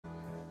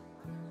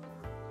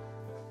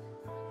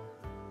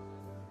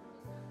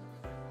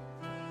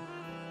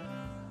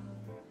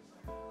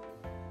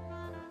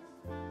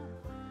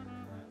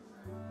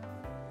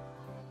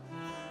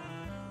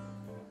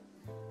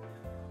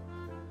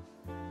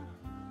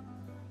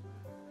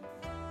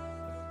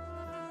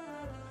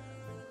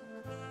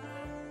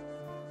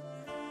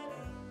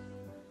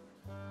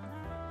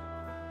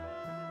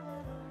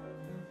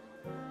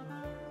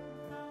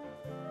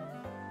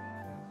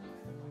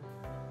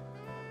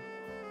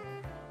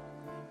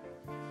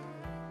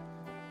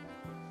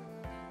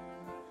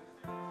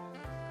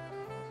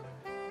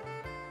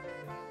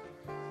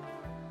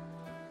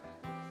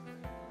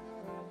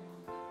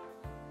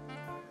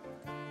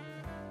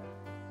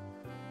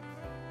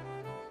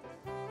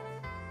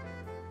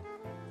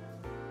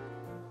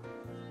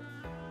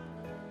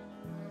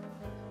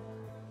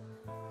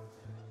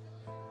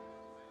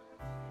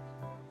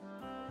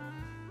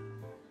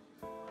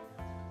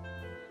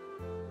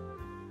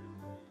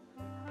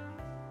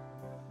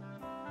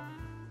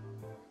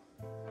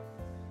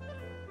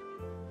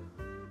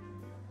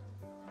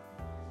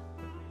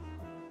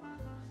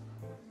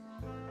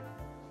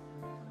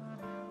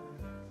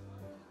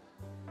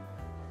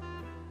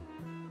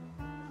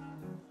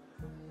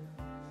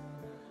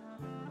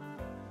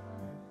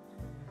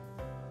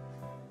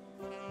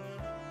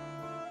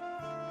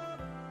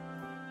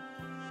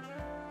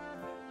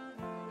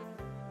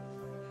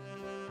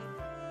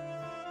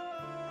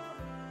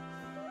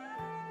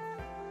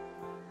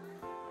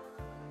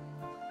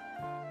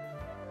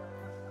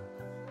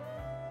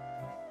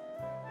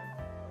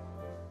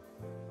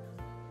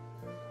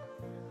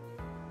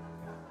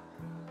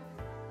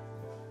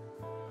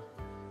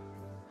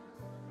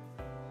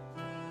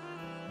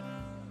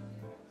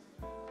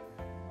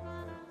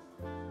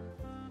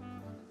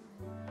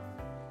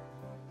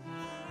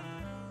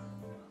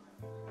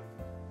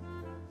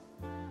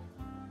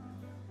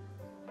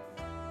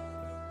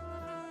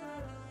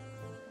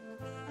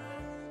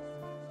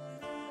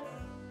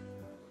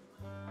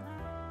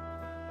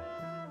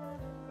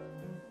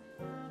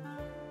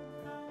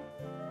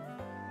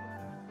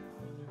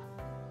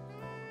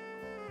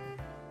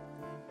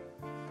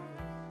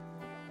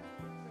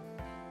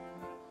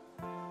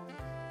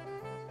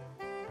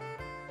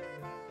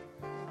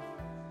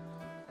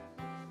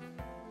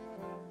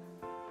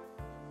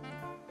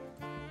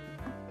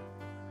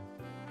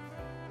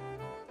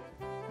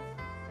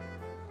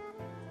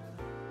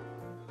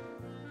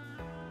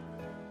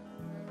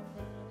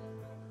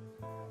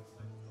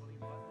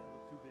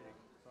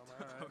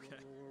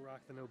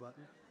Rock the no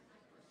button.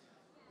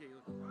 Yeah, you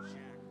look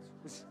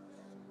jacked.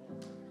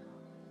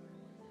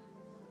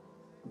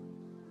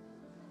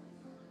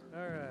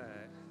 All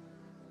right.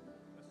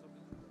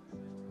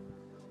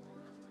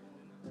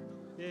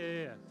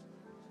 Yeah.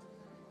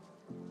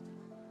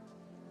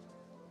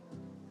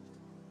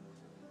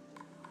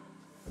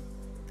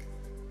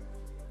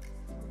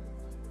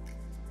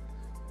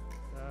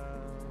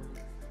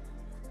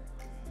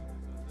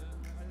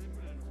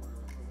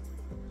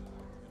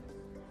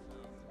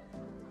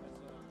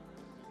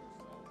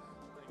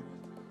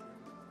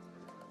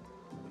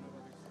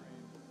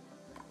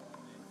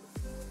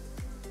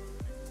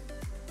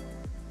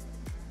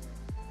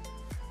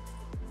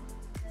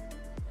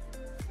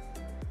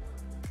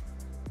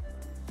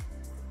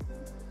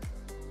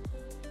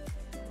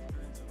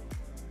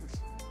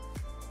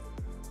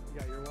 You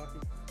got your walkie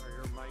or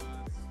your mic?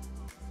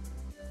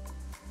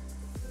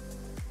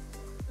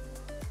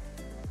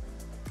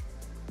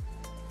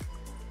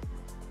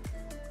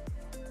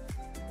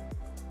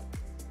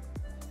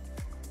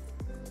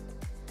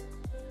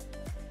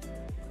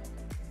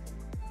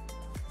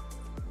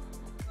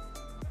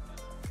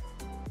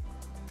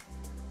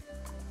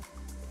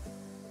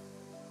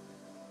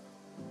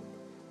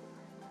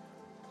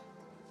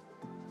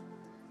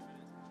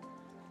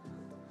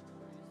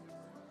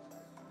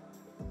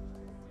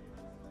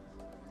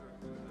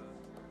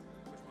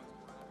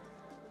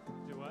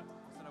 Do what? I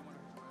said I wonder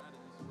who Brad is.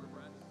 Where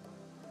Brad is?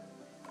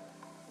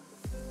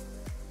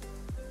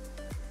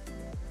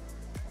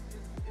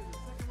 Is the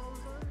second row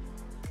reserved?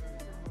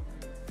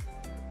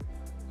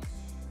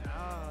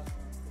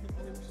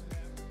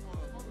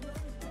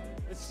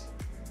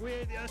 We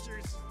had the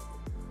ushers.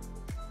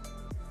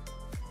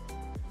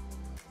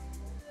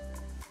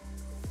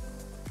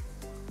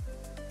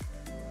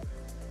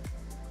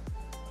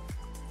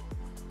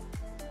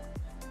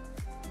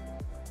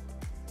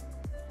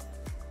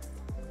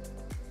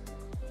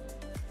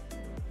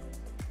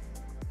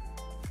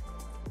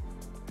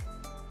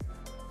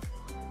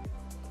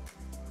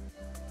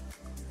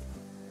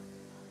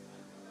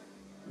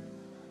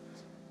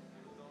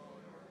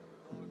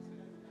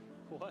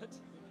 What?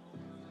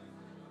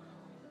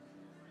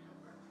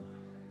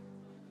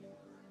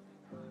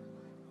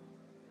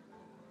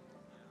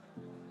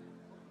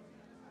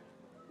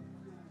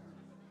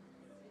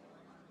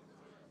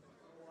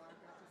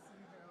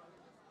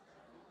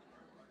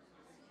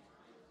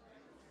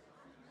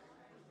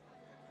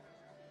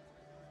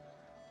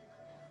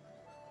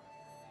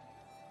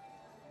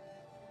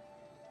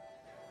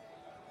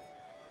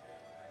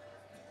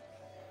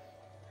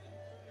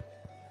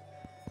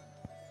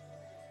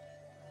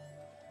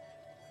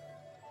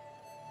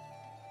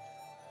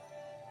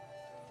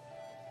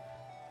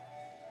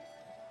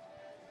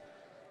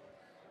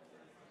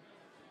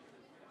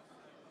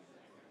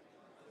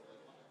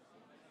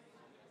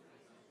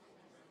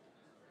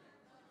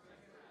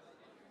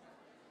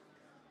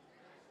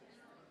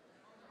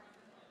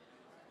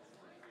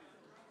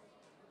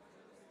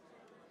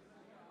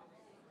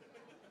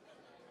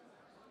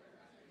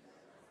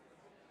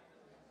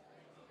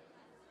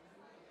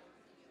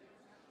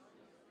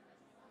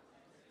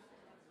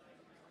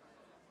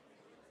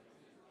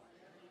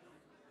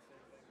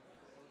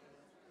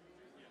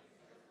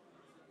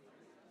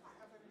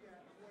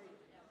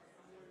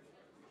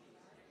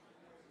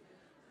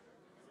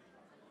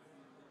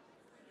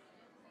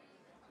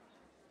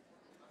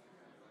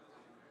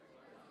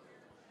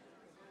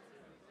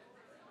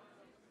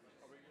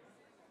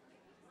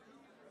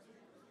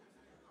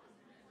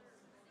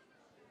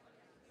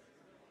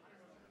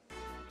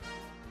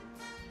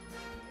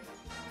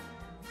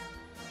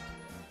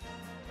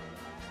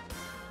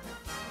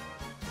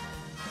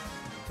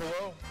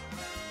 Hello.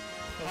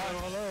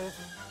 Hello.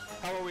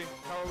 How are we?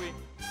 How are we? You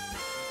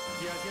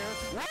guys hear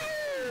us? Woo!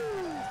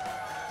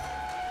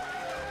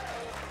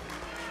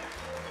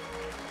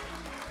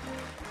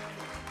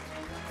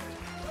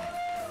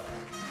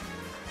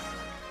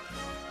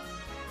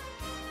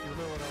 You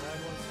remember what our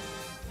ride was?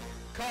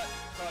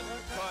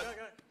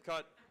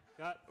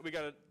 Cut. We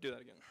gotta do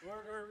that again.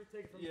 Where we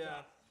take it from the Yeah.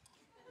 top?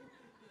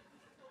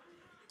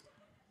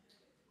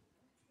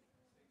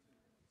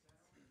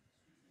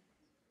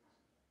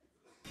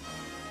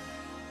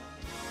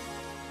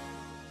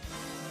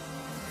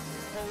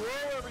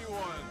 Hello,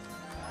 everyone.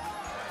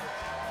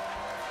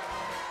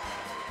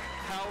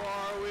 How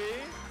are we?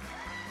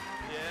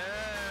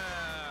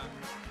 Yeah.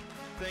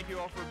 Thank you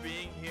all for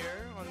being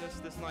here on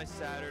this nice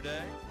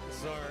Saturday. This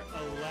is our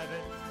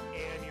 11th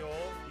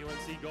annual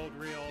UNC Gold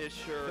Reel It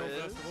sure Film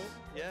is. Festival.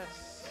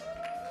 Yes.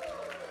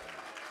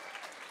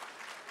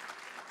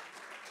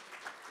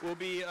 We'll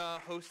be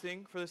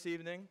hosting for this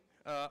evening.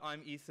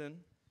 I'm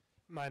Ethan.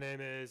 My name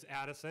is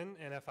Addison,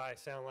 and if I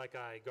sound like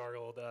I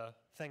gargled a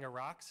thing of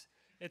rocks,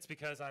 it's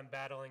because I'm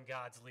battling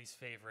God's least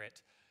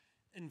favorite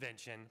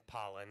invention,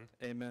 pollen.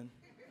 Amen.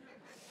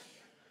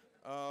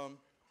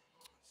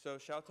 So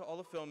shout out to all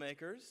the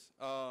filmmakers.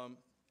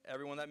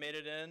 Everyone that made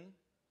it in,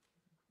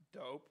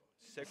 dope.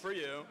 Sick for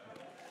you.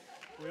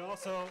 We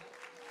also...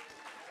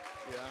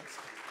 Yeah.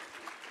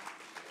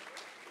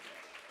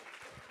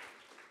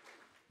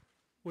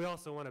 We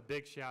also want a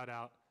big shout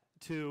out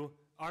to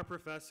our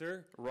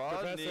professor,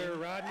 Rodney. Professor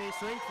Rodney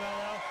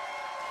Stringfellow.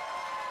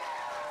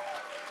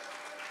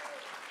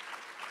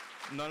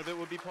 None of it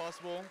would be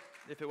possible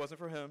if it wasn't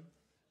for him.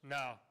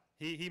 No,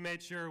 he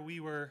made sure we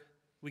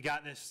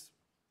got this.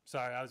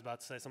 Sorry, I was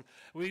about to say something.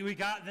 We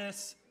got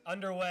this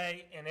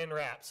underway and in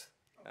wraps.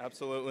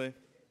 Absolutely.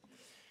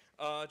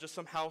 Just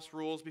some house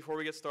rules before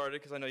we get started,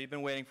 because I know you've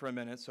been waiting for a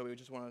minute, so we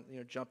just want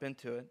to jump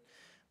into it.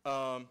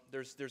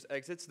 There's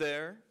exits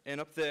there,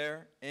 and up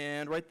there,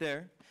 and right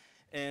there,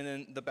 and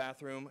then the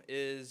bathroom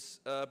is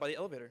by the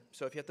elevator.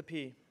 So if you have to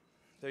pee,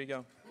 there you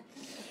go.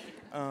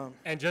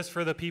 And just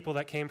for the people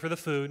that came for the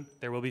food,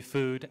 there will be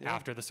food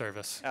after the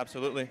service.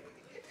 Absolutely.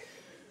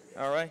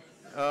 All right.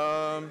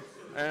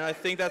 And I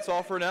think that's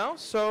all for now.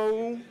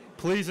 So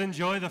please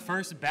enjoy the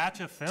first batch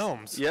of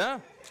films. Yeah.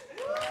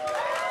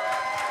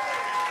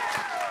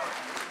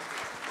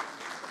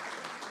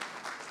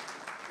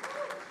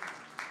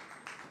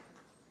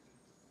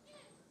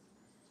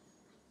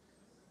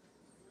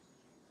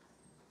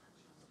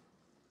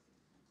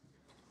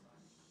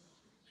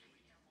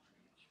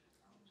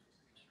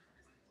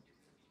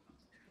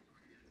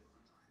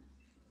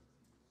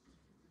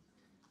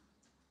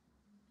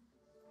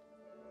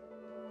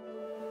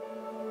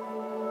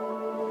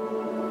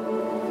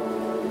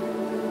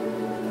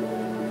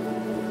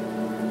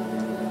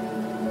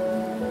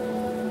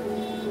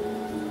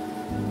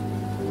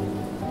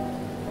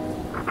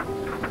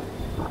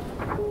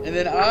 And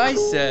then I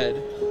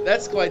said,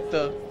 that's quite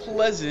the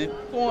pleasant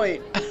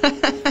point.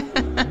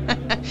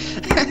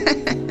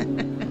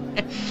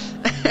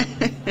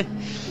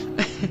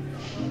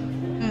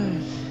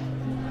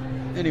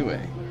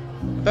 Anyway,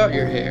 about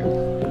your hair.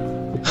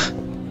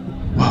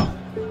 Whoa.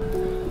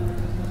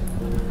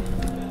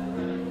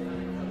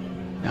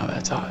 Now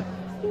that's hot.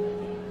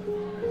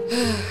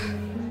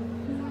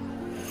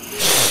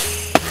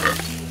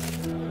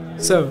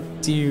 So,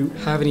 do you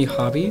have any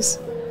hobbies?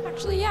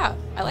 Actually, yeah.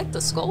 I like to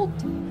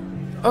sculpt.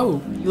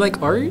 Oh, you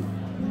like art?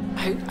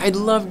 I'd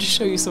love to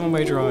show you some of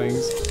my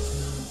drawings.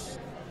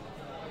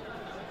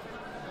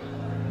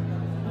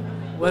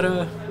 What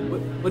do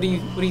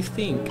you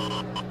think?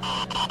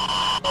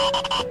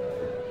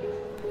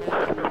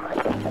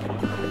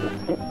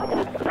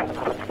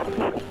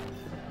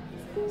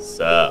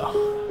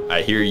 So,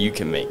 I hear you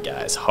can make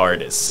guys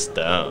hard as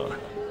stone.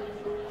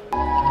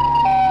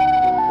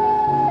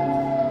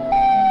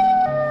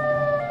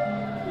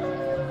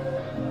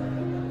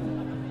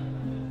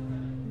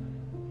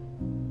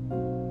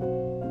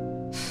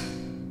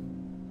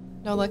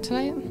 No luck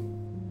tonight?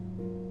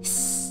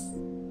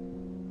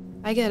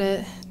 I get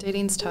it.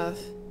 Dating's tough.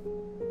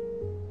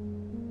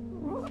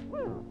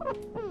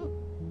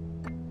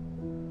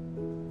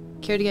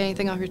 Care to get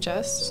anything off your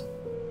chest?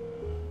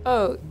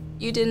 Oh,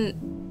 you didn't...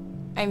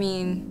 I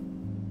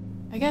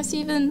mean... I guess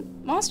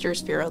even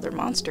monsters fear other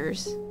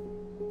monsters.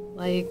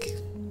 Like,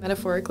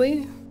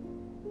 metaphorically?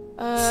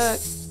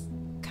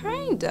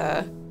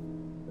 Kinda.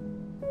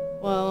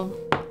 Well,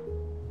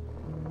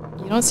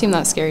 you don't seem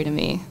that scary to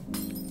me.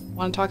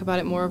 Want to talk about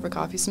it more over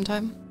coffee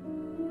sometime?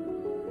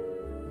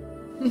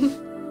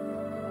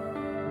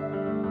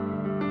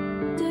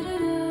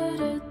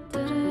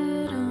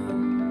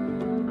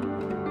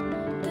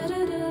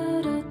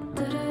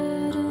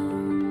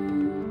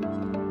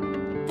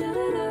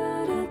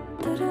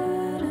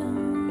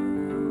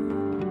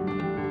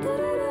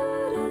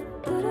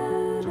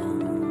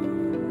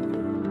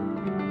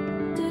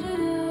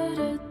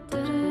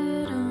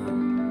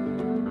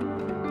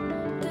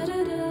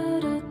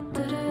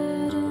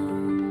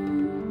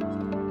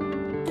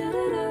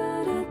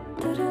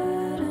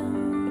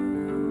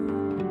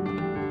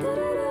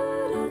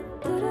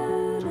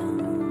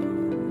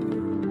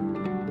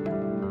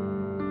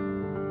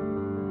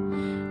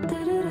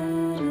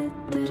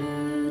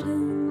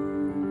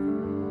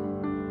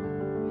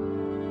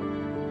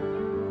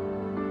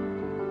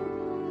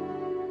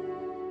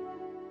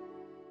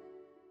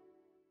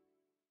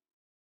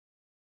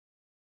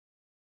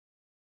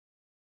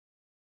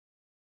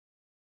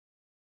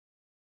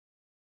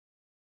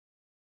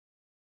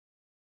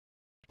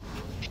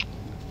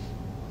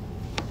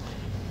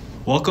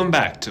 Welcome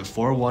back to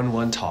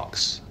 411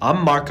 Talks.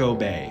 I'm Marco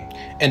Bay.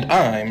 And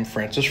I'm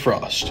Francis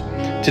Frost.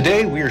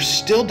 Today we are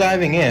still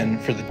diving in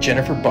for the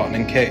Jennifer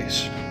Botnan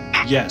case.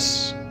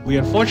 Yes, we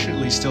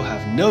unfortunately still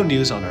have no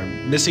news on our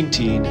missing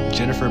teen,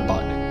 Jennifer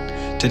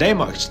Botnan. Today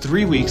marks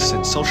 3 weeks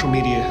since social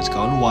media has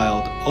gone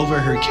wild over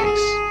her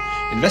case.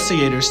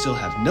 Investigators still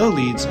have no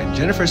leads, and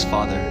Jennifer's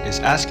father is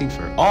asking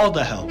for all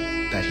the help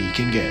that he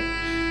can get.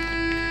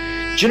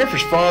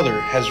 Jennifer's father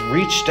has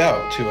reached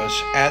out to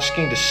us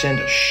asking to send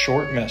a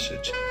short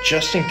message,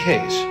 just in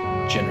case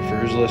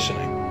Jennifer is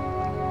listening.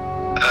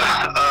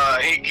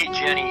 Hey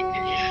Jenny,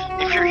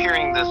 if you're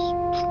hearing this,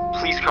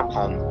 please come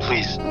home,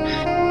 please.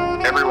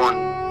 Everyone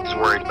is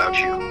worried about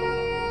you.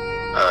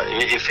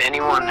 If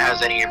anyone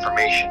has any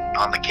information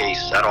on the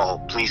case at all,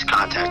 please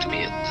contact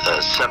me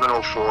at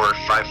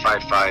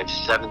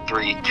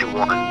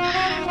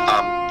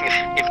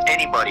 704-555-7321. If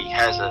anybody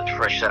has a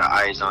fresh set of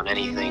eyes on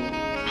anything,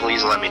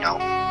 please let me know.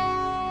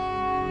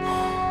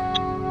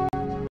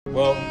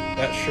 Well,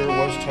 that sure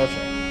was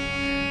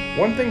touching.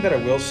 One thing that I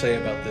will say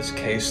about this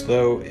case,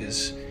 though,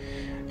 is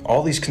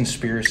all these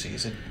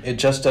conspiracies, it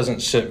just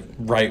doesn't sit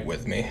right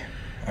with me.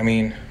 I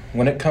mean,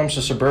 when it comes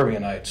to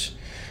suburbanites,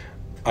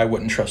 I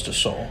wouldn't trust a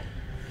soul.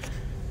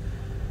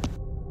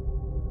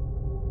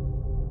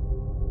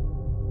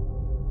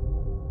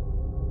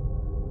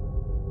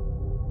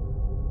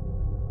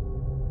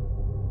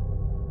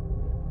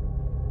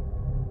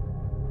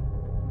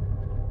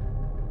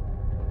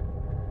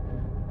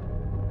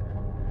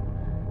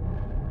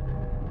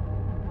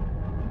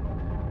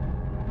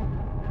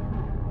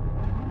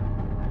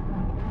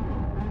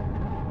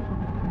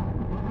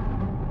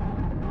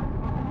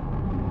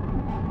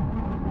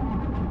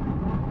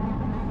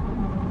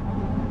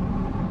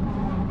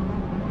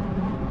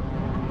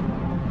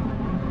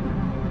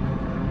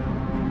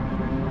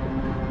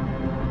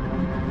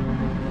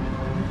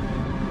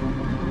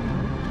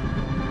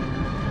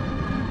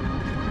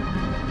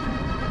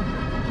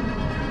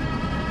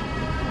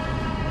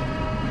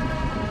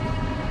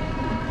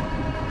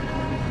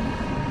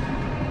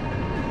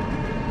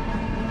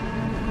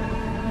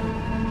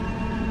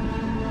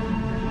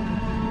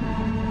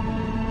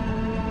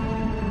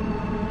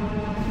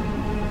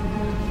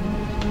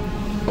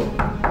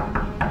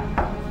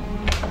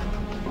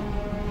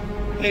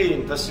 Hey,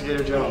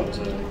 Investigator Jones,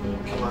 come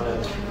on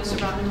in. Mr.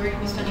 Botman, we're going to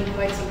be spending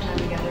quite some time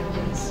together.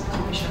 Please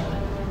call me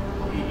Charlotte.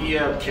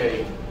 Yeah, okay.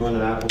 You want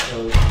an apple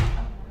toast?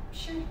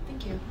 Sure,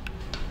 thank you.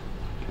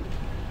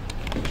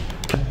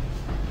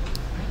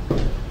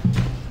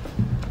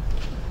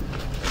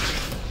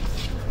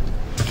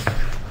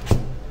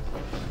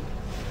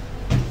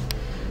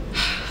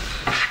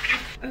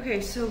 Okay,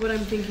 so what I'm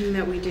thinking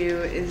that we do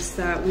is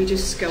that we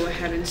just go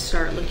ahead and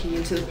start looking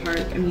into the park.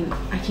 I mean,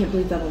 I can't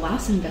believe that the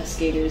last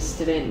investigators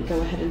didn't go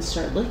ahead and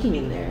start looking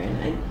in there,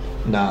 and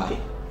Nah,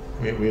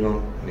 we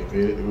don't need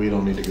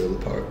to go to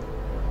the park.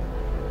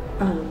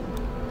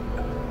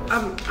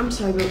 I'm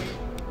sorry, but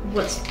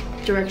what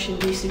direction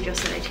do you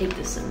suggest that I take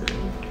this in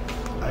then?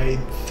 I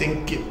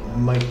think it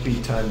might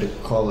be time to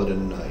call it a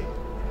night.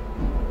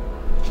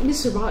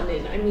 Mr.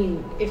 Botman, I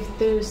mean, if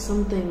there's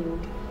something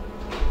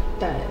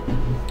that,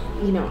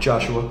 you know...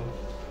 Joshua.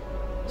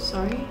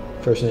 Sorry?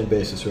 First name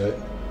basis, right?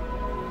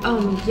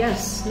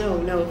 Yes. No,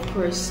 of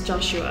course,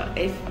 Joshua.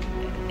 If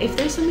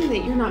there's something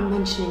that you're not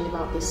mentioning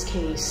about this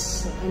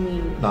case, I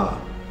mean... Nah.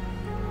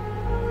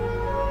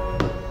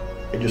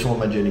 I just want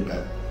my Jenny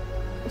back.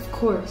 Of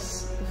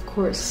course.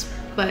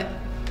 But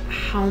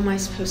how am I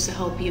supposed to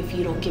help you if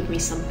you don't give me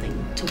something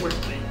to work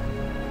with?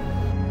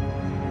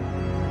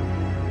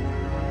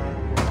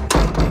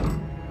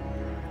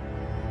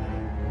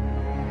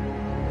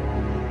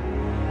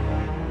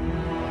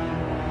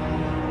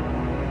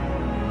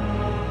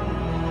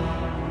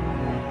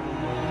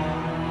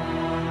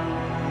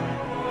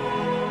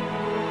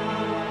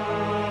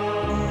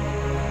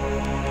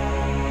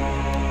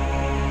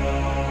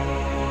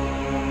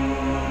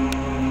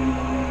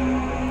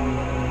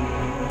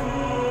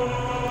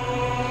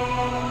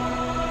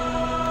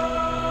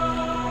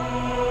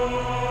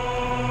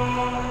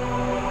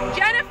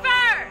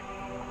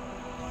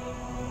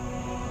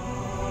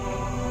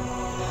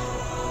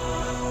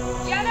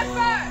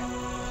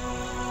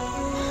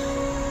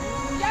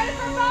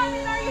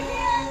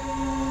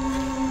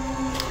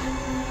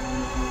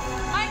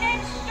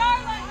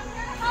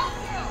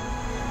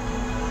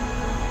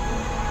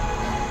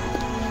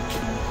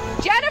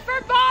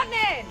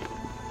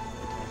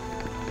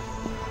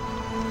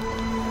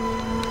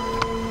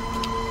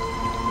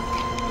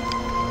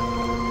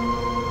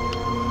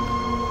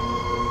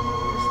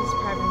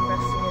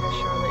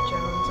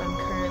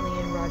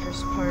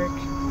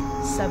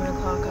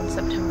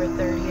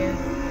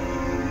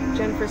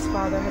 Jennifer's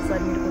father has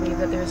led me to believe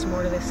that there's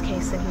more to this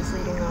case than he's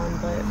leading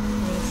on, but we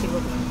need to see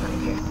what we can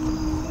find here.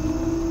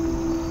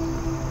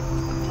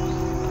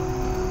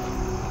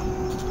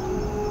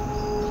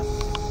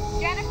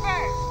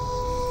 Jennifer!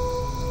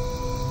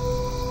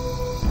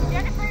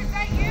 Jennifer, is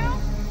that you?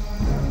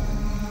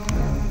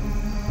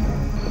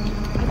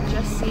 I've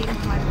just seen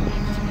who I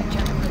believe to be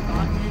Jennifer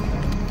Botman.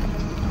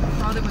 My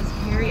father was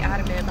very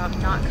adamant about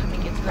not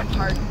coming into the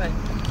park, but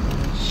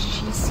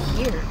she's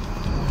here.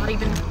 Not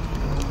even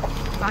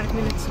 5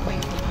 minutes away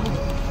from home.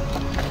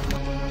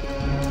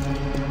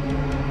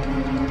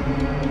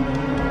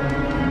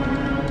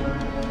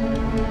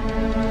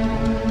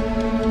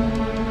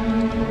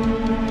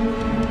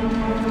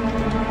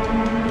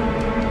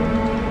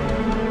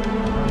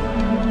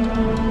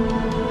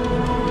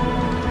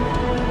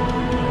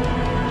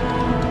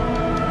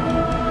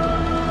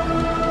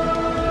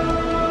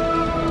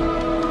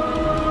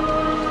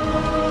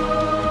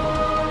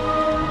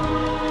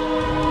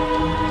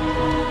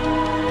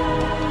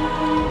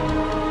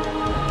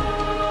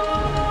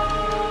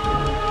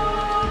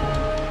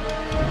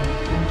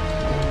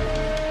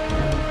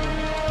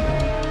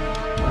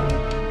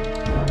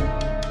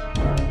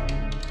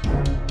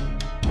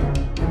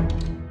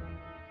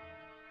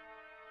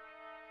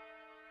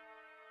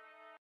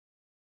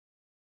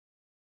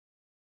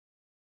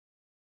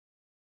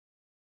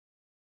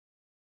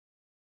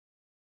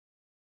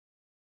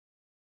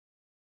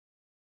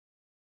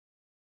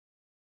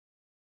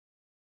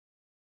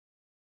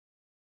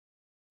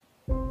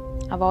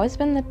 I've always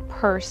been the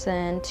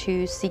person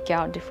to seek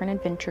out different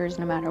adventures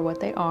no matter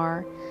what they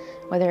are,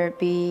 whether it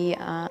be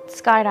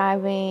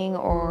skydiving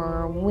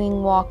or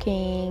wing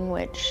walking,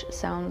 which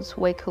sounds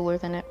way cooler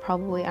than it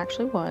probably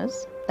actually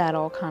was. That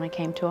all kind of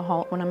came to a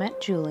halt when I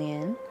met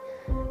Julian.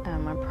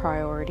 My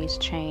priorities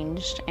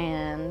changed,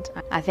 and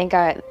I think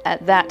at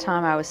that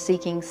time I was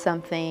seeking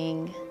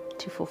something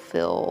to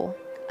fulfill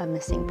a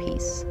missing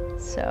piece.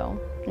 So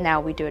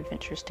now we do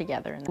adventures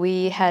together.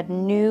 We had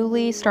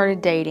newly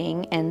started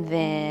dating, and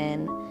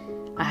then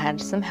I had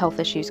some health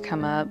issues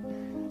come up.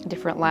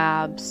 Different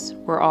labs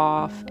were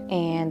off,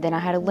 and then I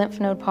had a lymph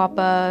node pop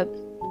up.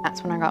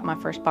 That's when I got my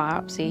first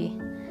biopsy,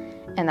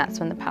 and that's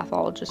when the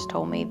pathologist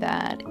told me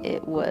that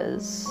it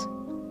was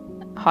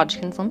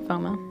Hodgkin's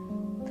lymphoma.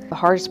 The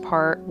hardest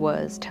part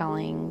was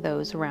telling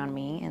those around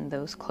me and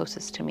those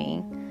closest to me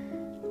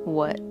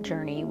what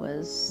journey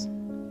was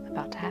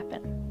about to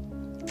happen.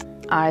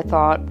 I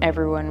thought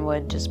everyone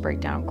would just break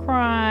down and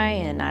cry,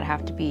 and I'd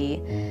have to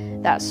be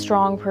that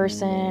strong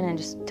person and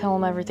just tell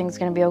them everything's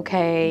gonna be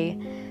okay,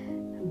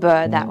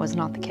 but that was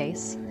not the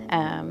case.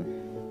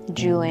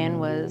 Julian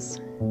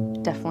was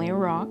definitely a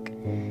rock.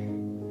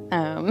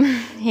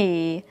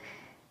 He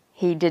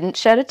didn't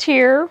shed a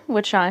tear,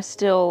 which I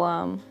still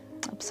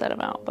upset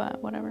about,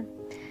 but whatever.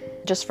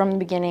 Just from the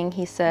beginning,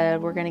 he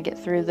said, we're gonna get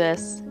through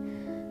this.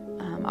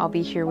 I'll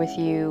be here with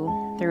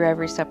you through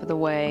every step of the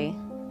way,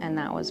 and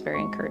that was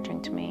very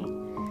encouraging to me.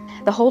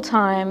 The whole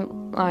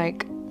time,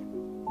 like,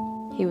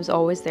 he was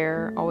always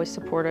there, always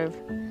supportive,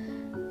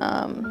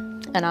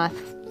 and I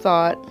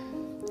thought,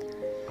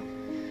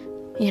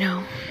 you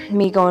know,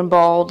 me going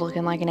bald,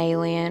 looking like an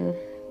alien,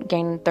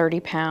 gaining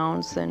 30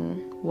 pounds than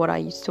what I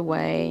used to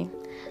weigh,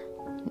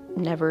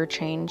 never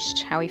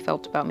changed how he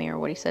felt about me or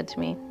what he said to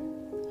me.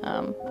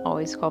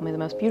 Always called me the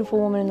most beautiful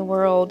woman in the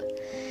world.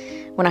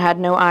 When I had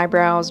no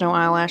eyebrows, no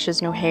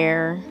eyelashes, no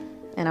hair,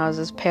 and I was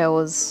as pale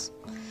as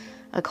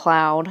a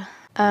cloud.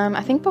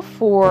 I think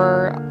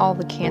before all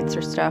the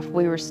cancer stuff,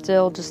 we were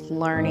still just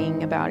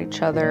learning about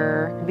each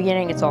other. In the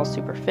beginning, it's all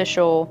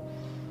superficial.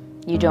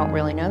 You don't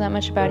really know that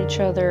much about each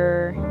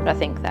other, but I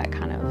think that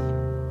kind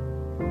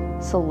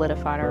of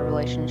solidified our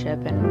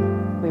relationship,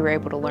 and we were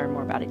able to learn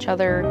more about each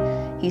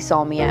other. He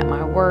saw me at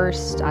my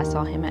worst, I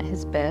saw him at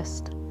his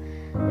best,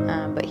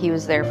 but he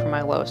was there for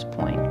my lowest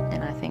point,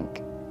 and I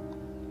think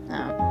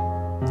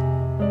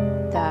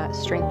that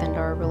strengthened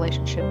our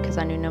relationship because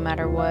I knew no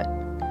matter what,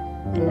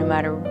 and no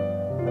matter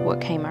what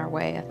came our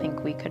way, I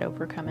think we could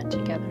overcome it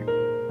together.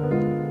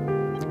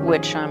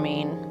 Which, I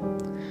mean,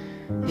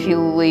 if you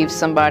leave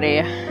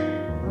somebody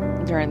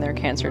during their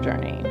cancer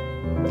journey,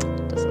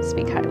 it doesn't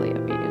speak highly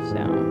of you,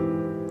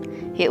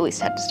 so he at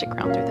least had to stick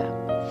around through that.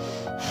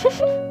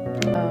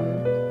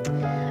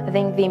 I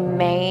think the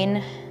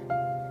main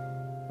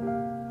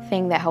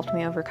thing that helped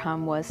me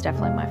overcome was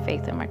definitely my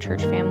faith in my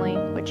church family,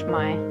 which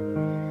my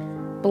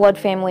blood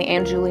family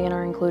and Julian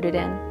are included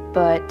in,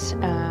 but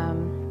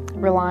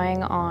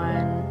relying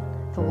on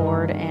the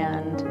Lord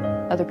and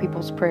other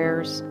people's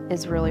prayers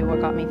is really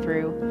what got me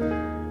through.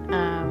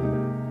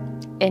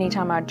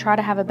 Anytime I'd try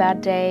to have a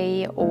bad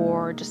day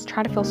or just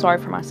try to feel sorry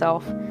for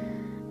myself,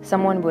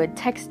 someone would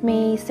text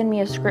me, send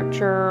me a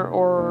scripture,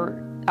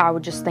 or I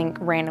would just think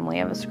randomly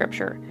of a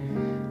scripture.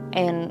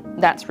 And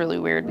that's really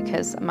weird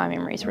because my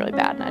memory is really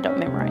bad and I don't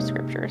memorize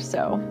scripture.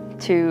 So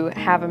to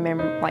have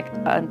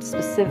a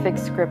specific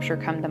scripture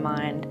come to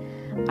mind,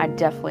 I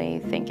definitely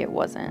think it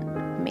wasn't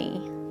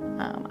me.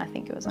 I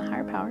think it was a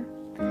higher power.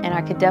 And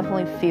I could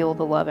definitely feel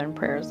the love and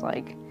prayers.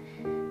 Like,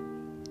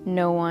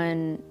 no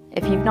one,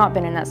 if you've not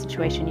been in that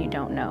situation, you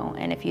don't know.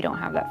 And if you don't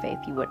have that faith,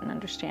 you wouldn't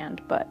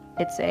understand. But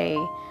it's a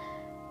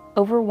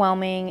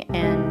overwhelming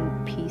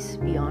and peace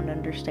beyond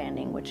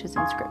understanding, which is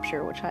in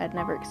scripture, which I had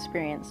never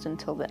experienced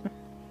until then,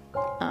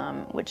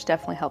 which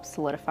definitely helps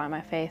solidify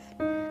my faith.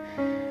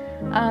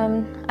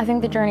 I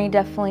think the journey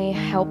definitely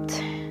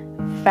helped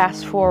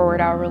fast forward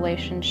our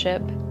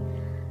relationship,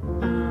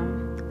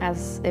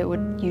 as it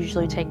would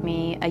usually take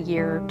me a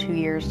year or 2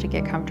 years to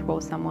get comfortable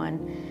with someone.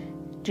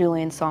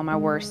 Julian saw my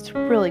worst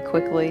really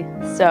quickly,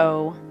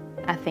 so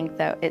I think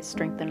that it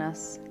strengthened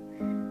us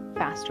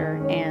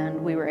faster, and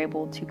we were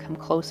able to come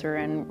closer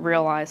and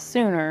realize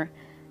sooner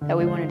that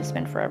we wanted to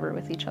spend forever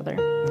with each other.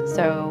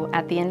 So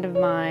at the end of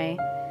my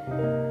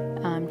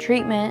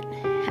treatment,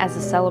 as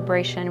a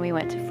celebration, we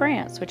went to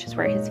France, which is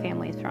where his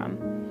family is from,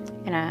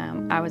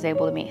 and I was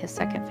able to meet his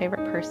second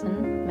favorite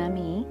person,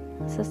 Mamie,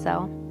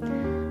 Cecile,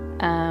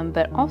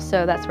 but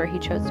also that's where he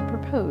chose to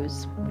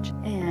propose.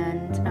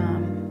 And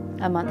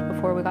a month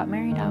before we got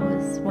married, I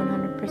was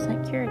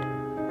 100% cured.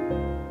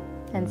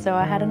 And so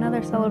I had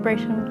another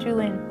celebration with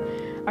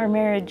Julian, our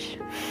marriage.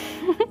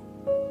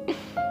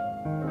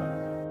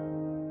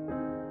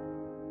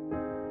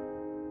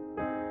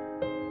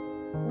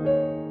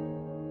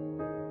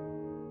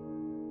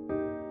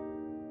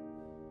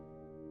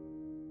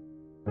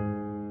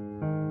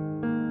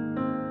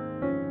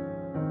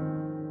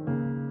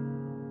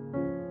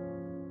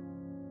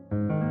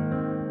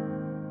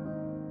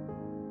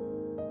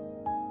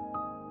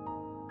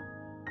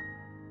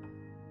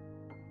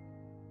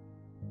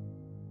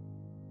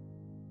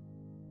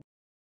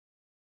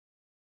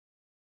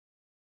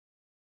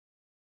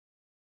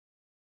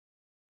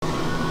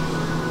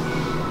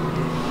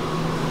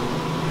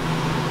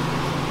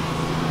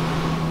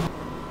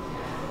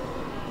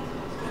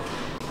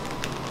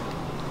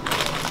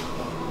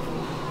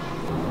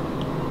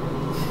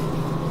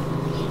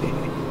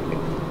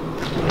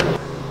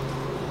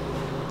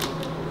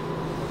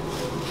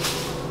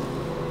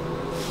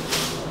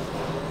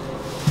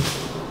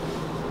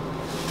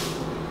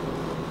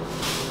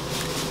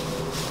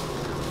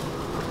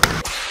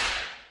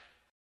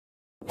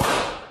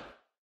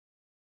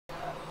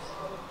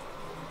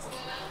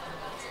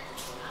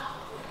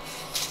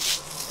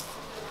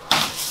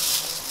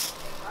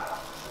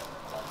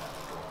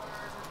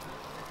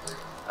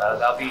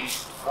 That'll be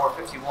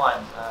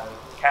 451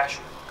 cash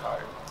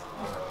card.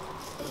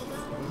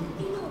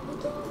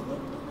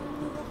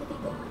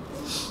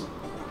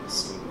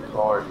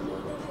 Card.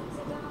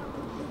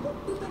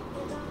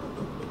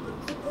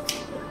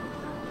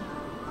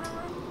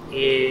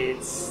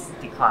 It's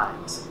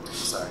declined.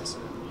 Sorry, sir.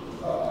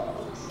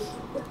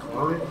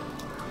 Alright.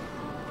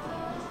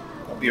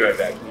 I'll be right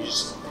back. Can you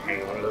just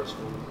hang one of those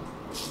for me?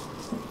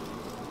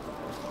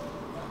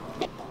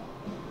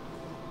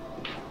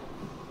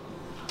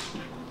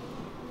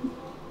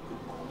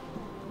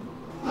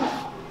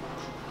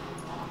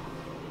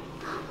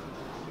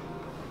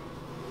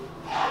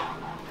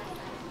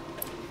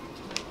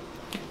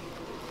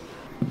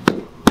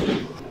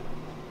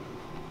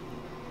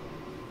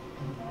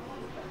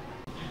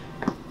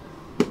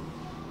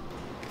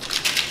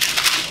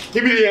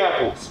 Give me the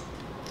apples.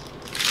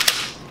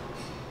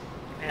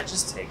 Man,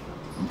 just take them.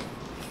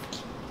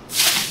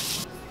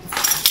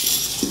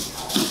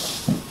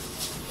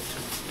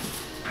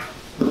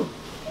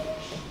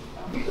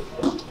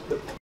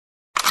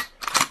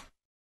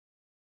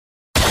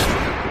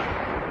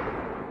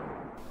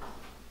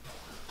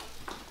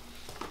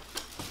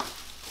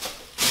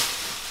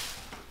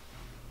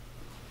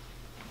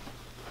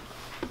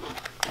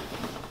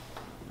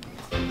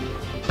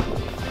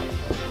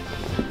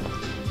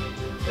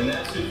 And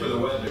that's it for the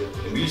weather.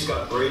 And we just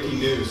got breaking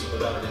news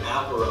about an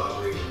apple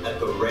robbery at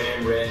the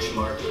Ram Ranch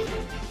Market.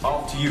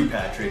 Off to you,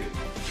 Patrick.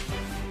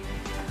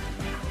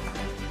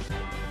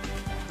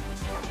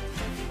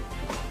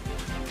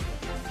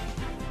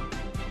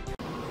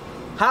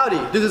 Howdy,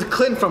 this is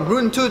Clint from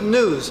Rootin' Tootin'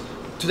 News.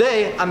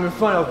 Today, I'm in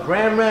front of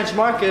Ram Ranch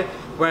Market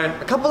where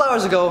a couple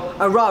hours ago,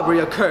 a robbery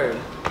occurred.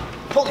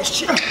 Holy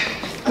shit!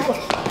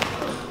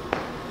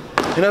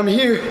 And I'm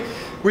here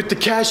with the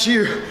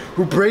cashier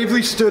who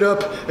bravely stood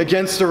up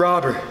against the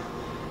robber.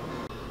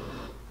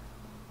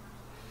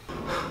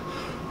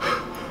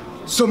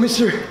 So,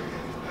 Mr.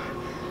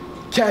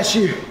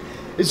 Cashier,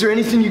 is there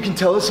anything you can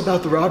tell us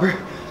about the robber?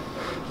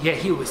 Yeah,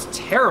 he was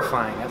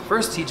terrifying. At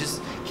first, he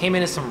just came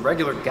in as some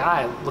regular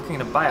guy looking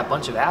to buy a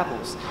bunch of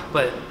apples.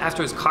 But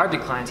after his card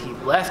declined, he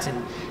left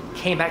and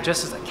came back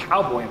just as a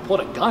cowboy and pulled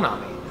a gun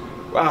on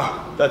me.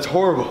 Wow, that's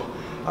horrible.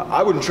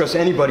 I wouldn't trust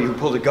anybody who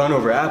pulled a gun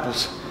over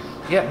apples.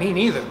 Yeah, me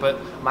neither, but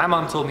my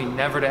mom told me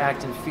never to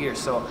act in fear,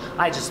 so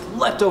I just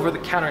leapt over the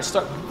counter and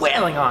started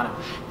wailing on him.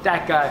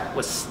 That guy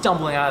was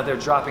stumbling out of there,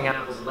 dropping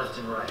apples left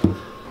and right.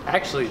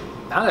 Actually,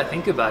 now that I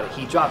think about it,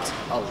 he dropped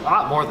a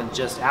lot more than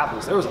just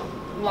apples. There was a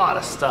lot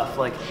of stuff,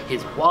 like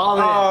his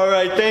wallet. All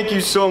right, thank you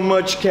so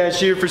much,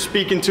 Cashier, for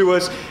speaking to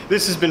us.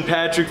 This has been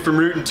Patrick from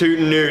Rootin'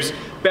 Tootin' News.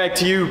 Back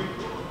to you,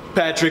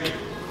 Patrick.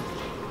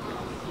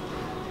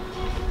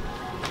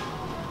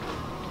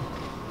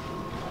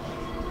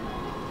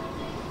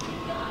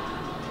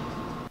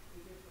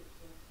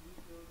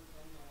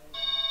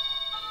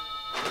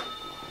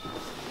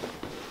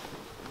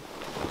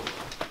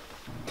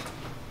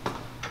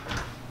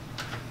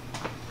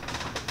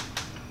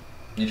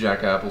 You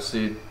Jack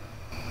Appleseed?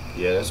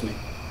 Yeah, that's me.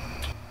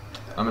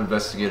 I'm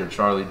investigator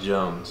Charlie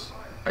Jones.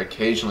 I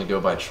occasionally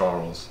go by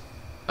Charles.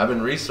 I've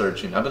been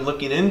researching, I've been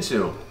looking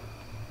into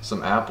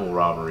some apple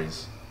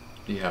robberies.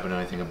 Do you happen to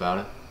know anything about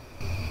it?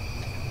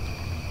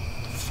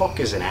 The fuck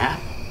is an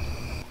apple?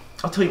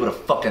 I'll tell you what a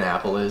fucking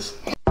apple is.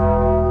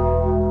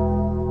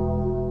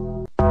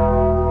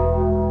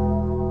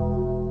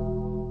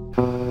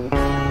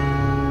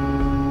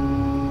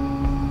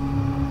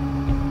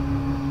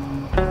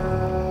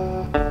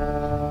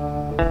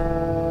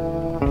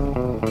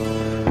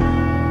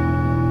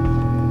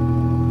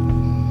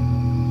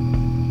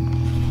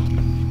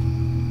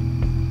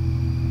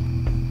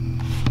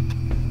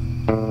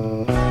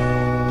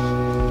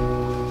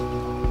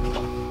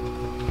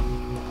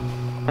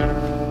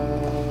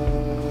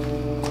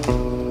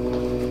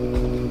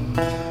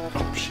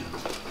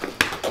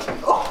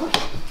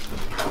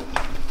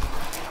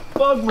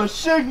 Bugma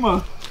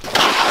Sigma.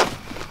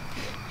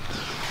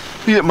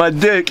 He hit my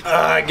dick.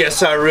 I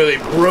guess I really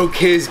broke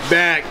his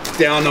back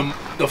down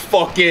the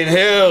fucking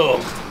hill.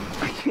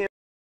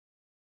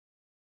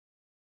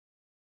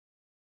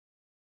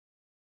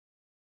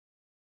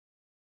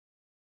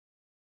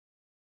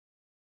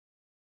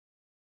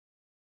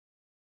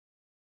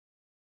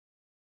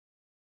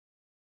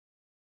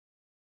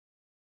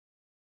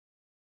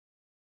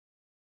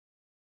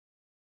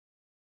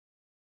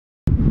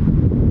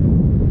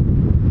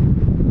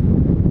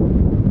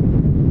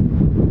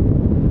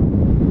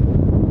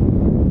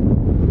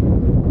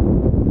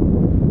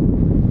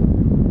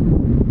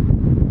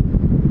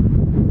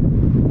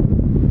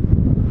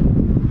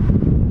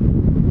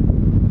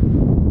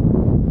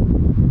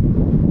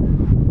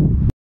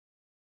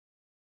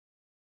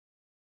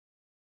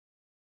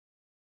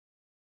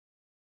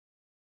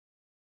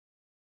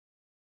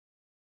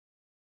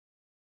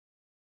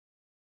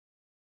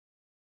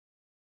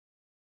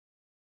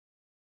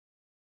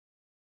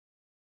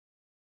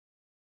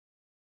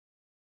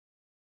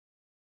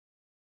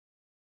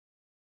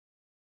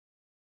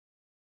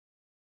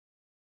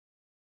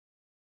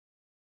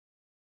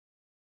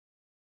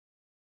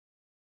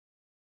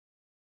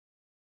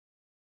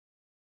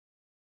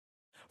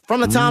 From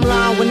the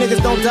timeline when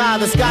niggas don't die,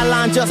 the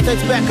skyline just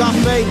takes back our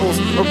fables.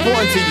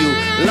 Reporting to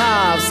you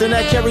live, sitting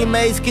at Carrie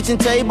Mae's kitchen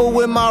table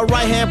with my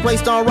right hand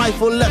placed on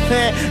rifle, left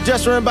hand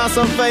gesturing about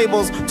some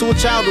fables to a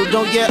child who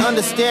don't yet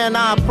understand.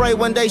 I pray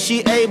one day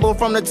she able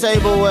from the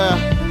table where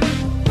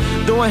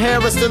doing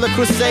hair is still a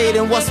crusade.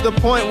 And what's the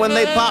point when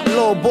they pop?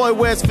 Little boy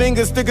wears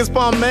fingers thick as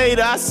pomade.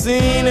 I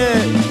seen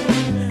it.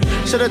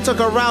 Should've took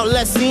a route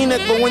less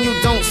scenic, but when you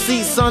don't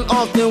see sun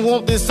often,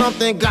 want this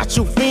something got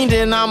you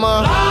fiending. I'm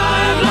a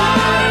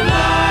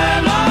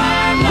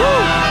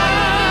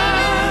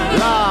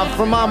live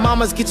from my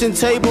mama's kitchen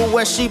table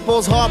where she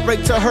pulls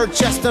heartbreak to her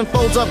chest and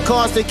folds up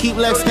cards to keep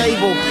legs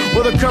stable.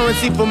 Where the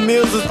currency for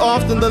meals is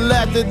often the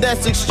laughter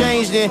that's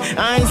exchanged in.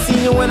 I ain't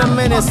seen you in a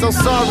minute, so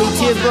sorry,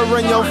 tears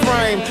blurring your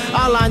frame.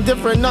 Outline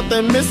different,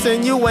 nothing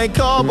missing. You ain't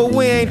called, but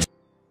we ain't.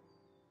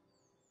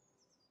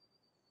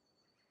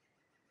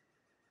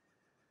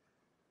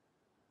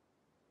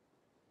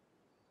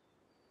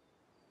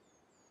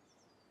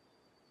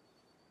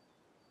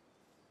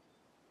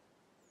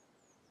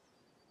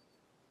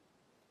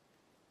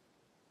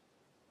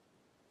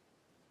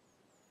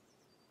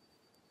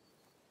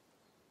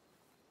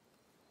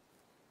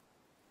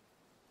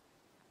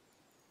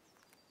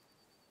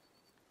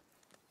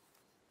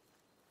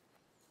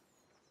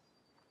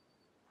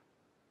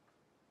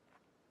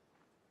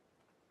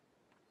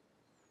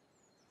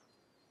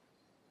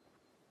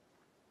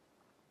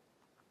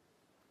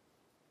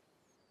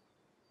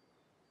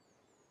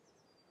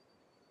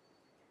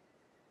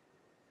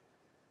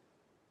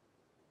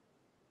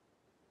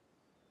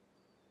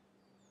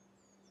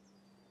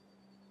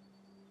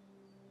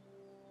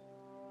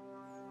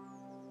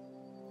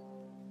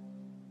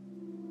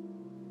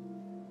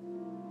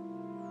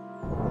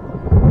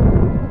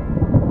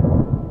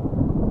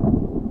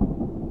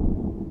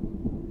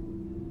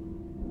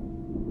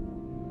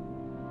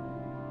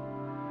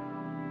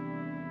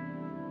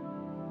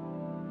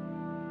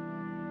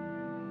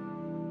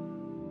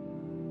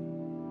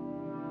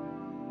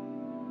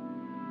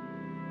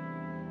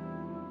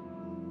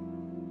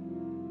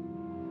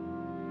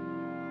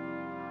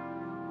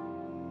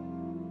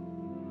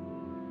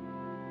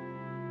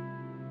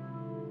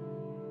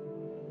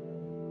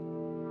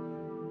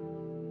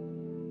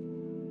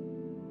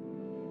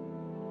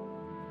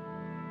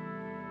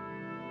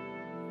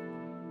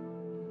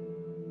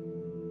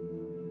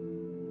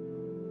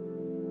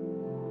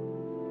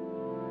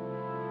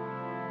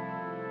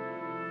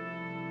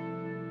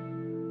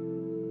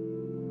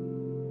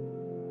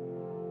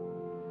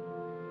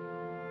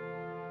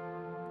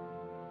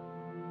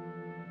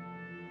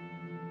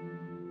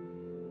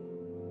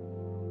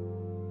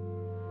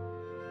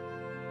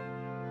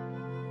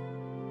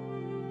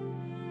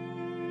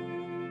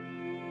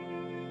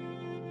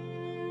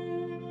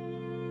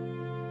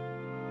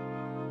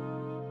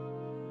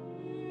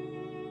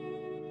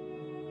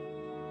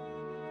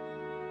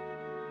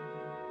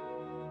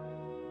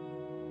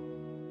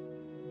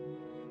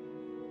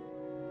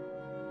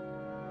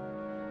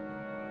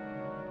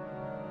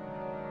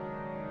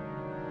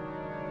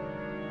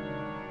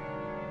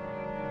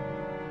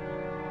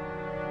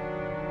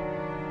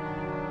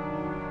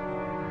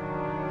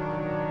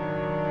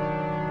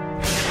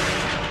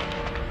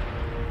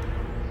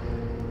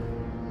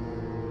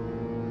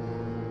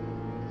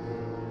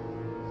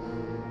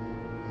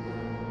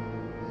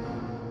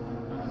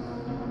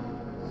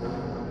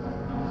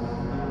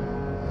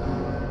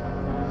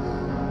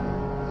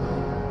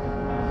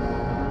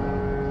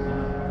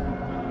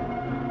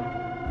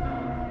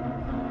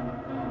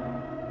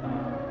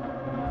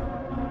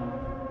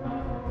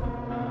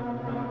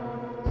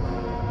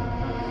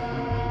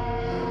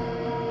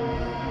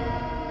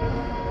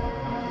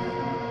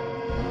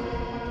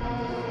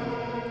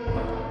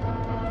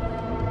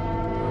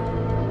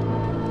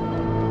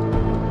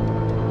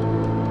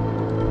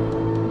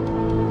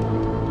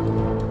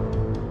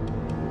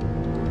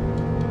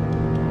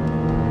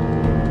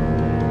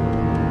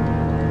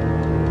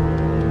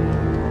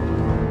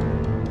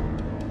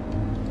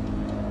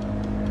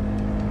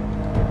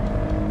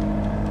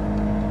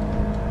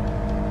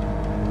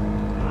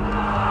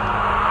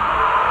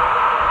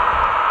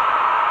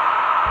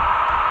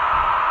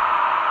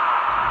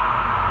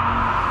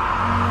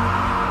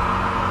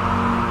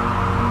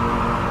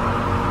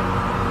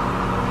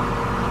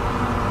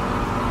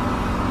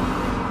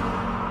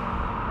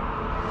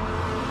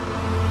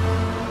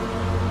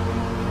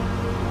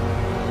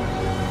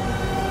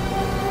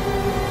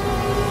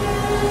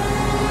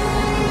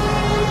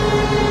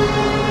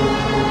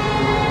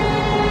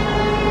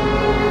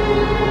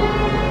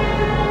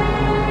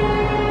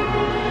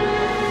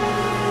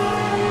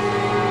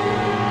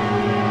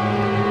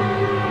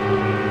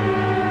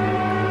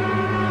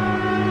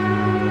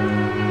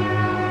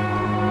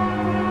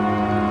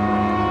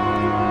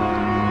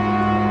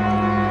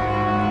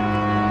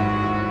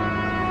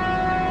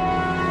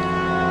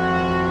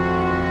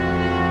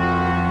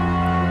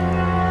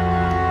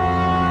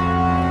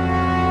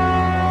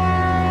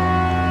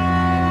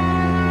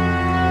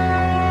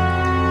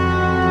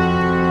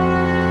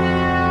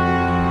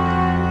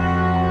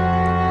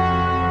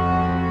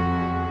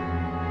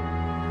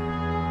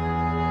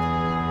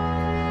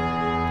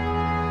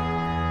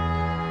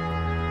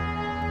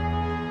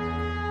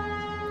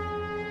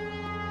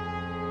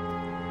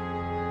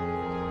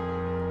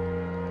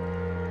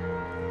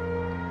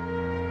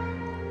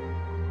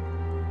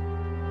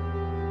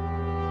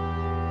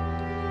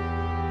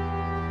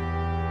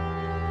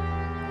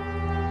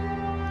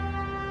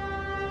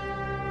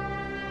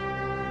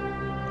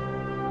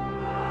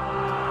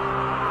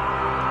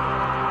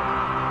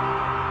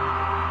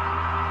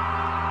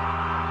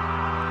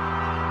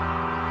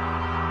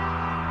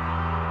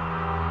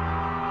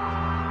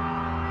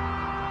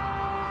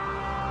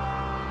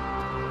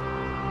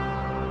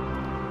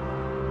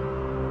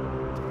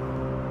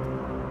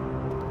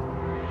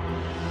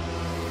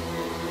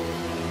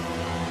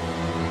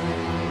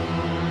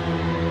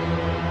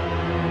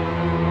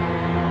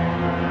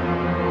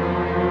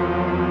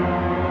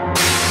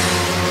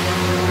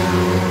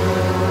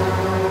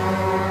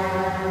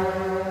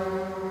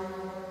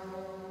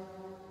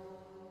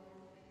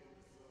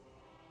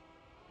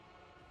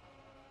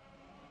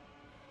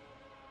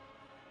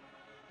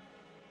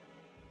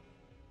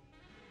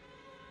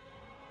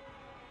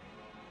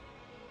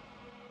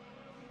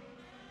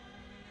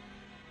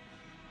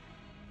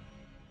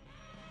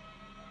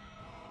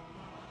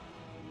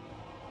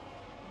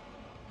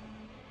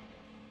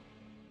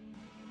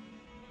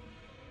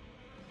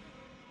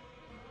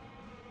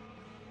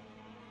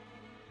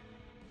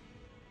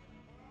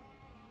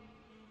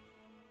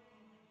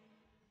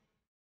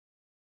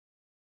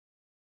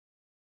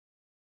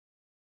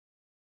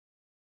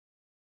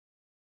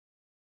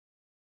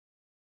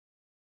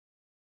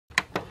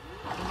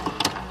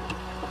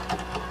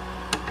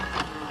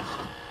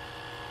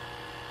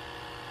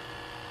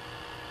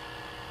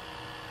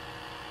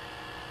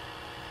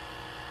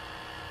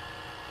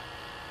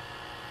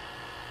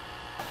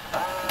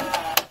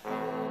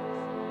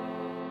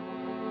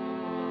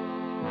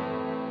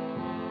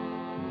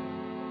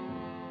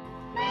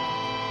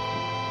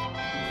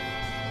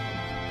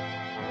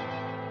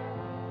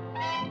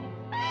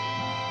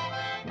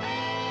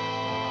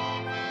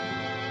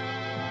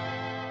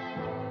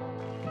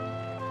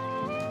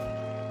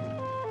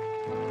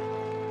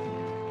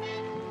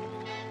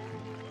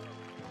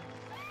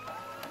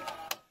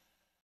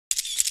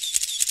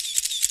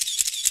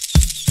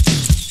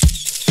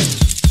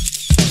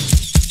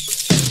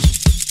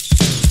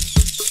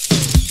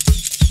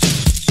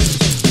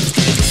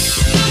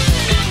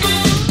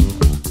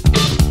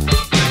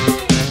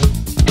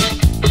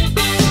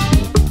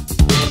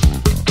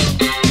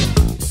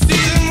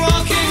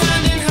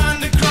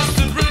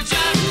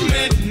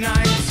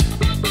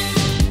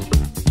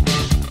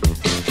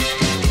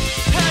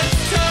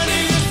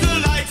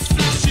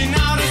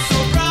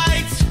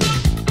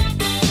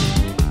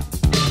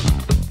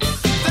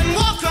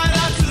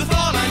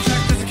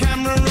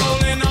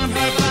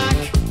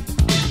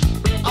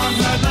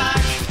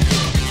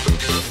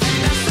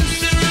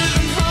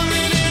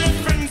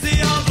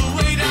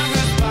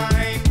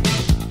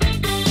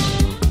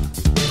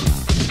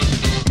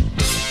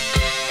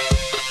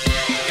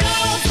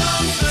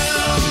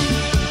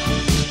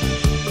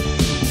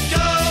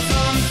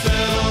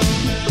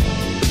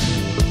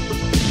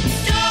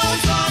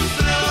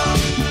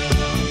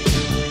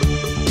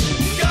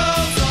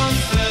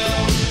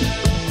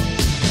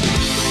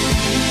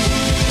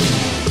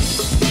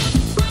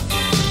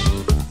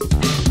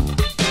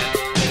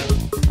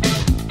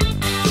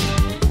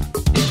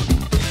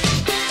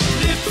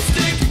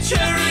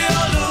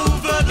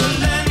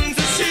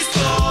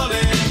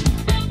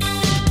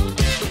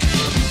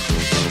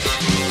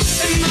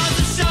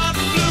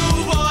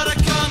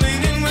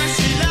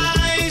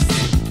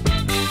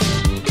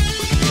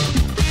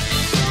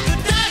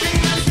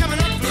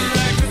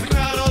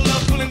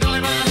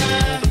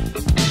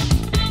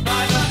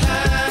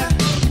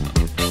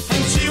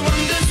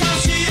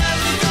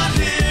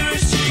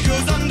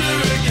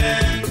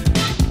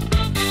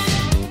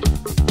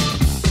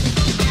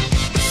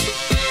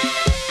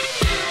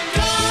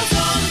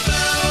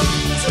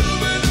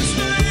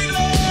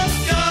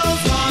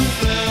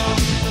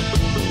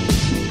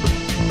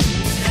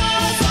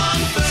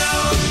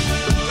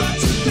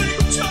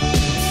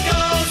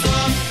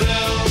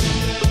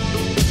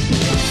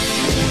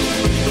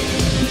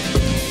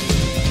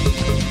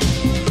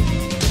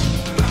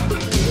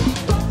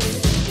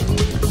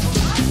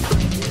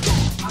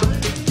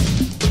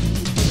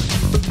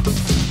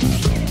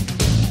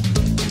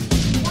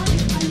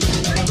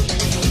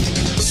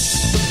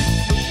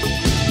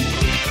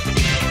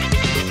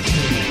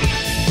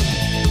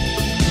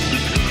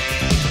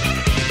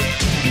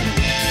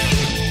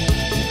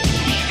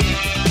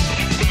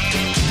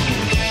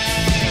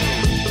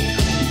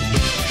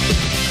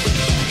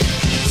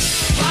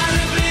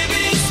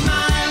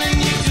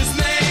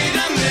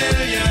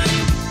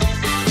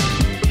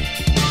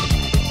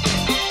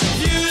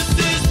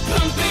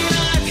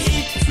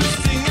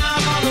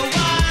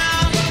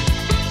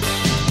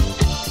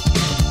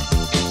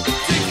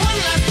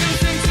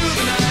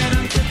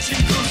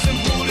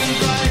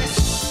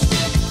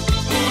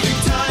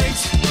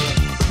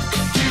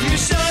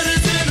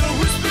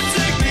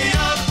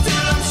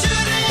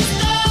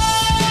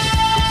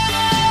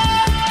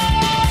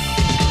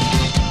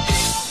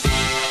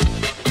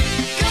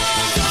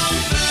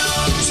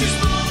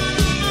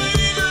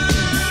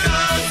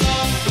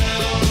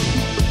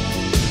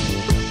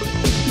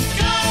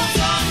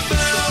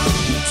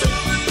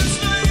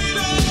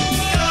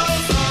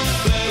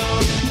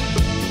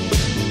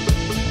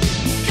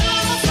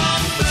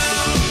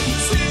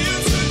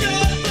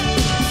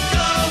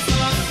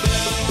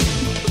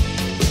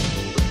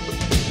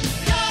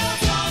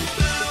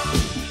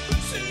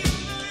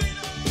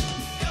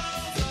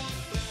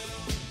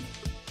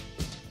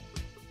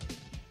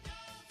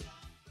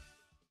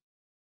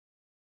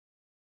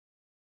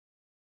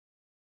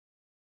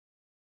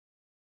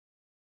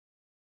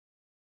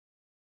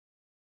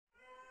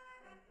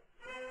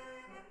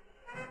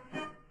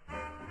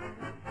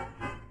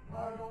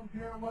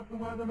 don't care what the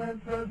weatherman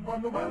says,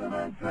 when the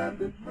weatherman says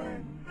it's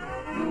rain.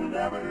 You'll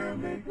never hear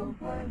me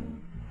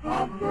complain.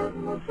 I'm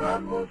certain the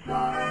sun will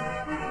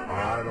shine.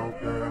 I don't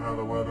care how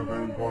the weather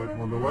vane points,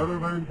 when the weather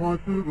vane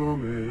points to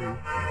gloomy.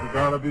 You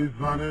gotta be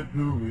sunny to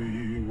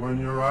me when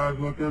your eyes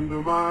look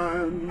into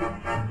mine.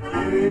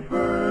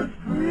 Creepers,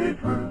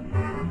 creepers,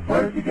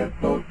 where'd you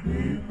get those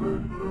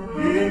creepers?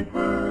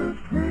 Creepers,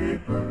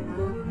 creepers,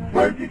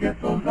 where'd you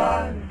get those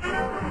eyes?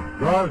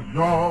 'Cause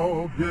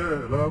y'all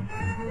get up,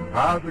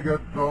 how'd you get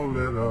so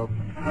lit up?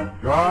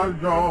 'Cause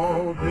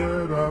y'all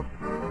get up,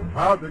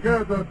 how'd you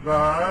get that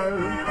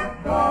size?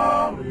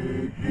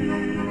 Golly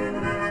gee,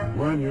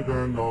 when you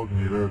turn those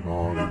heaters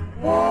on,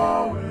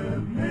 fall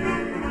with me.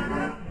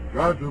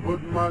 Got to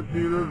put my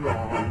heaters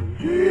on.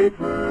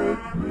 Jeepers,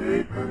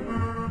 creepers,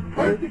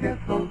 where'd you get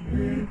those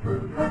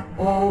creepers?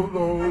 Oh,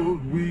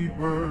 those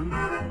weepers,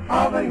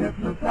 how they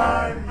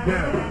hypnotize.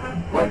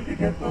 Yeah, where'd you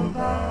get those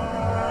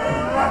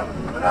eyes?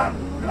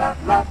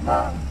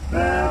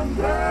 Them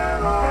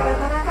there are.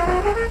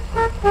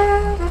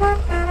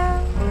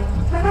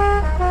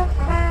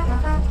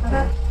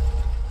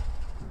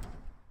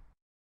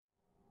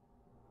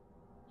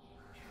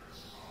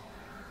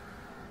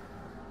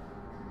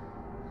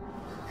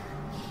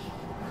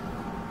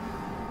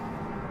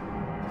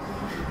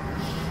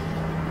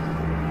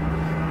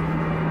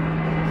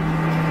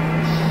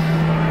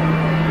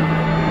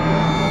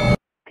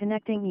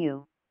 Connecting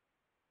you.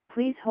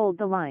 Please hold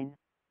the line.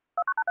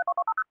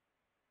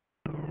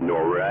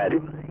 NORAD,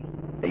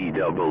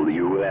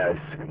 EWS,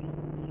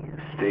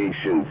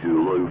 Station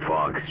Zulu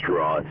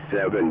Foxtrot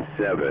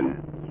 77.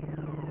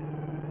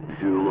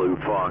 Zulu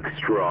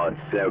Foxtrot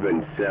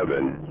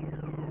 77.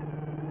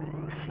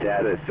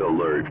 Status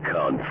alert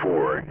Con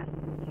 4.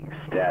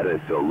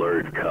 Status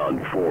alert Con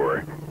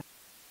 4.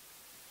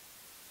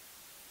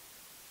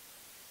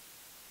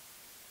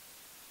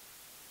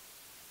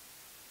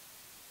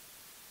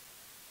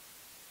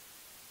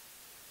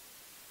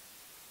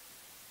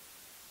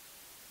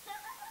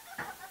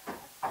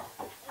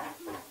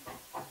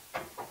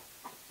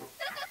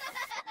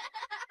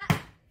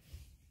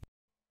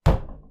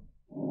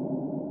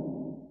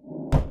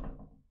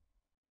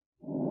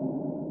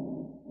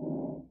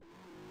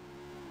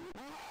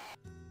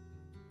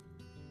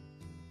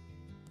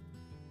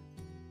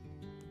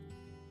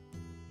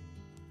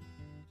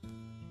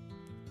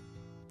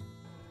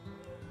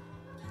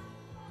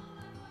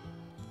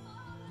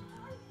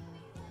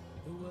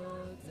 The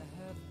words I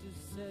have to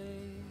say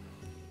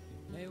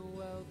may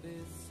well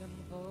be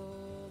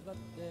simple, but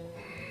they're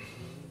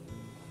true.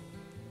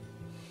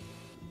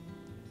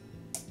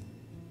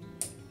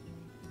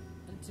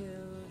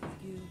 Until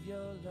you give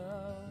your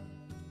love,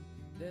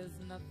 there's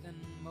nothing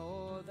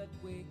more that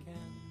we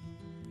can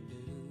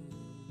do.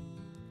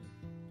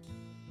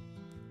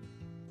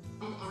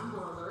 An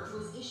Amber Alert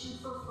was issued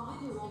for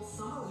 5-year-old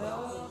summer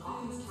wells in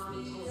Hawkins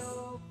County,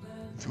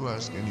 Tennessee. If you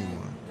ask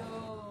anyone,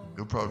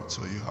 they'll probably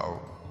tell you how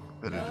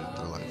competitive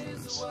their life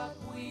is.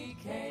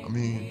 I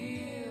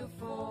mean,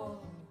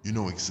 you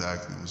know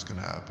exactly what's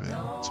gonna happen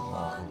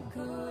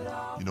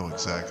tomorrow. You know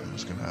exactly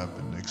what's gonna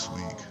happen next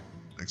week,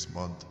 next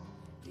month.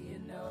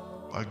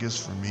 I guess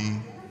for me,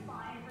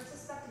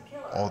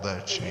 all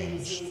that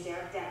changed.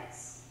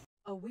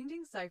 A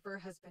wingding cipher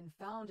has been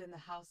found in the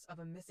house of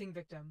a missing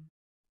victim.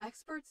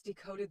 Experts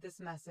decoded this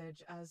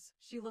message as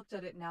she looked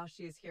at it now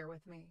she is here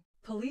with me.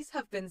 Police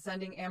have been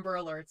sending Amber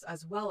Alerts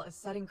as well as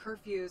setting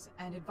curfews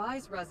and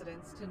advise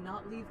residents to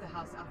not leave the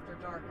house after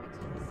dark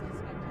until the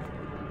suspect has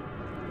been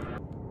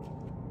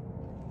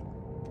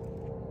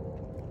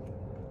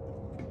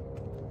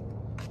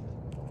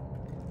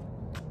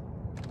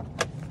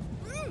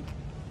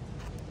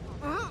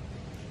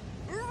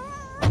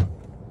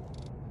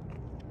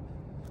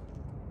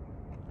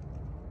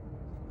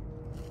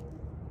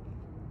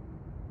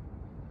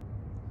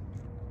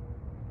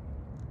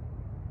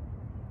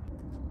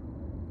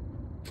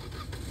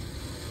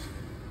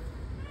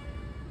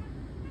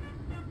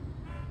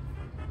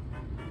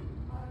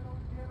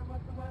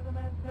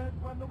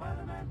When the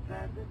weatherman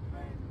says it's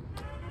rain,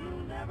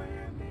 you'll never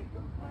hear me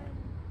complain.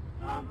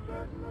 I'm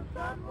certain the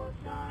sun will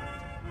shine.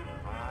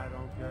 I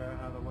don't care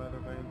how the weather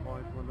vane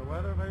points, when the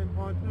weather vane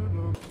points to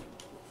gloom.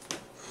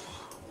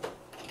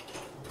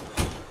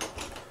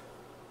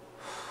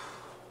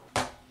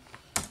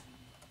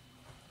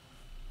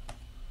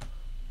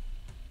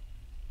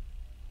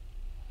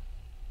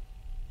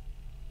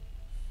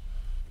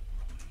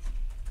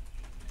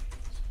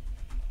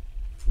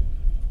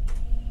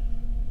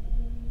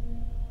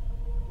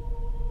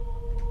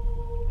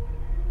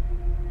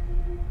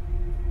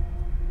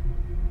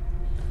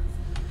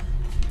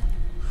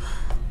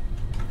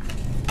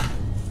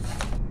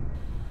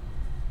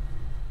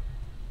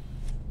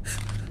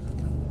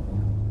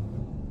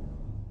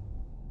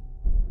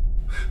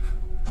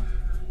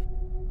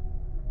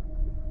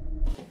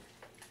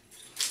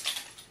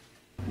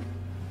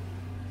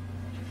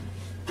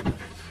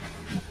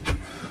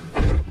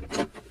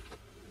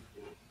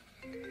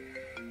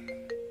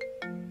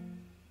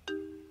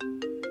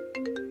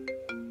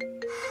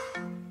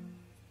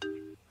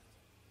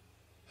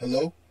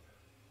 Hello?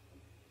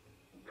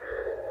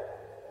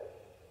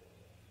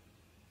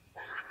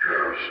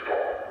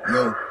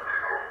 Yo.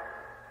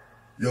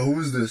 Yo, who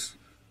is this?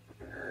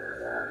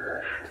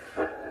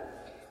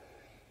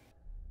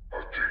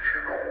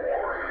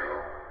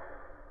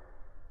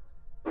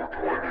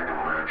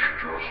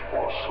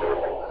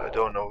 I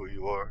don't know who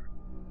you are.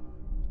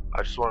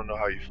 I just want to know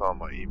how you found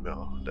my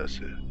email. That's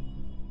it.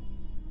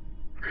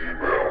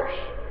 Emails?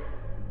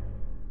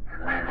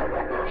 You mean the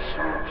one that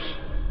says,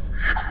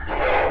 you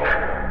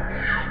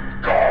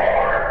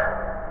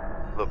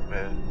die? Look,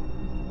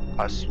 man,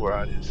 I swear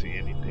I didn't see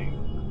anything.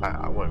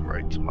 I went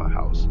right to my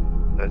house.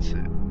 That's it.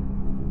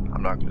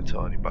 I'm not going to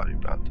tell anybody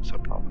about this, I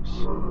promise.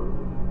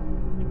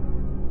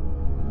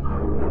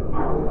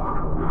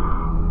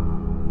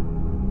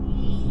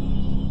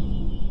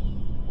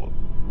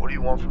 What do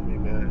you want from me,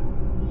 man?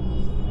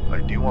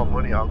 Like, do you want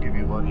money? I'll give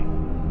you money.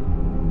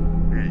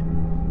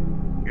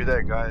 You're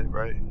that guy,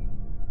 right?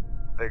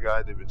 That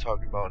guy they've been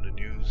talking about in the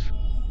news.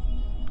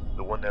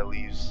 The one that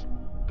leaves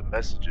the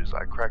messages.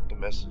 I cracked the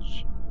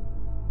message.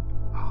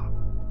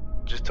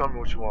 Just tell me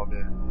what you want,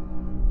 man.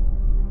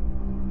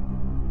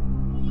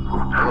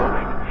 Hello?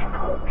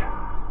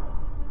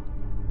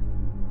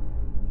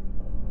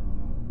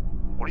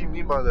 What do you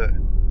mean by that?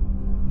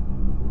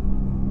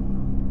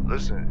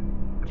 Listen,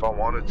 if I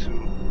wanted to,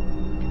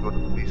 I could go to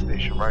the police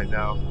station right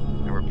now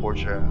and report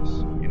your ass.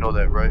 You know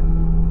that, right?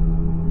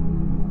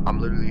 I'm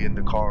literally in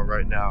the car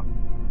right now.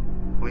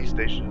 Police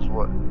station is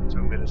what, 2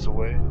 minutes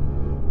away?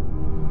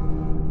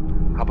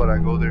 How about I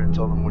go there and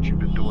tell them what you've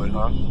been doing,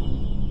 huh?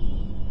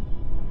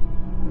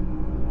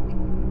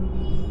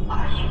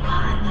 Are you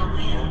behind the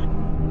wheel?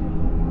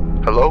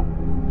 Hello?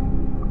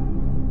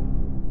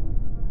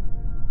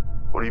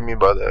 What do you mean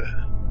by that?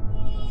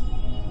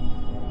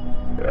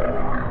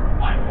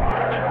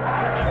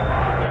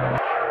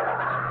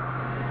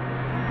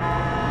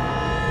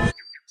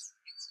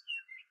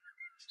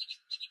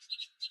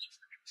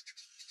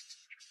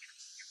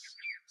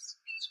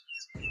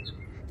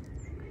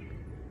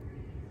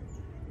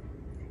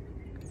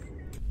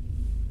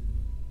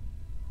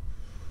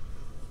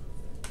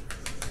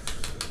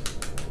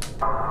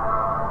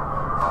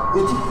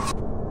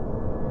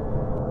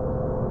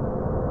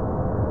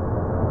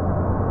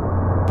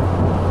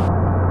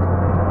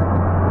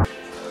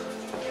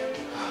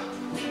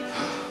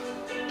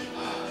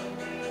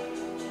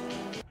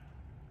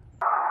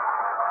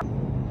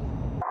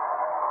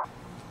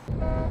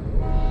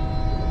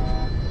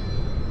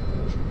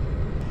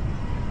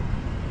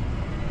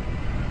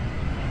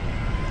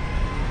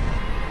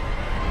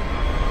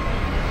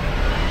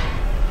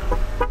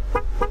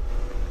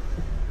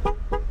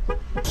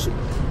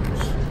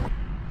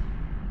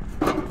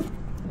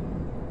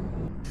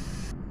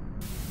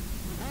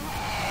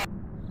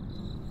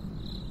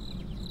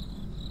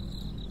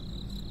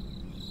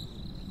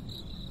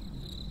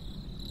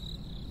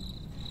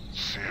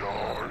 See how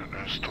hard it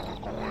is to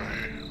look away.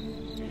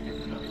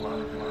 I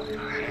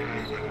didn't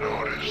even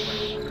notice.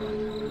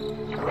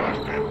 But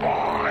I've been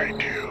behind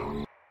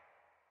you.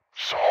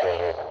 This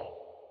whole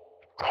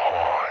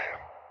time.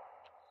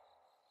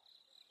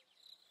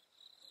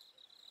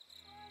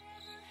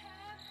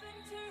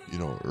 You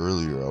know,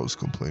 earlier I was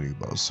complaining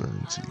about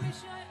certainty.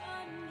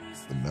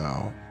 But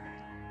now,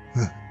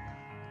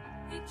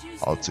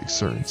 I'll take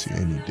certainty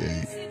any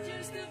day.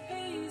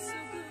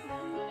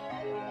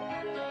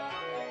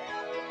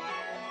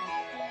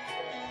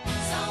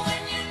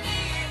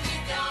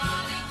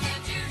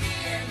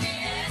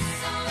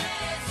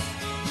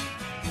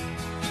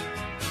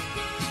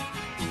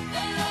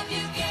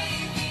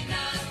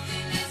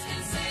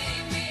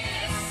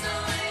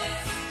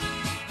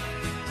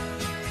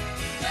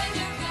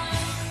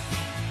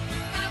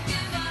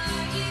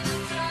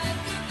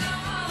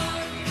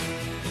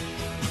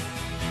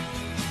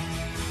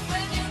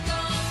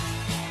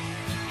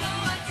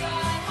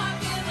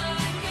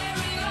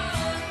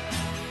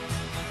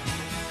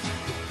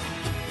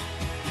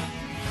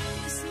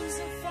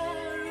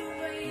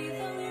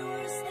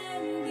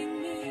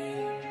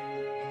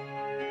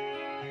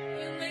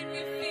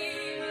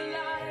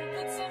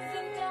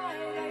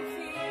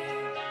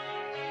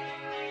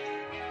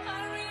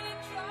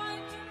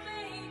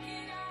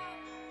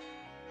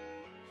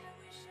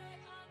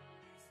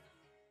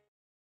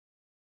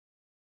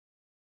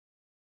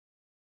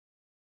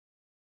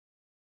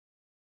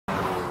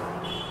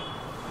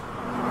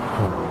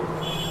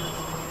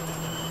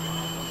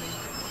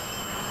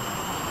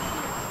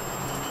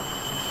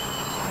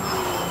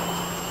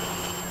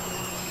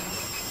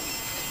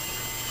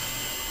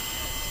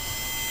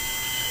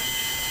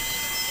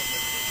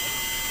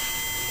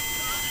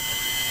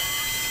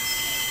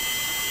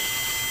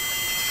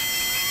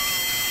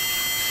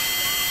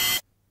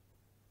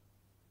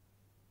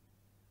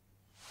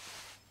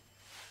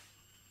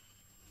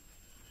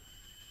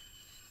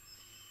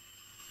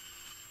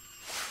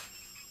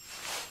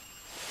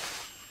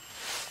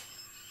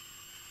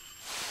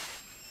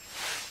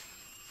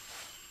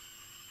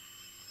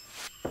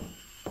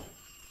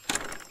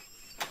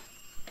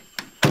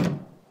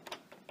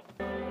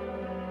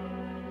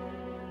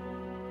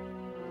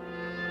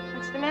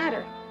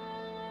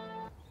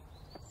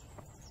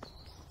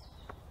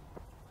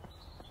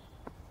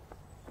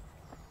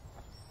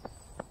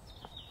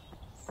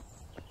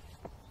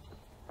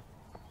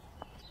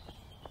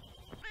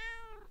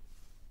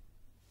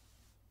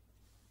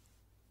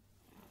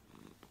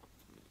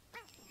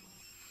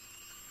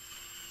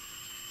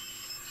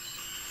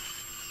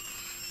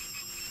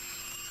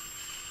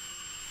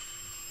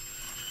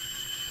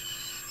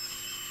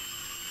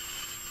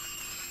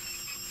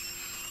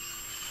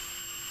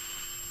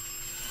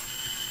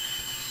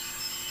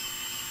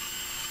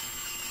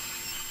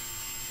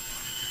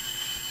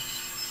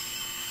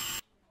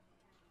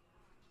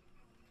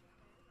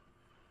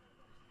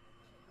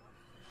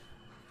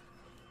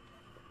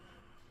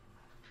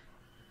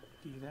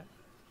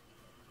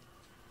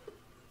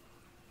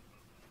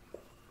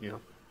 you know?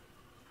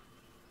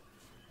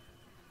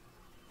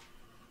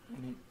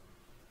 And it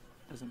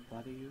doesn't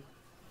bother you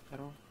at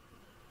all?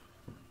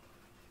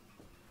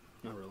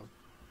 Not really.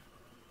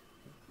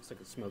 It's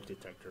like a smoke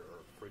detector or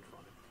a fridge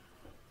running.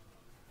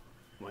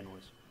 White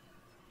noise.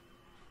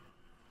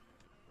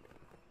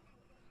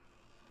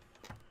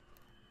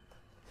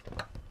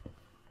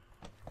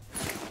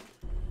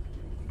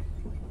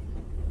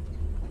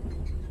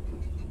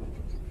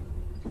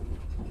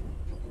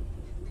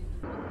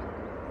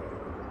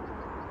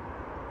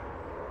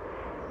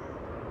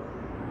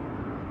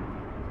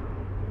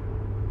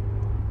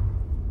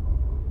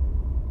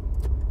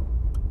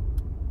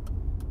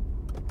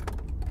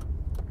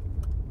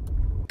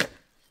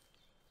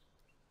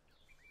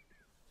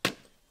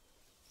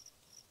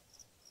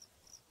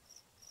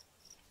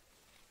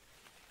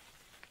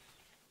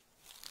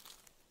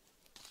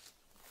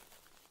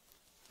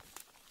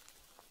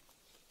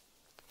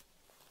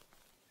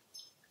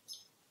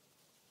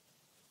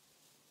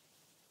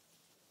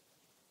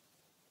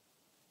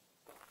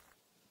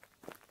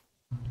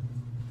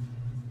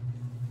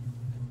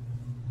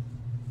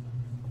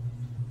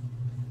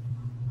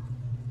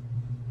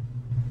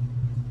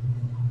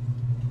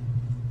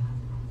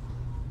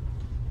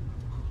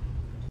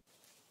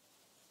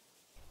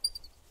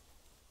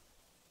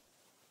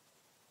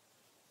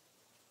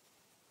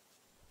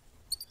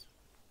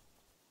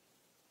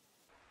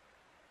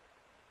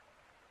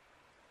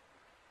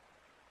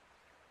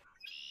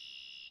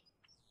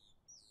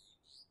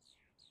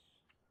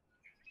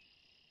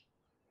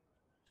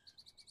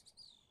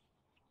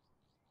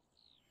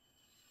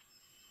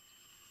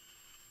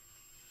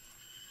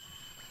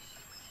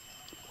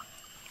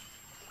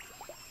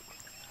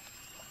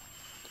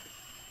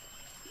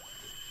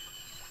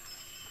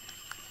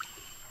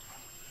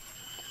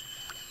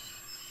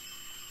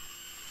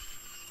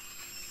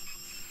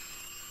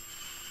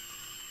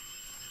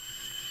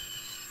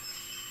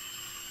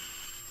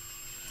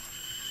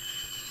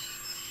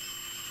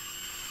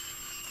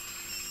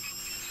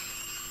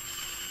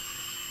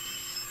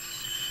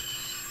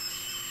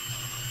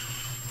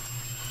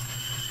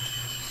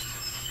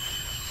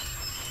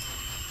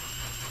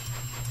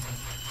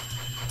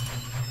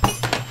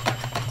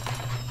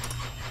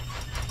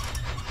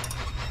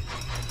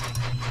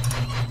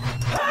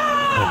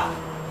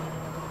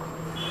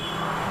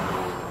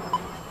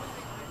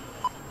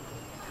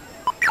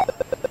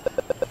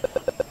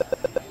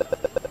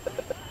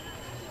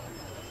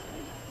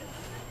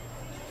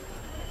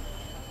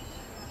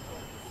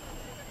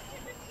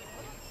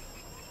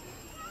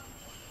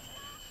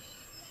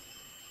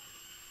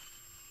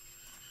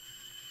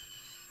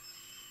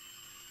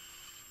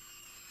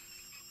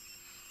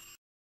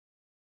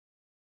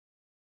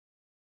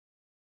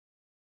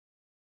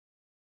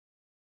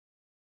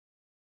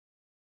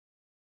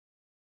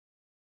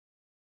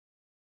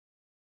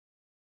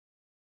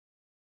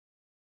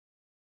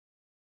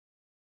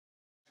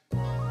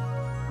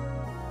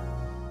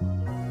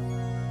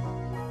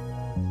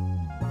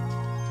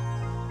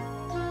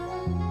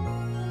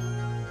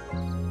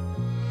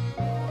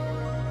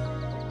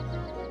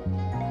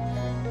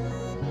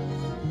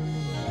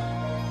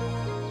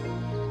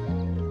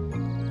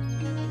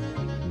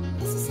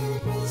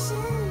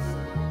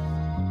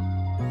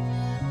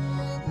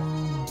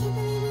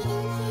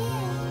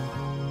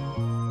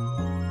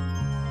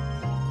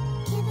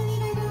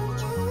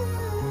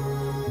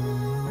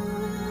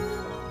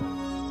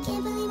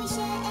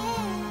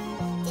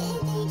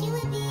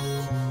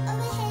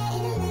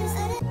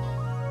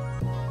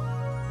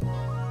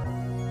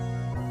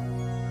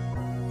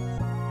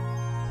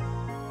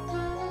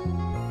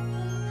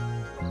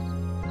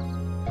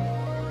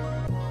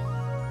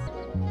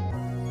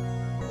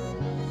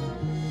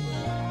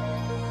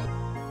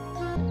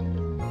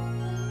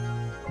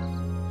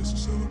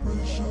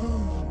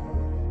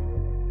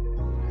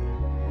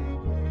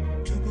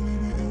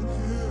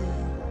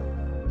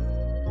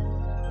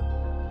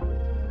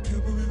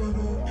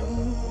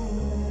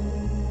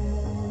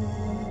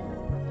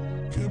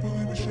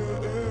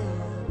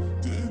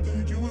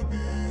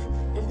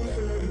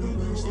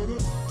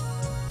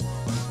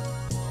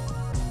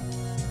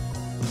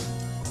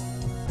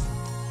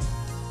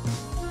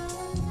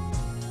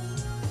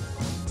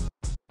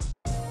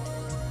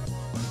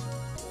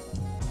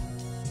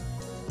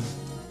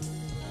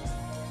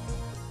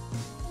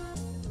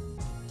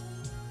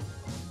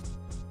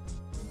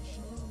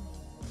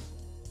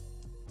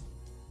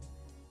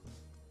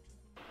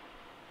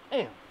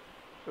 Damn,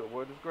 should have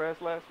wore this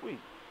grass last week.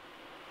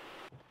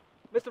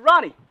 Mr.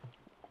 Ronnie!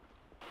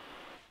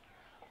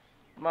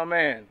 My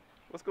man,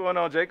 what's going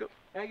on, Jacob?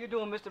 How you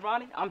doing, Mr.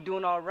 Ronnie? I'm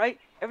doing all right.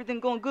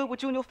 Everything going good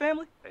with you and your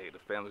family? Hey, the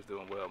family's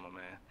doing well, my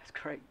man. That's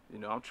great. You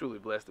know, I'm truly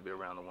blessed to be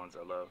around the ones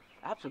I love.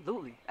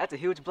 Absolutely. That's a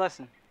huge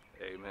blessing.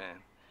 Amen.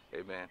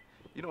 Amen.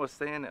 You know, a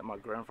saying that my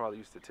grandfather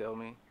used to tell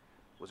me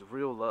was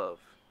real love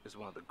is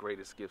one of the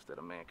greatest gifts that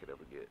a man could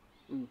ever get.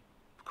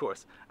 Of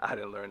course, I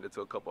didn't learn it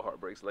until a couple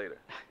heartbreaks later.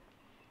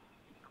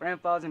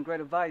 Grandfathers and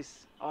great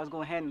advice always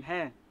go hand in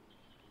hand.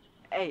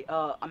 Hey,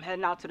 I'm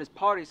heading out to this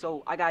party,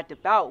 so I gotta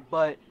dip out,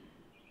 but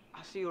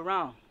I'll see you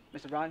around.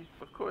 Mr. Ronnie?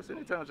 Of course,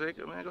 anytime,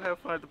 Jacob, man. Go have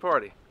fun at the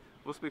party.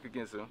 We'll speak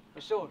again soon.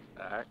 For sure.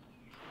 All right.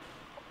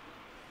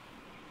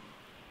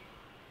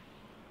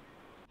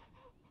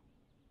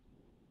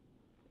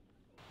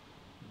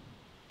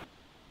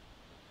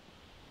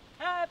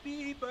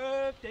 Happy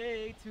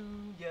birthday to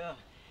ya.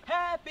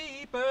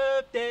 Happy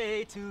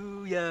birthday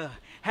to ya.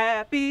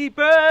 Happy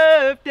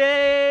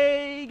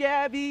birthday,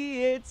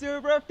 Gabby. It's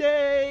your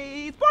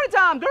birthday. It's party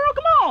time, girl.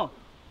 Come on.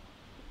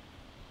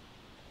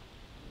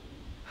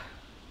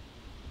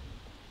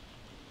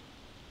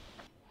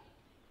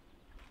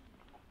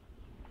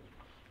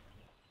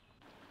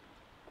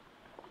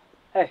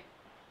 Hey.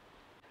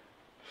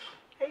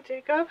 Hey,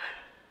 Jacob.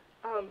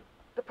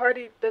 The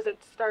party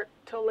doesn't start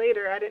till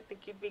later. I didn't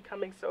think you'd be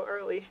coming so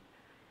early.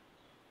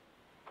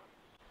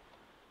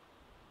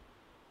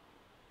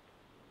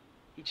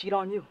 He cheated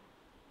on you.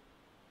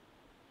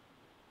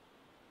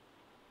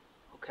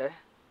 Okay.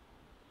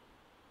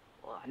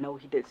 Well, I know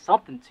he did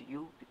something to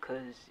you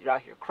because you're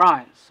out here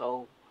crying,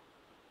 so...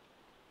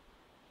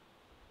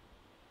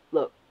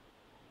 Look,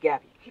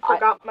 Gabby. He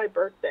forgot my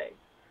birthday.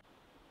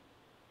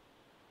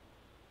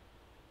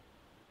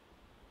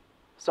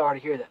 Sorry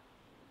to hear that.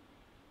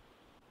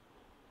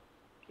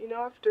 You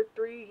know, after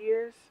 3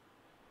 years,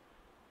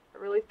 I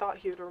really thought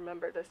he would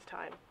remember this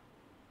time.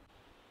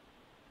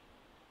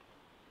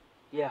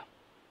 Yeah.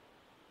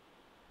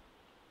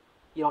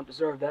 You don't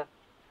deserve that.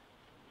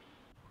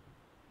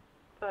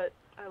 But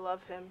I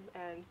love him,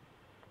 and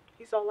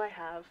he's all I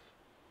have.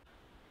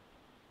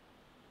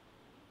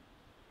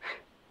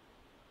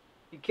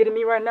 You kidding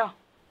me right now?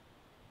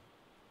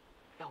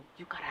 Yo,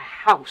 you got a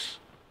house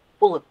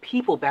full of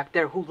people back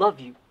there who love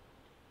you.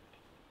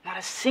 Not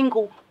a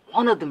single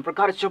one of them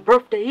forgot it's your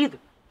birthday either.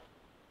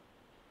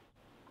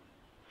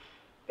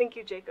 Thank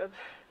you, Jacob.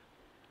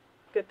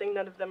 Good thing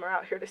none of them are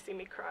out here to see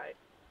me cry.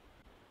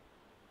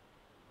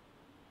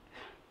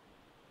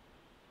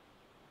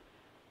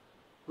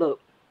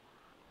 Look,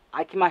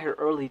 I came out here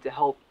early to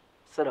help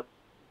set up,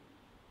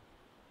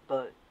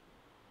 but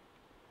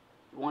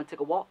you want to take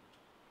a walk?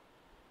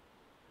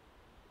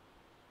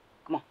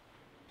 Come on.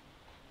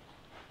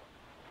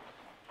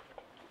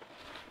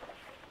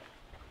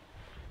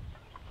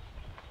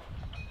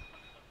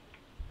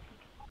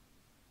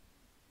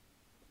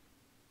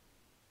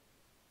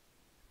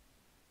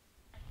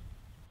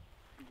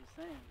 I'm just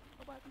saying,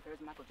 nobody compares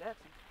to Michael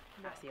Jackson.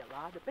 I see a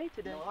lot of debate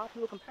today. A lot of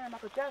people comparing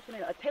Michael Jackson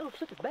and Taylor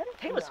Swift is better.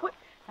 Taylor Swift?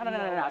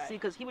 No. See,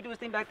 because he would do his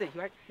thing back then,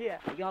 right? Yeah.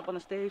 He got up on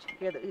the stage,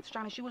 he had the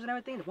shiny shoes and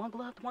everything, the one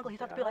glove. He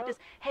started to feel like this.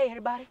 Hey,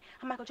 everybody,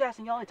 I'm Michael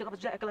Jackson, y'all. He took off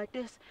his jacket like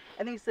this.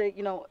 And then he said,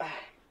 you know,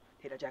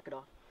 take that jacket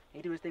off.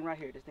 And he do his thing right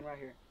here, this thing right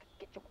here.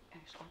 Get your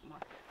ass off my...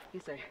 He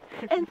say,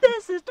 and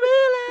this is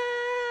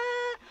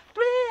Thriller,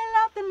 thrill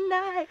of the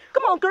night.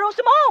 Come on, girls,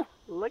 come on.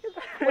 Look at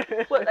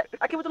that. What,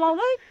 I came with the long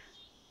leg?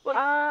 What?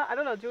 I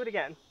don't know, do it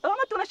again. Oh, I'm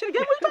not doing that shit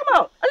again. What are you talking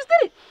about? I just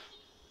did it.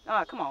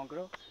 Ah, come on,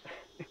 girl.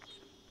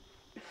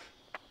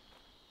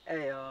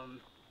 Hey, I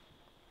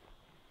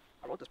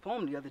wrote this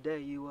poem the other day.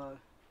 You,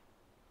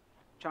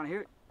 trying to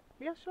hear it?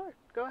 Yeah, sure.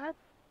 Go ahead.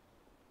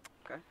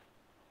 Okay.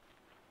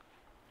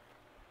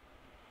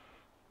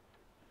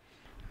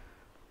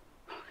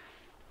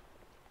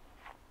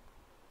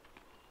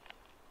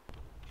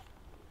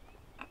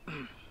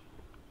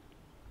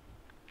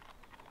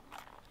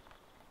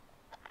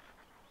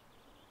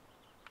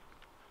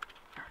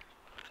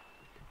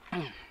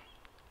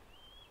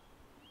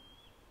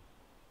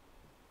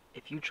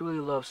 If you truly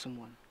love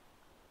someone,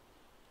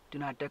 do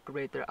not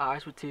decorate their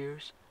eyes with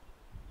tears,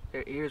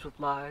 their ears with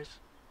lies,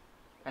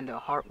 and their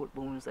heart with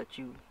wounds that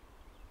you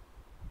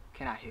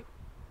cannot heal.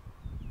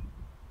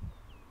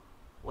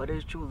 What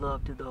is true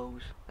love to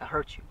those that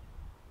hurt you?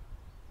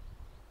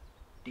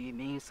 Do you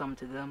mean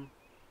something to them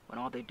when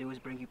all they do is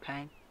bring you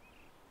pain?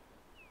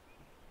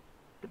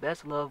 The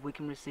best love we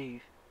can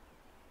receive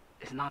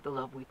is not the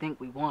love we think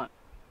we want,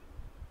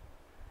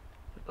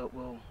 but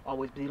will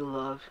always be the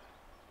love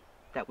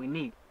that we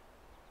need.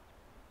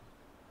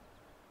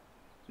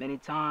 Many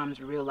times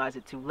we realize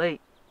it too late,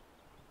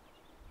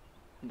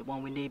 and the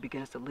one we need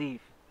begins to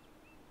leave,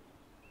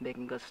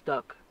 making us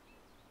stuck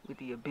with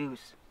the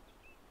abuse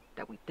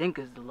that we think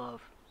is the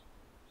love,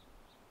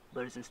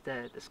 but is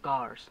instead the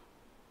scars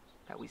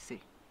that we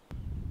see.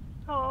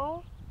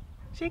 Oh,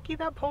 Jakey,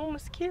 that poem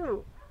was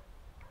cute.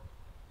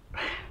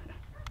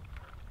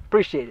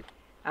 Appreciate it.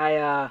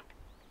 I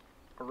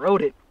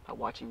wrote it by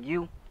watching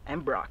you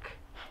and Brock.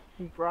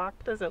 Brock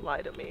doesn't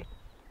lie to me.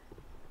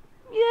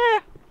 Yeah,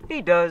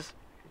 he does.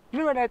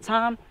 Remember that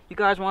time you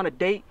guys were on a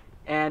date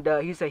and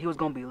he said he was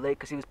gonna be late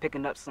because he was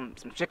picking up some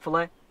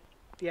Chick-fil-A?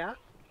 Yeah?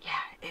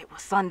 Yeah, it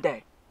was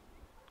Sunday.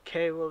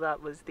 Okay, well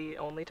that was the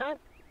only time.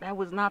 That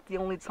was not the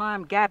only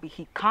time, Gabby.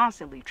 He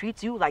constantly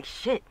treats you like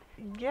shit.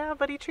 Yeah,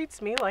 but he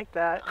treats me like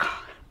that.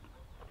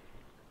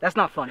 That's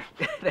not funny.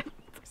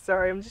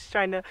 Sorry, I'm just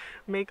trying to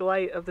make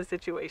light of the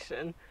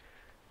situation.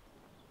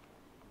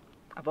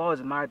 I've always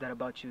admired that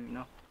about you, you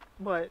know?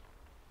 What?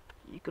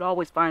 You could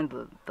always find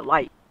the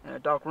light in a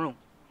dark room.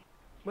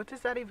 What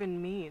does that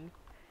even mean?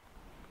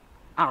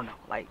 I don't know,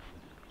 like,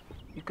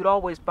 You could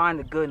always find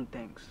the good in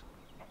things.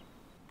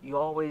 You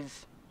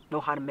always know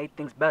how to make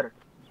things better.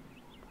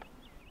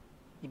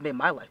 You made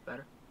my life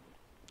better.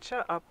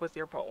 Shut up with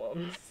your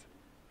poems.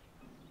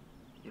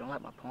 You don't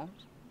like my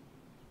poems?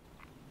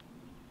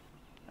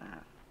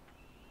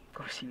 Of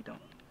course you don't.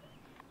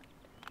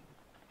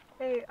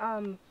 Hey,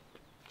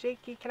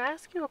 Jakey, can I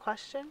ask you a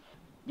question?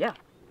 Yeah.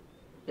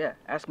 Yeah,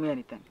 ask me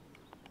anything.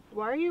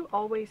 Why are you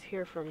always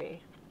here for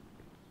me?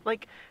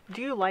 Like,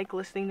 do you like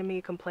listening to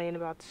me complain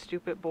about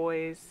stupid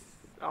boys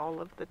all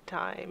of the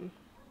time?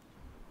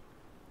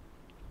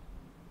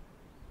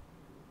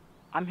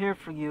 I'm here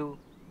for you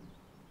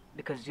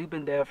because you've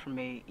been there for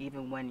me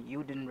even when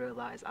you didn't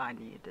realize I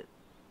needed it.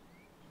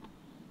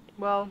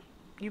 Well,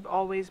 you've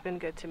always been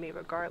good to me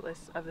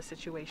regardless of the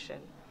situation.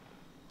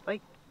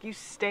 Like, you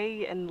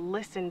stay and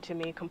listen to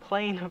me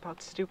complain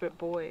about stupid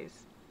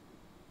boys.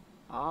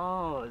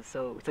 Oh,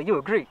 so you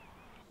agree?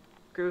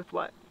 Agree with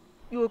what?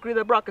 You agree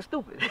that Brock is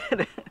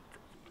stupid.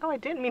 Oh, I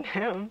didn't mean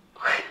him.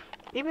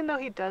 Even though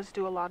he does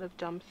do a lot of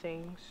dumb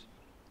things.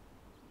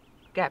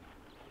 Gabby,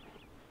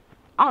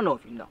 I don't know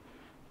if you know,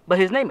 but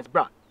his name is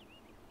Brock.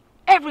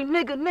 Every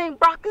nigga named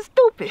Brock is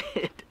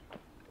stupid.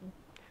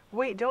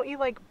 Wait, don't you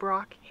like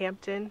Brock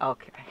Hampton?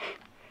 Okay.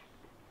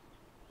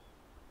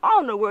 I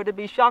don't know where to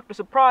be shocked or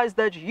surprised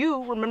that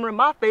you remember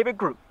my favorite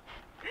group.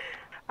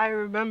 I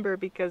remember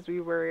because we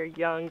were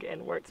young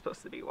and weren't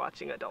supposed to be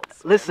watching Adult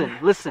Swim.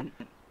 Listen.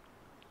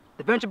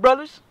 The Venture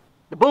Brothers,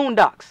 the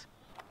Boondocks,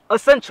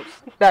 essentials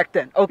back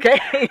then,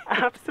 okay?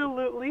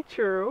 Absolutely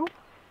true.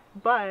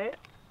 But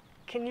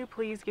can you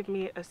please give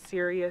me a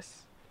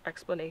serious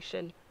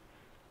explanation?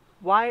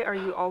 Why are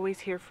you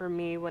always here for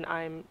me when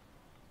I'm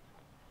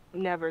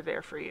never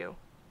there for you?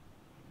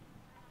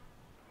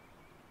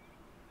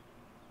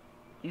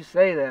 You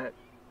say that,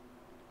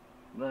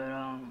 but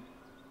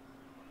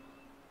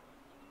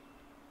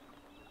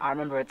I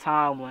remember a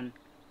time when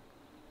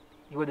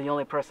you were the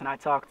only person I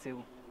talked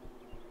to.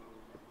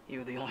 You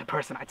were the only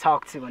person I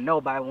talked to and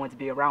nobody wanted to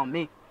be around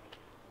me.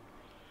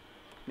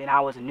 I mean, I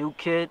was a new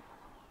kid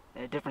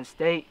in a different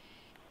state.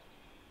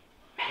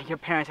 Man, your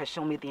parents had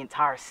shown me the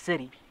entire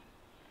city.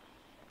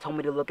 Told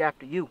me to look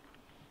after you.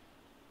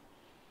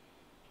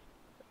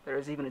 There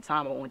was even a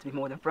time I wanted to be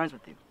more than friends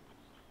with you.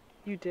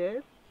 You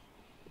did?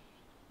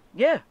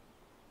 Yeah.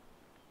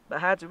 But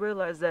I had to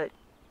realize that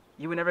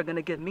you were never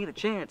gonna give me the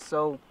chance,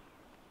 so,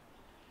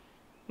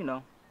 you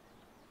know,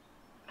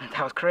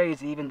 that was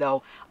crazy, even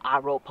though I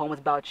wrote poems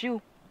about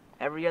you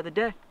every other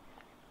day.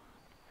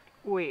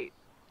 Wait,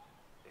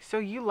 so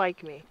you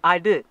like me? I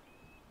did.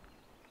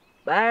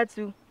 But I had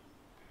to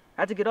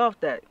get off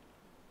that.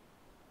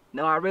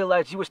 No, I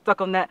realized you were stuck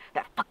on that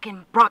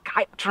fucking Brock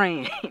hype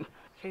train.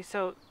 Okay,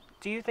 so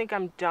do you think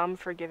I'm dumb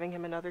for giving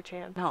him another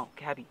chance? No,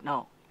 Gabby,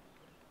 no.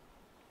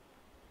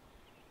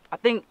 I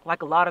think,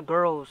 like a lot of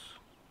girls,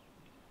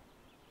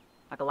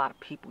 like a lot of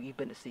people, you've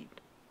been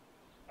deceived.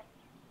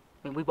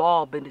 I mean, we've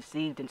all been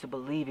deceived into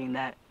believing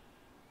that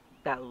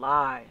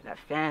lie, that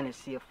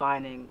fantasy of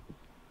finding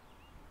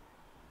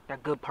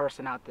that good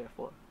person out there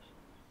for us.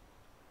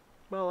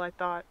 Well, I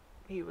thought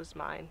he was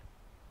mine.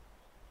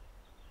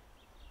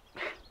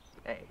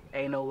 Hey,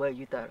 ain't no way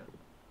you thought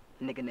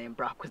a nigga named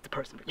Brock was the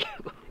person for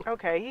you.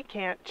 Okay, he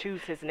can't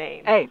choose his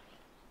name. Hey,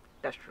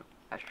 that's true.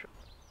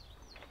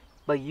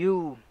 But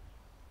you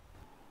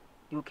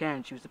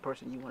can choose the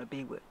person you want to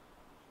be with.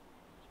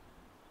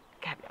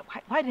 Gabby,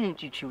 why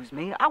didn't you choose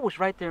me? I was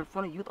right there in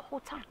front of you the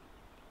whole time.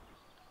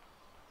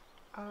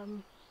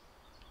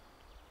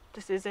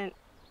 This isn't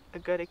a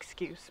good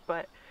excuse,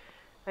 but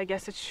I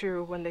guess it's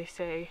true when they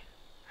say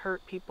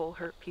hurt people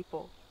hurt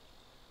people.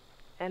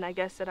 And I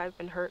guess that I've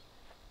been hurt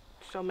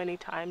so many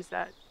times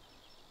that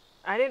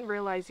I didn't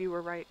realize you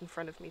were right in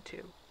front of me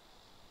too.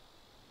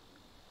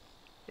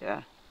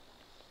 Yeah.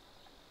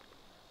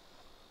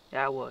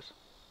 Yeah, I was.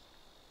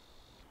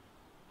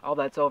 All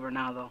that's over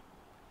now, though.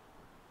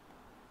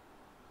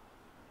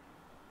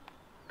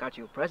 Got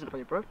you a present for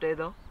your birthday,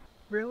 though.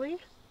 Really?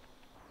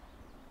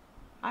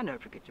 I never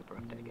forget your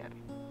birthday, Gabby.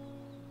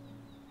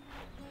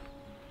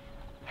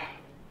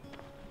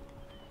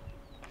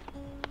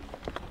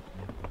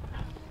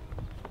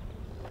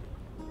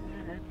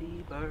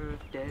 Happy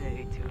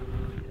birthday to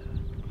you.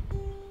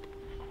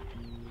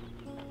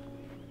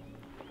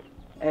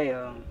 Hey,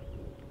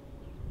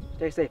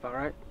 stay safe,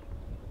 alright?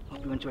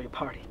 Hope you enjoy your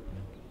party.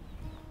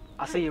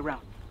 I'll see you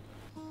around.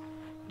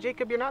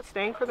 Jacob, you're not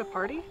staying for the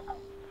party?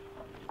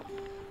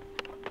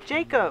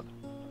 Jacob!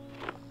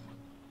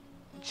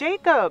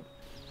 Jacob!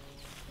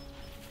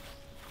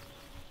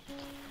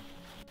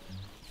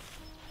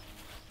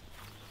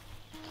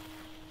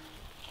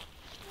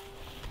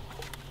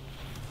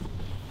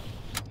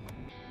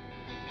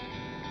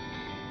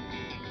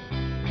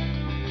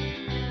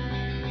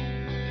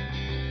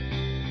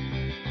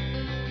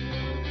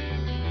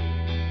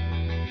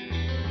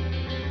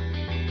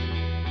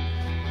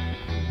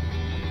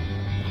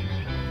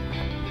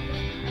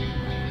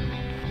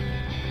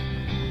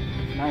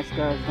 Nice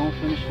guys don't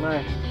finish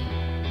last.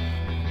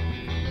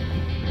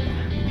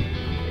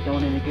 They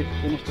don't even get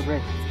to finish the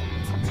race.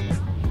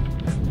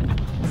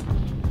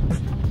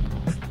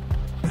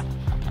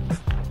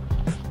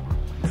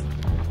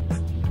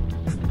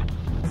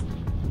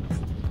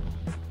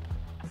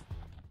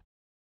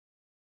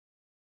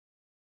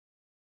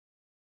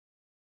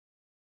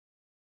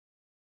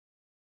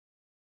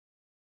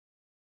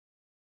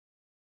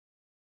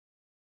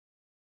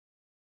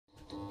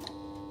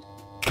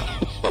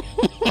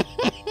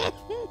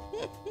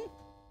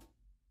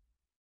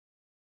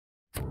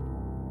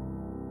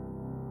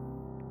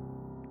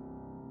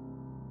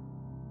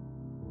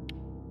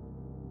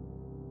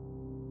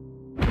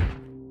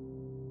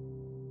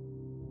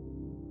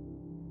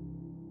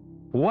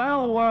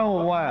 Well,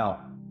 well, well.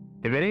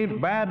 If it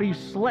ain't Babby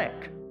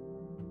Slick.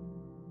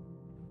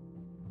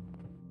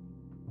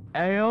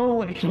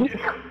 Ayo.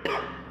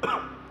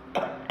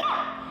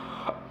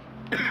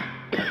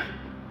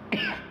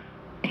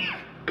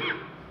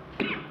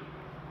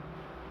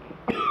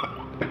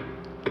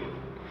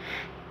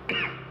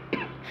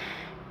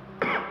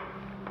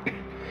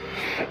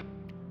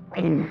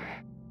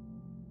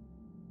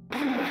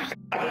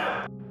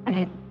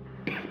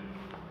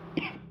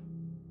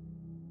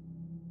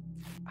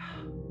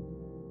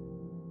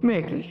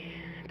 Mickey,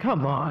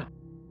 come on.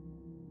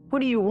 What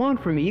do you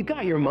want from me? You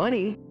got your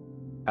money.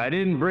 I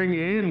didn't bring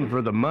you in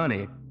for the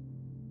money.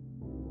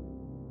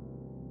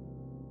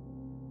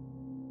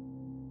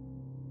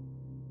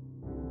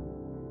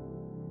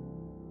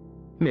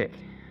 Mick,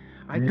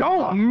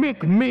 Don't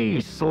mick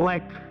me,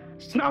 Slick.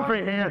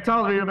 Snuffy here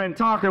tells me you've been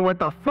talking with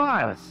the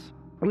files.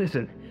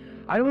 Listen,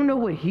 I don't know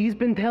what he's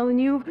been telling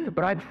you,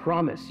 but I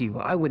promise you,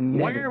 I would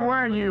never... Where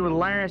were you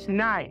last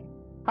night?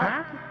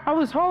 Huh? I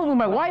was home with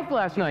my wife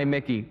last night,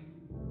 Mickey.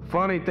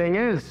 Funny thing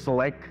is,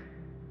 Slick,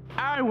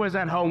 I was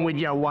at home with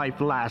your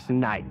wife last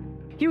night.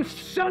 You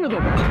son of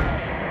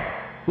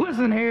a...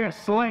 Listen here,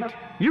 Slick.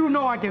 You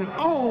know I can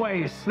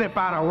always slip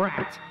out a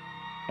rat.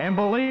 And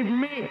believe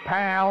me,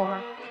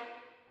 pal,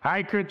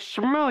 I could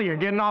smell you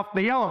getting off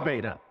the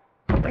elevator.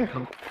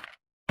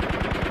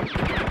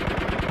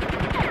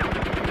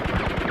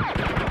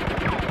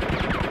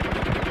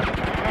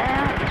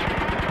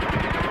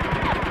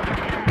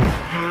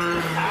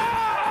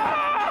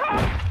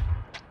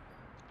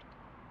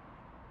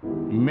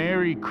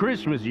 Merry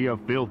Christmas, you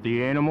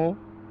filthy animal.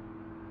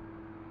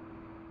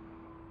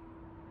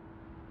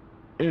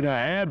 And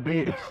I have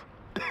been.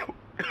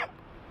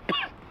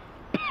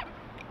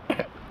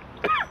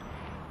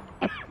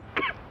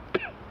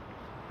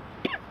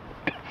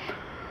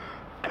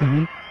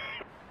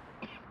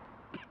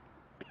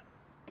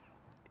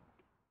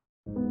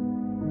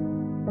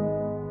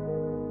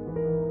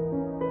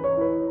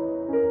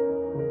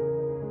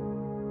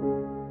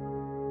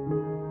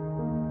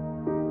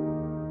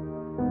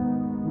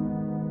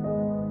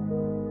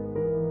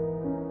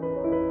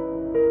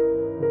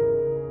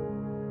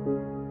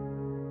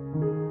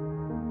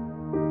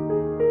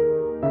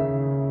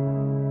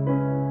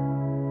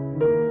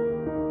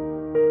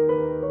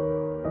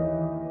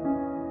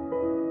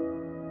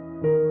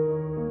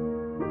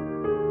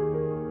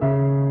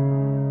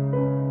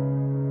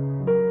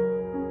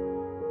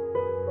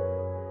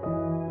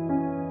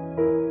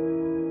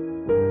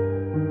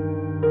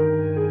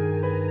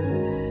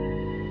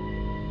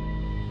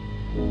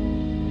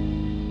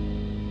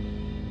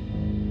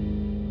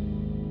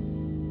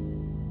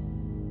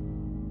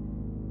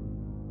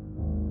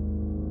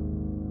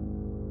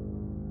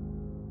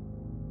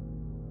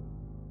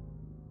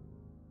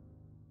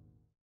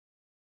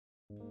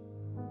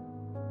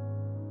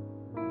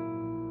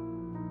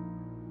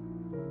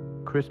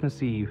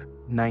 Christmas Eve,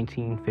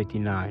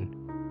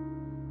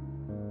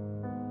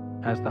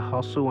 1959. As the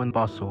hustle and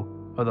bustle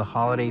of the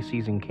holiday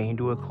season came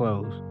to a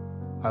close,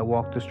 I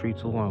walked the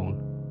streets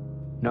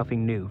alone.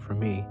 Nothing new for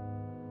me.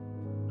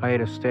 I had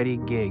a steady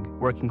gig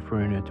working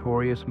for a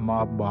notorious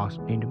mob boss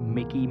named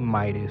Mickey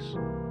Midas.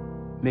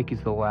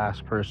 Mickey's the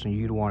last person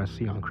you'd want to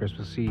see on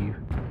Christmas Eve.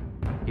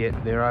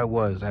 Yet there I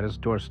was at his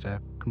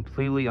doorstep,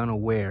 completely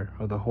unaware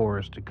of the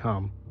horrors to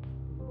come.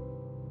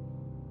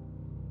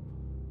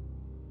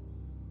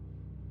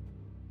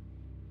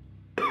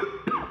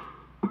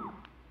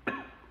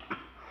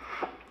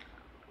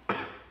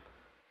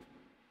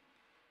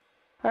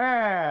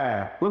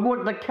 Hey, look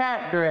what the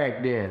cat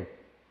drag did.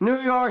 New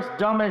York's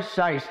dumbest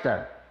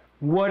shyster.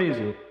 What is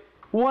it?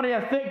 What do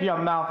you think, you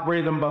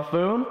mouth-breathing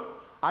buffoon?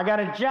 I got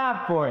a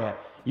job for you.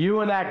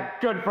 You and that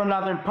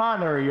good-for-nothing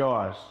partner of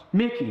yours.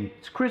 Mickey,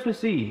 it's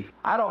Christmas Eve.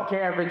 I don't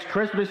care if it's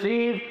Christmas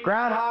Eve,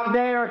 Groundhog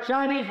Day, or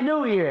Chinese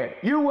New Year.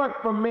 You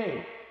work for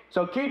me.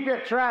 So keep your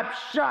trap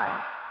shut.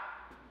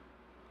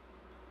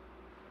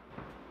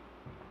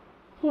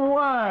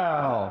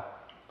 Well,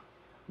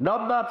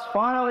 Nubnut's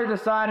finally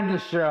decided to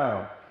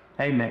show.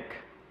 Hey, Mick.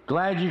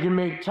 Glad you can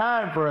make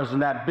time for us in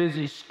that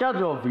busy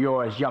schedule of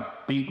yours, you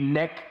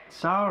beatnik.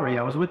 Sorry,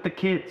 I was with the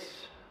kids.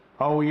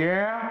 Oh,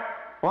 yeah?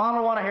 Well, I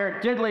don't want to hear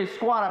diddly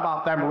squat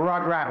about them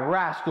rugrat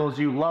rascals,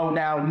 you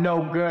low-down,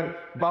 no-good,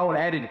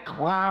 bone-headed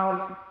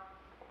clown.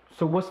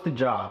 So what's the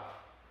job?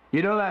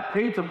 You know that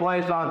pizza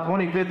place on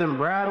 25th and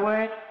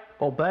Broadway?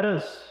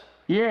 Obeta's?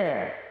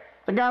 Yeah.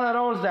 The guy that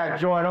owns that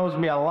joint owes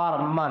me a lot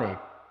of money.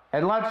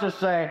 And let's just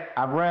say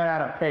I've ran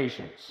out of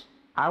patience.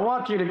 I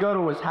want you to go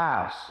to his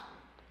house.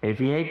 If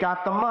he ain't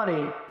got the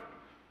money...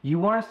 You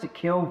want us to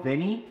kill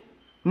Vinny?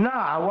 Nah,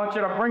 I want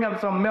you to bring him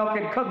some milk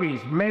and cookies,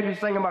 maybe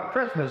sing him a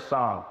Christmas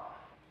song.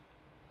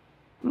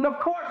 And of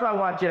course I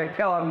want you to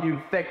kill him,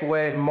 you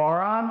thick-witted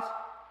morons.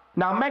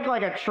 Now make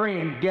like a tree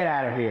and get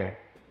out of here.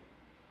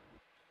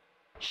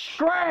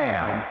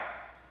 Scram!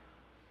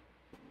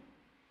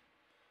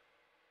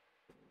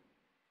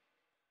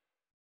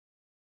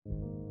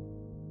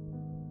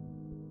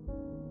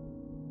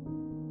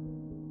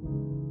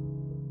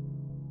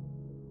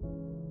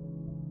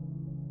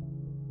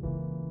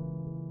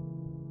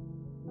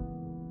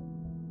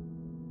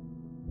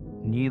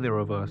 Neither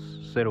of us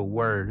said a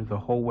word the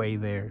whole way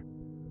there.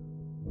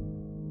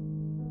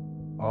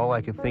 All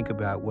I could think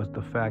about was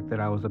the fact that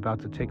I was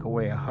about to take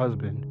away a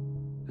husband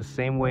the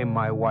same way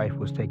my wife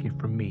was taken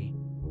from me.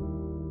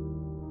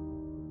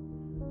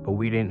 But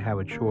we didn't have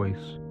a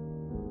choice.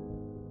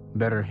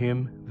 Better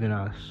him than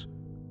us.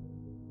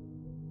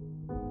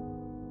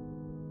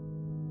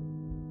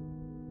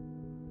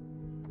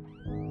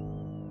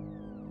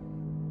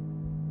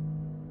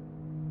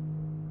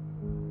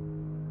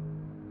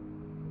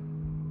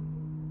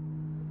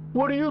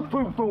 What are you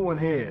two doing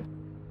here?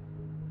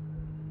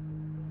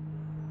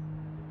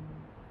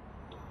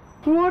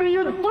 What are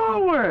you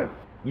doing?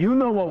 You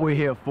know what we're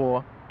here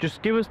for.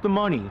 Just give us the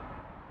money.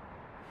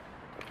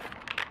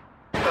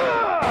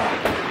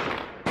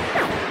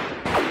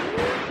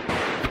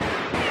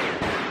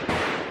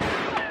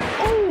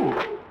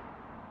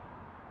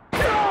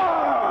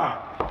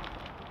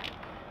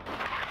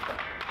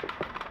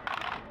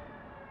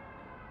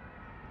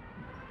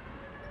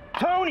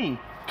 Tony!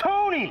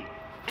 Tony!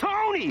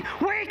 Tony!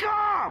 Wake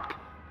up!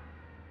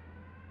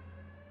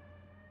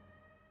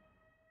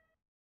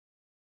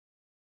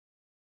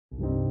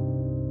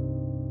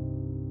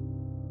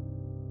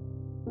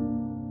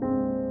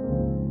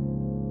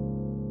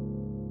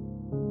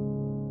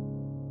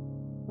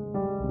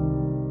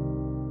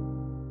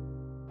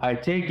 I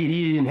take it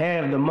he didn't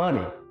have the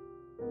money.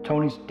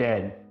 Tony's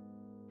dead.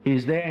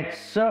 Is that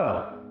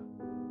so?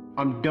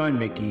 I'm done,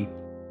 Mickey.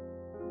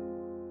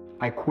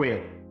 I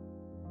quit.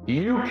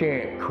 You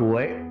can't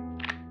quit.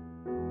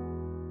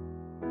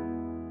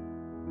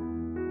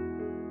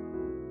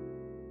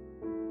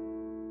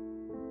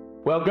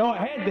 Well, go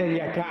ahead then,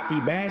 you cocky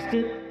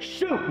bastard.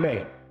 Shoot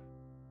me.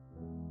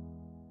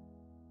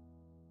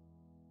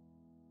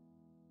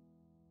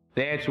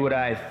 That's what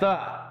I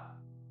thought.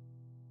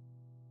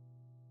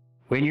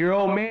 When your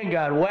old man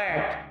got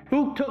whacked,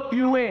 who took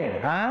you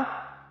in, huh?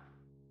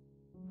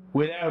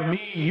 Without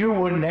me, you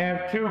wouldn't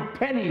have 2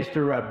 pennies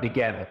to rub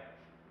together.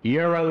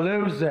 You're a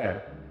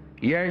loser.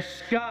 You're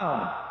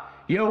scum.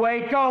 You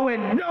ain't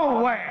going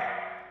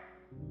nowhere.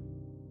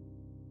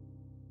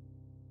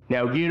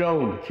 Now get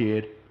on,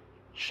 kid.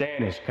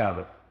 Santa's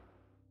coming.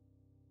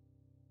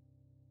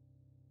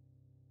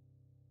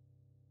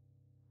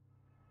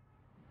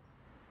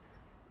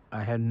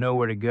 I had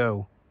nowhere to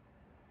go,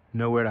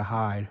 nowhere to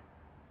hide.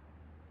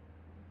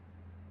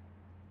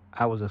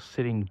 I was a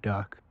sitting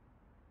duck.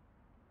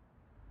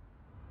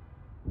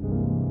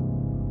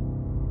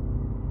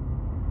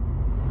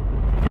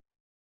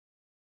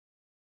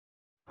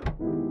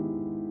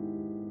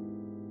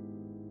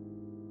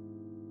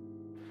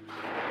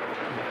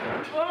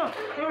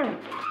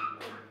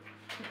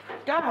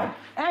 God,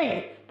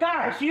 hey,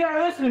 guys, you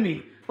gotta listen to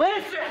me.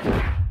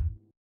 Listen!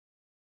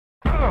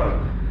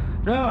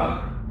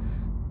 No.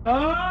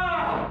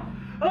 Oh!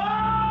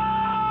 Oh!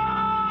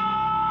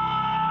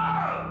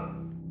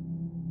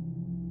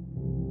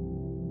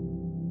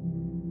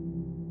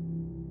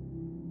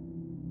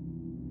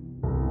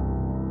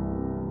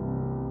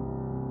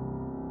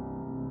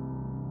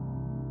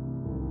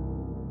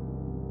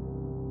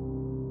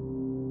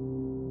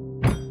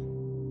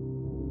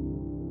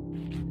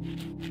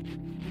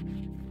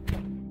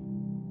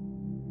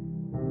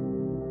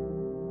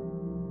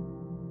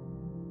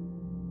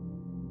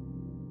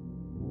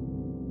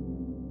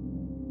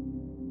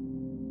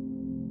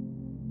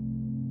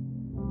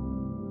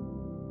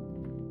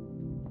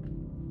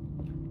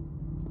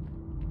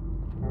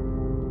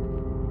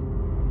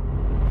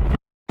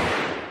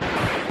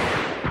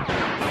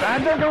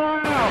 Santa, go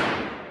out!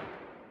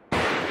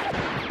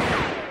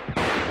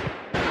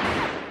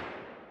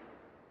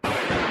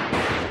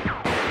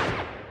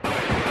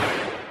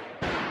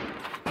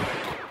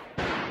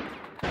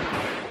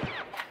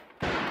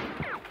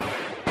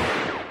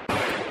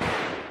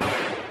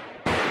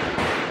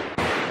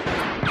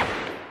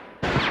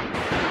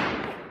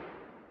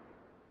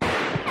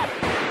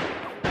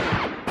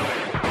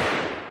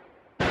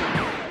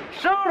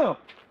 Shoot him!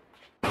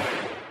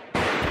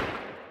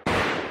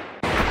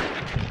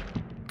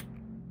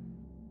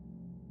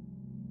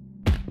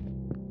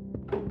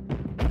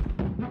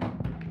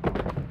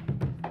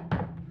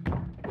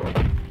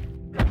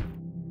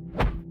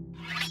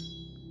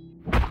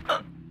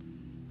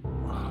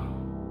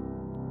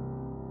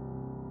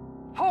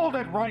 Hold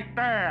it right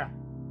there!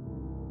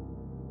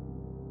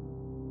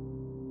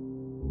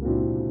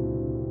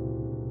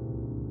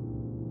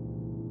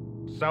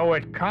 So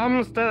it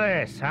comes to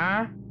this,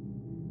 huh?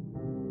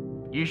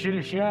 You should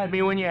have shot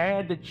me when you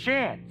had the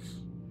chance.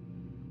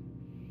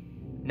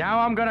 Now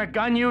I'm gonna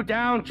gun you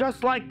down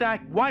just like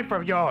that wife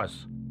of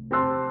yours.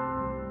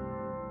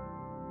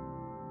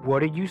 What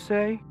did you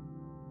say?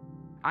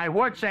 I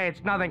would say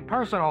it's nothing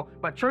personal,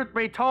 but truth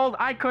be told,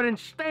 I couldn't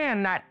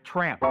stand that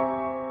tramp.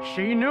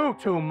 She knew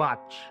too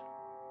much.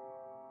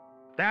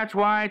 That's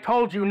why I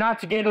told you not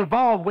to get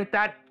involved with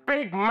that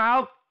big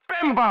mouth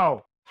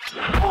bimbo.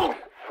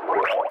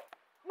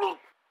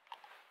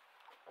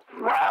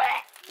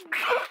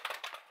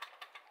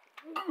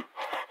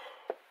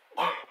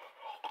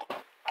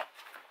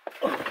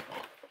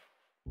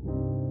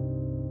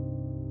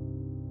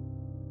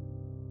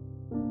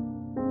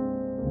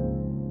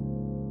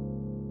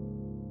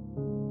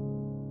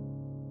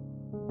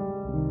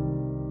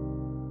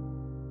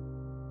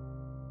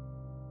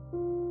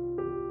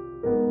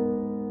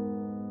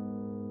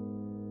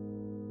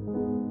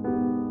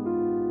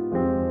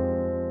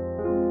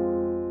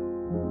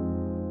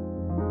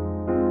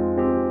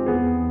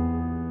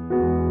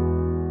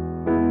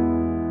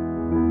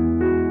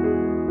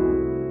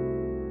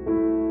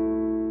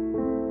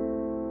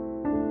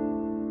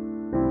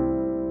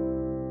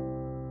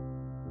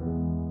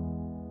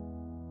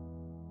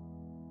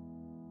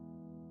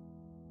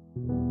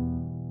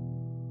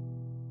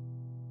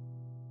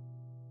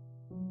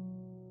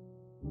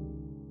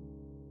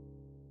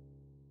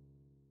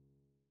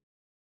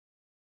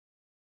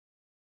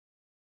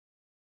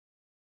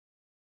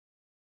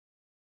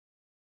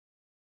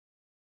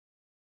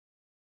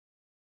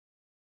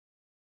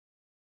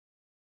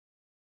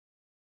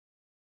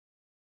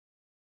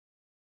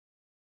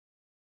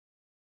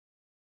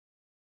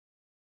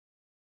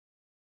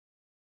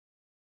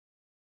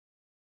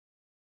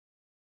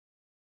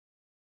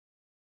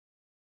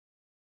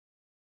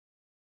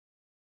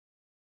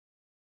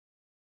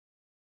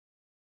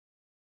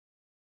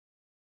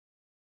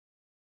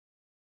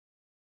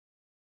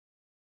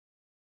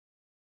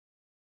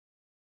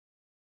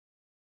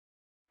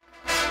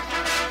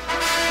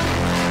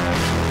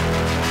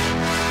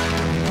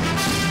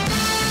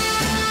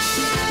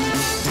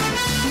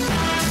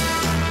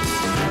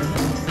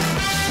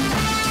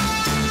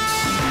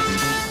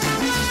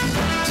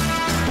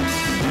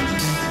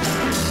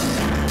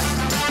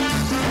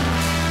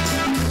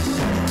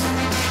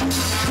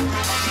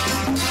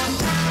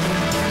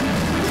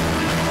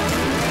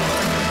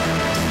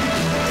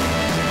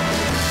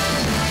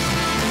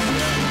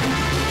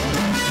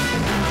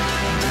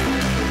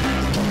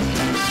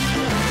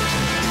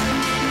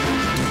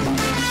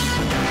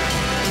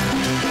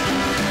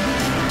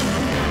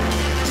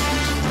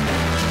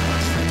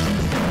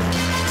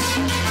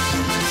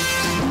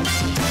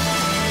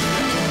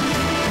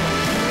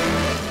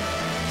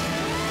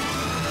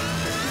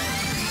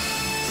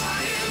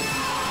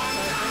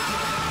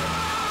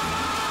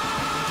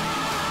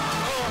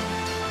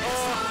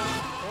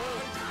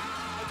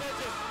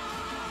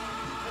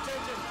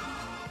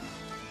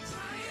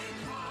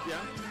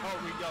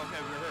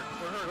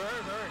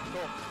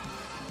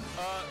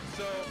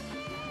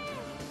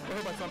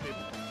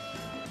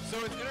 So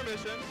it's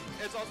intermission.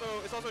 It's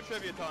also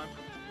trivia time.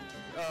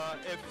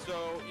 If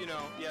so, you know,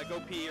 yeah,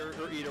 go pee or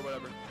eat or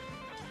whatever.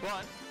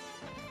 But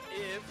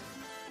if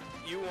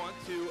you want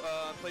to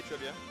play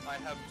trivia, I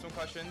have some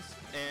questions,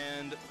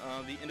 and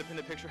the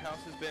Independent Picture House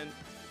has been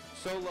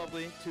so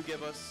lovely to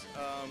give us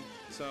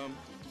some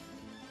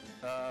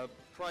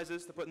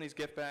prizes to put in these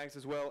gift bags,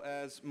 as well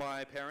as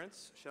my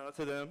parents. Shout out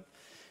to them.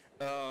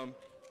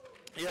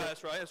 Yeah,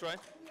 that's right, that's right.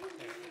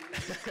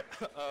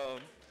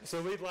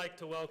 So we'd like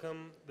to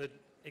welcome the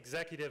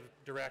Executive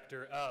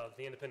Director of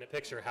the Independent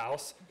Picture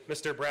House,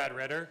 Mr. Brad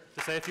Ritter,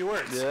 to say a few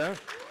words. Yeah.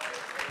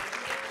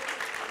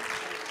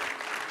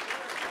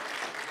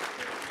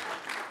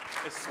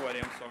 It's sweaty,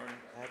 I'm sorry.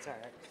 That's all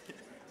right.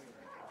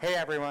 Hey,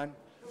 everyone.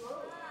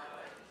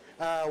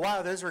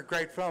 Wow, those were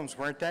great films,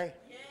 weren't they?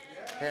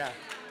 Yeah.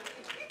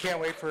 Can't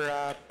wait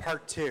for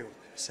part 2.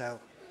 So,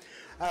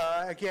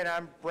 again,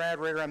 I'm Brad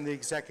Ritter. I'm the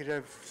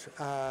Executive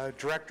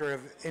Director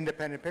of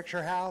Independent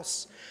Picture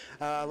House.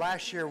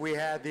 Last year, we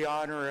had the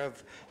honor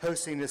of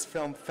hosting this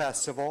film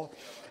festival,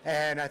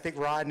 and I think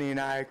Rodney and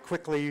I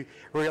quickly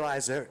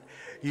realized that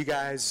you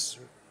guys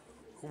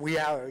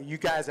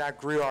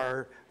outgrew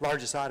our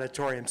largest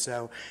auditorium,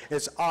 so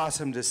it's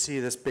awesome to see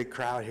this big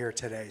crowd here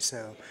today.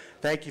 So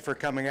thank you for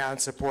coming out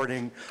and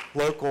supporting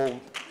local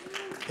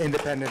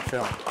independent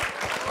film.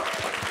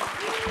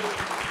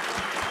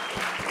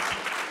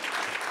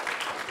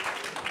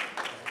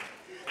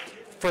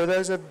 For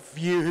those of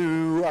you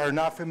who are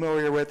not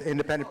familiar with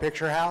Independent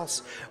Picture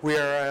House, we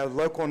are a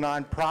local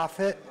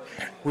nonprofit.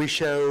 We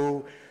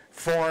show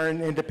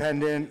foreign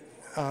independent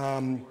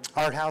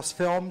art house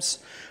films.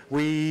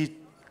 We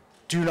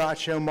do not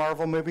show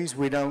Marvel movies.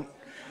 We don't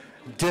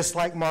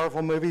dislike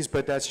Marvel movies,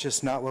 but that's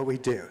just not what we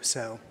do.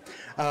 So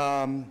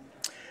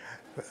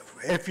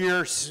if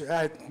you're,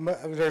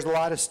 there's a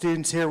lot of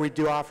students here. We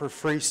do offer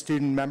free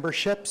student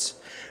memberships.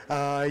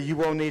 You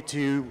will need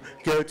to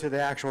go to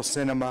the actual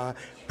cinema,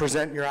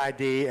 present your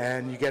ID,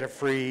 and you get a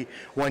free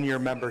 1-year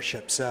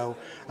membership. So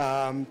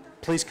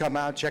please come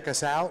out and check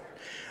us out.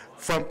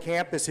 From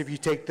campus, if you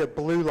take the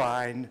blue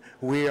line,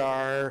 we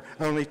are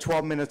only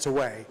 12 minutes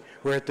away.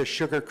 We're at the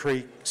Sugar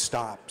Creek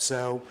stop.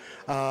 So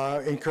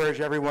encourage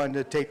everyone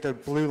to take the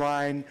blue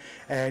line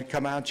and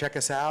come out and check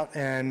us out.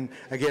 And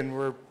again,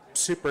 we're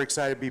super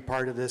excited to be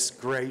part of this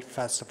great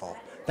festival.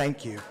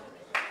 Thank you.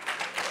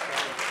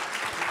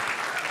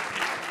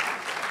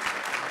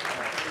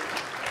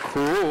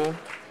 Cool.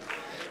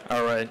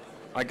 All right.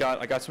 I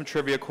got some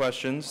trivia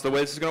questions. The way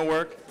this is going to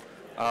work,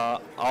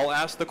 I'll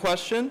ask the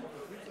question.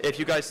 If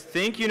you guys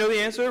think you know the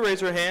answer,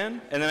 raise your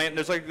hand, and then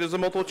there's a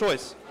multiple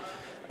choice.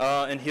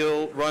 And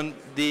he'll run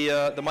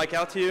the mic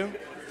out to you,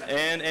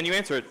 and you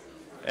answer it.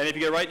 And if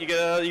you get it right, you get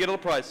a little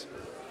prize.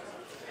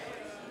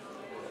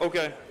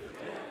 Okay.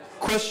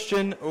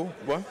 Question. Oh,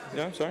 what?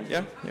 Yeah, sorry.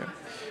 Yeah.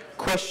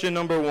 Question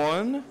number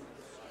 1.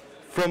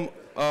 From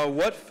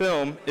what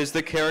film is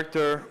the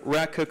character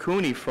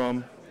Rakakuni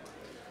from?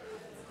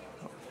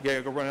 Yeah,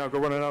 go run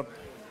it out.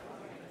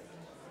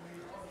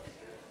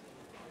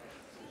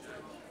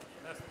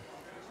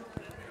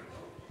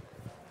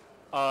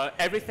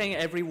 Everything,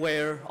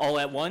 Everywhere, All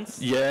at Once.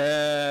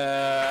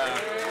 Yeah.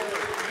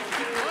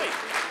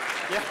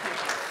 Yeah.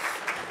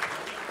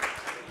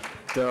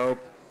 Dope.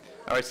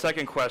 All right,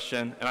 second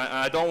question, and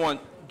I don't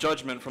want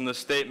judgment from this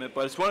statement,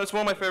 but it's one of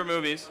my favorite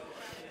movies.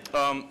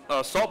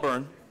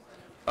 Saltburn.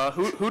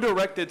 Who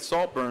directed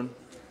Saltburn?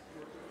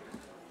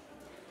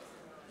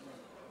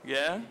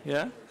 Yeah.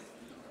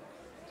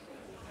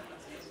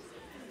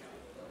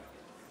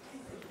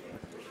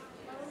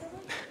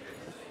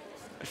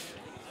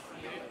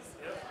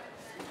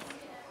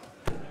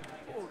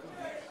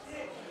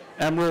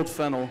 Emerald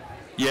Fennell.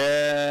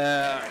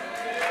 Yeah.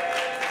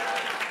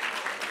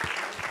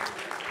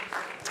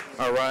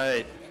 All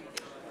right.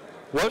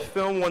 What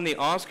film won the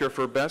Oscar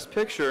for Best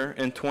Picture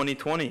in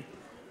 2020?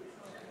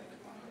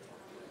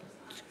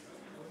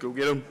 Go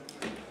get him.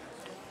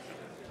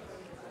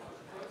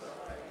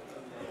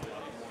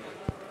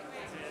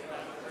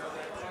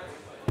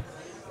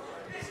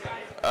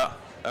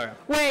 Okay.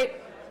 Wait.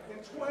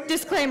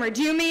 Disclaimer.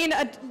 Do you mean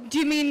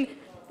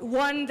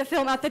won the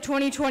film at the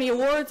 2020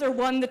 awards, or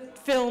won a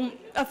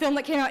film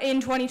that came out in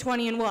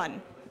 2020 and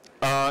won?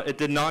 It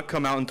did not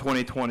come out in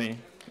 2020.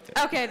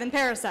 Okay, then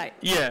Parasite.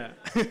 Yeah.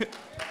 Just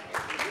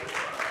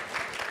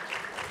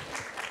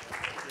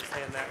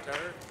hand that to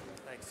her.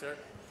 Thanks, sir.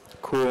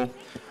 Cool.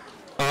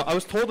 I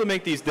was told to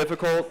make these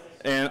difficult,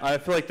 and I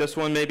feel like this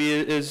one maybe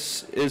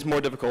is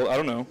more difficult. I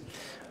don't know.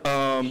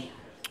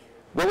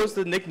 What was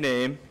the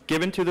nickname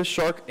given to the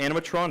shark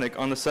animatronic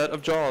on the set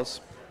of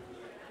Jaws?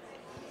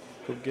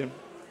 Go get him.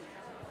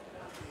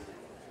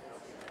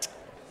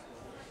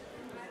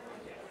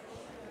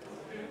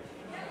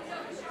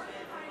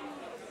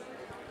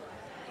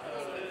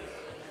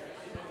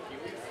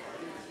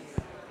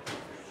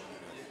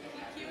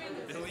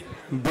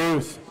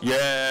 Booth.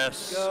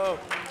 Yes. Go.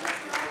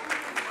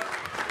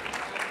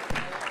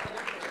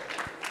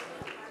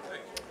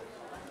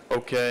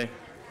 Okay.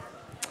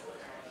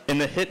 In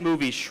the hit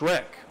movie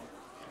Shrek,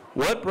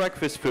 what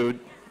breakfast food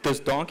does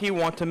Donkey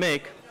want to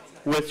make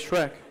with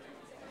Shrek?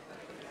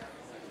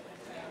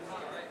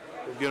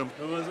 Go get him.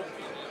 Who was it?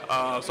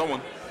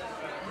 Someone.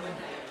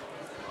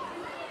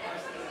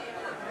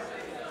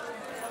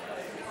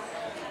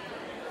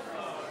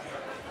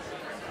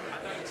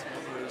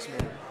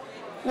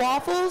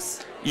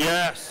 Waffles?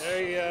 Yes.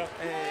 There you go.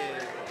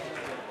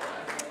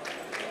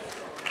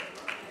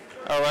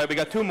 All right, we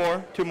got two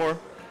more.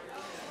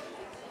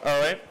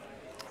 All right.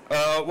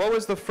 What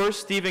was the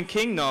first Stephen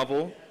King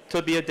novel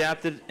to be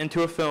adapted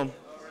into a film?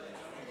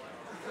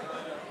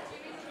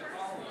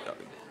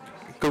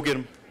 Go get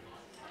him.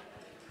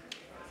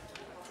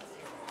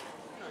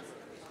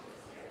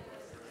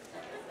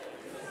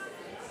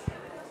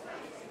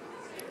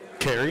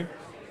 Carrie?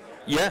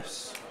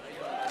 Yes.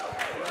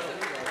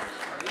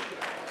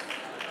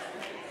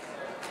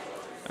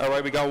 All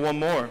right, we got one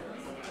more.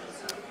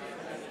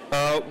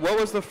 What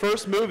was the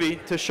first movie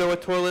to show a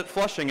toilet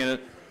flushing in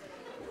it?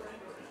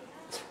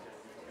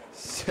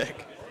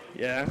 Sick.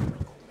 Yeah.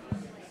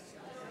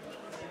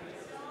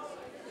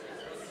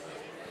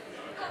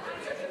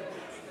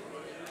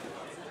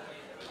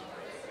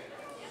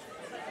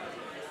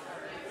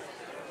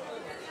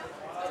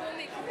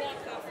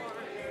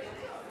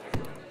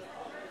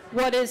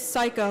 What is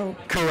Psycho?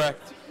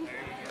 Correct.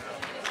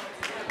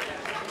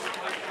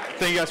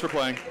 Thank you guys for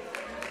playing.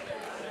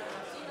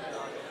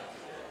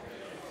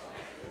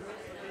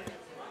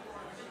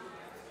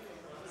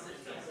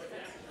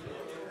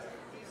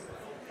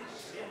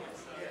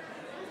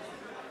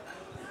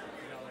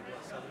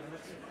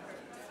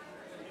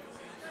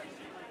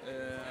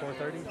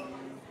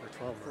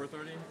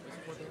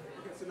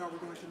 So now we're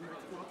going to the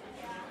next block.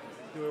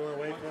 Do we want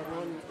to wait for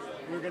everyone?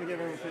 We're going to give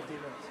everyone 15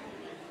 minutes.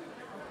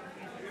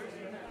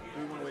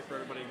 Do we want to wait for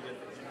everybody to get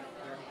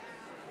there?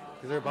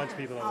 Because there are a bunch of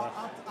people that left.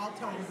 I'll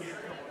tell you when you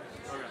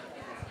come. Okay.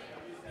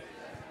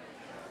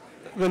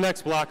 The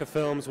next block of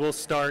films will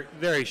start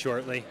very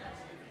shortly.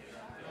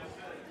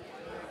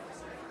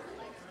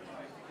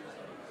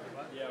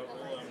 Yeah,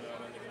 we'll let them know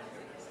when they get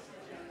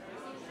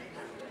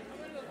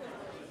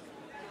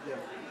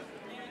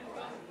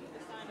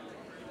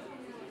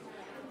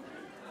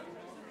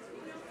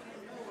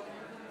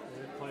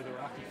Play the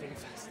Rocky theme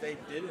fest. They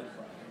didn't.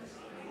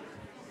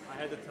 I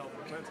had to tell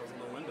Prince, I was in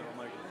the window. I'm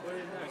like, what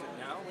is that? Is it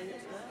now?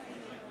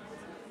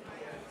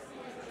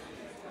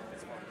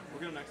 It's fine. We'll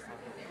get them next time.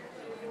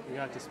 We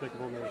got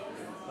Despicable Me.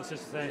 Let's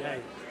just say, hey,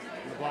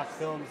 The block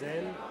film's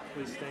in.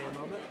 Please stay a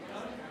moment.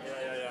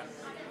 Yeah.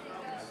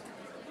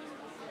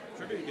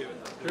 Trivia gave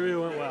it. Trivia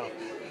went well.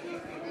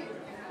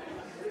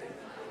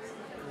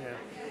 Yeah.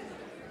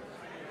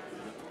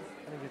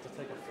 I didn't get to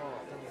take a fall.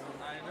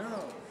 I know.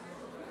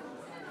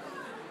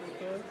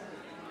 Okay.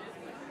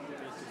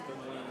 It's just a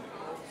little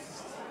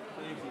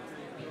baby.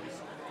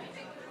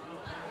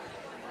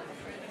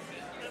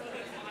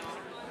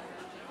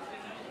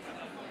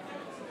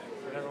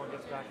 When everyone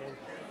gets back in.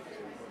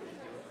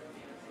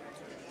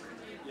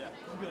 Yeah.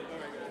 Good. All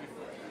right, good.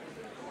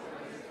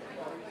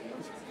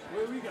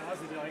 Where we go?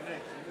 How's it like?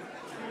 Hey,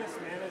 this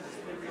man is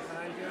just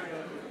behind here.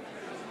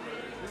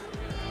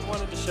 I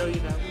wanted to show you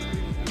that we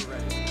were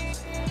ready.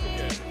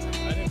 Okay.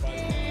 I didn't buy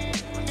the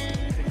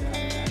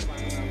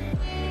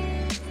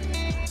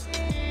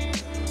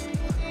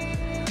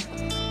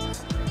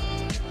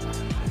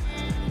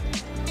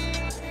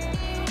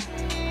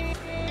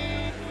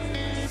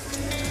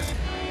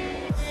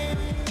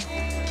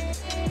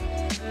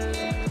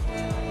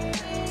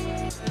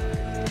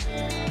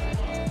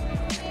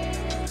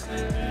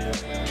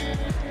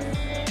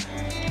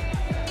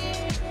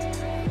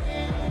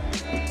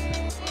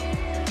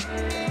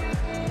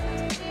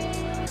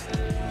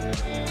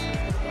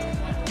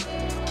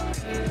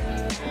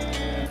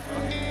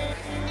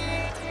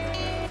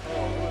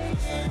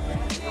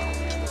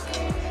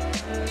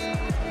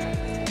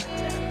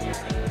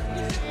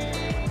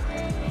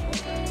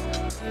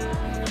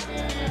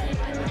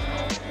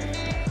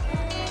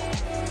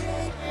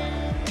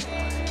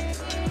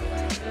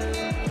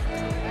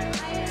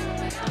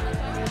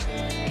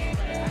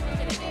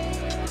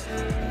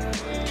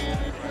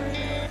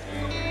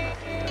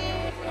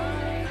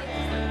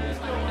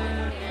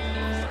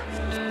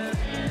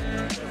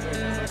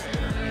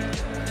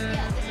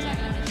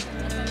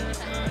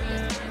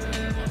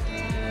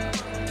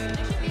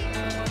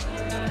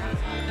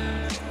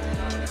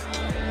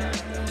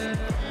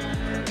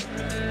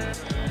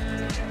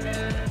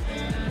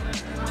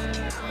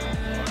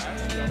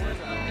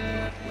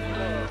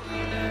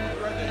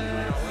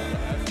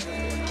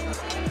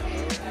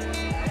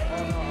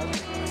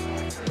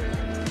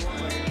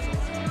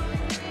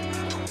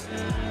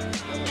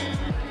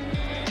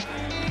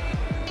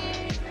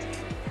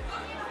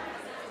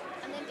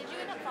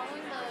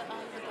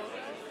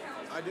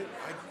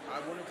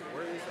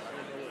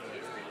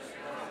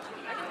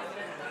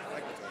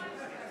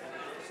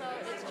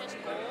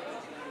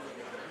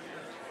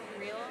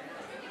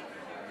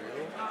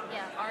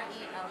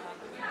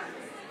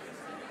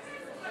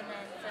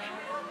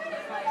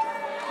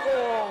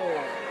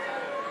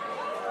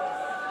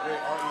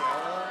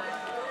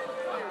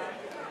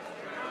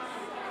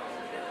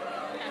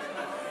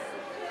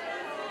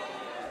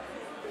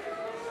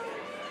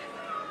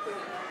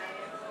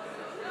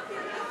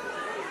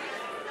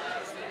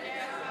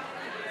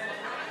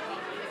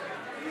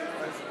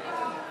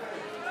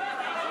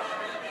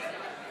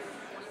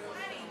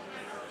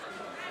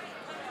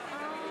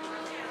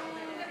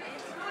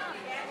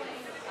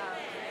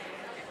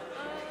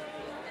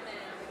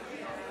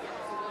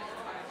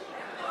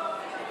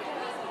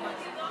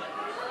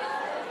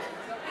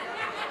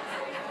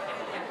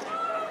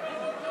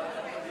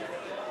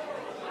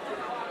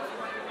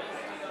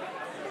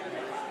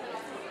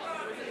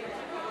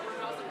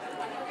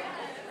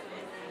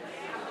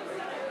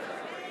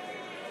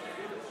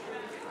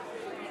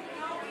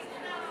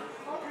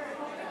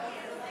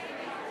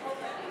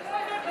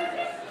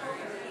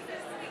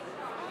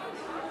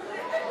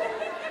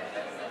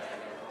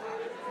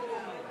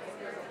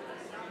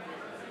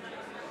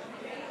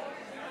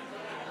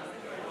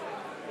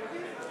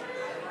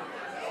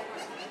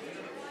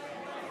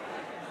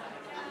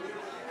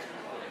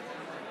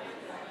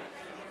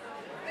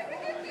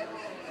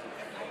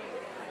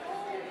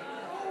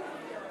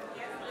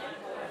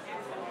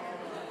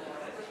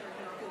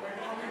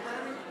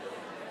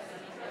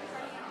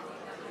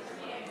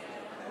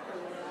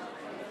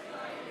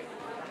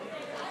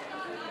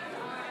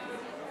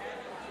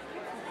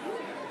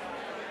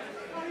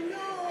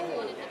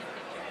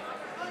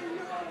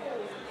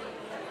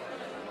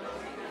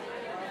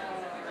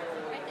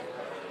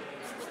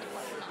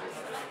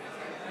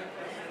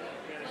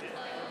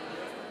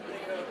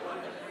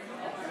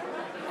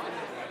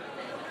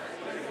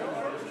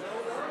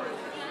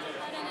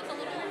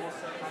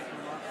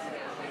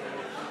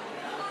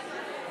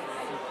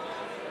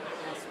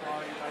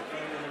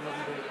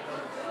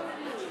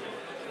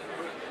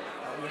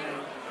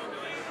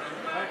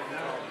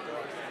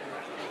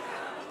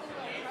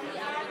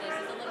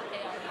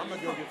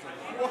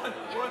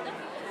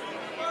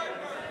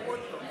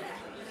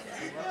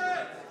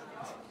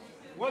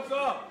What's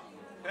up?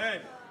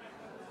 Hey.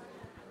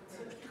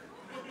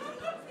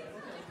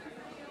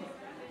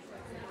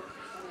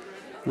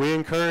 We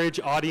encourage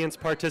audience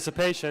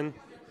participation.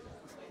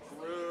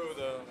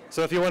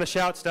 So if you want to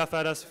shout stuff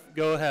at us,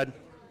 go ahead.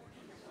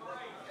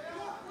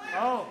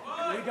 Oh,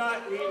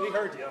 we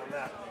heard you on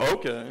that.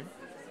 Okay.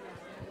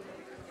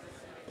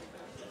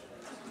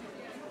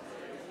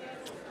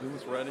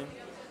 Who's ready?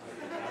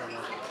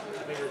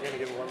 I think we're going to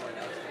give one more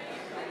announcement.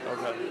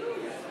 Okay.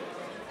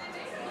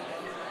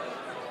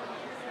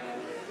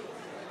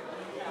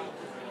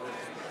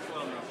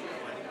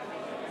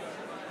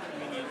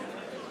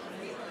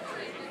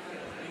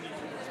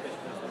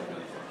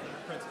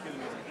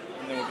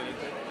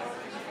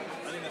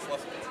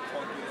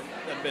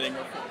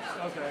 everything.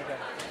 Okay.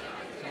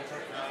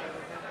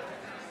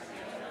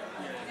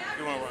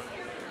 You want to run?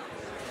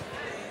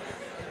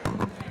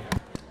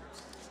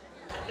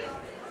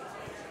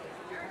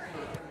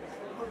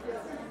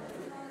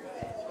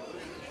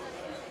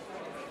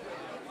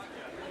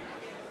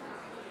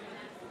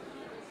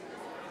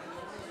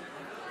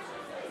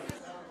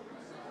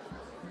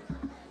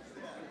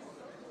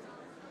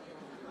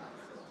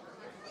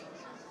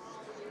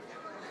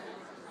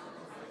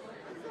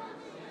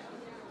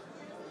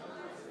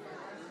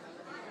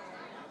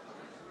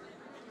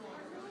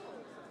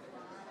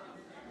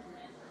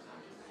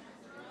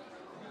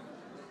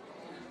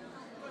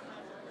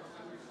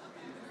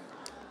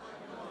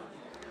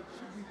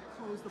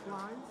 Close the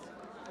blinds?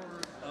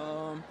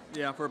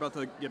 Yeah, if we're about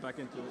to get back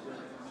into it.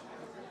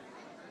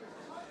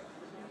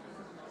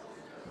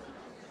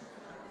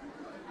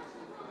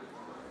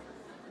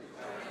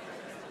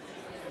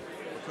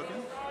 We're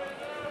cooking?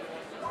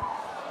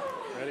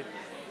 Ready?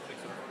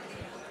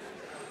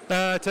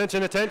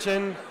 Attention,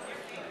 attention.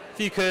 If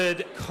you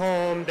could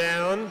calm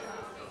down.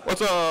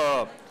 What's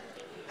up?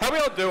 How we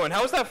all doing?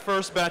 How was that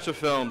first batch of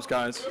films,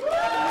 guys? Sick.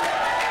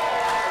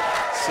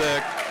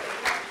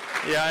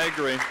 Yeah, I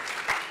agree.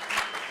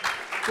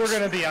 We're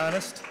going to be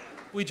honest.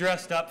 We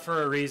dressed up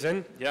for a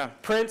reason. Yeah.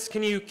 Prince,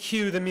 can you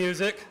cue the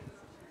music?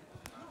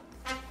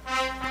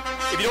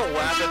 If you don't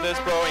laugh at this,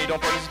 bro, and you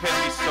don't participate,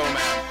 I'll be so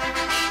mad.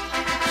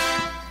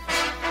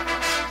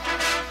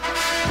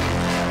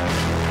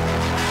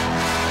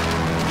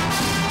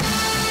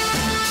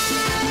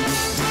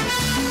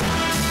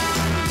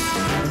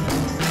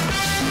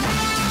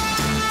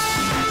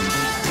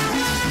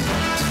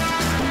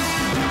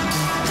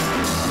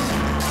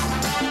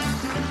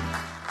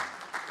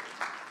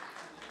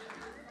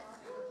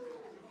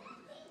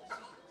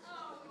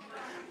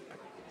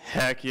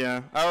 Heck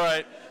yeah. All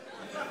right.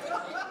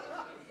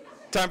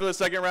 Time for the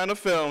second round of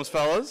films,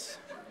 fellas.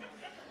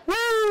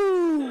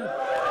 Woo!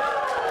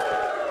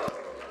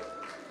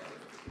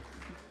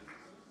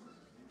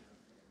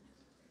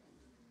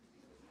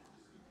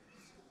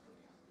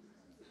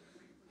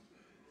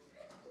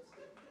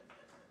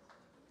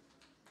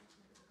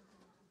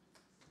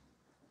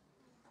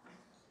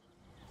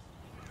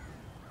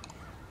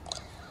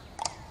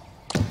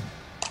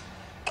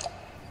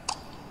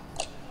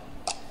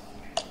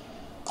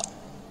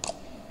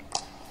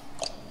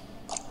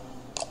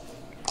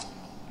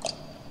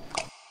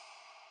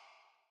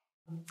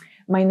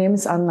 My name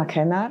is Anna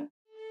Kenar.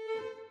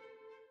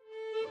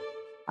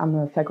 I'm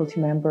a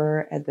faculty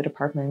member at the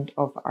Department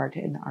of Art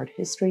and Art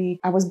History.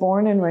 I was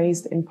born and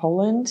raised in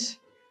Poland,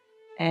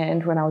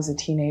 and when I was a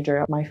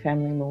teenager, my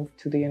family moved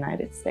to the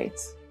United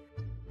States.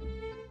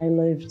 I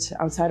lived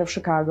outside of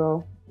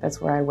Chicago. That's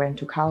where I went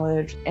to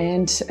college,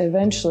 and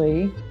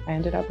eventually I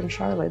ended up in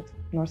Charlotte,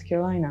 North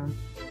Carolina.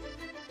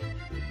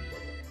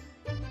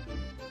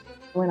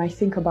 When I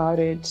think about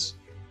it,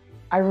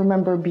 I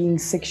remember being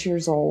 6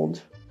 years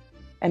old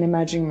and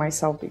imagining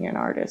myself being an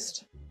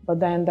artist.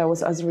 But then that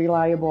was as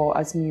reliable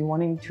as me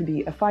wanting to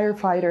be a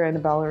firefighter and a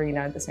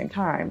ballerina at the same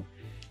time.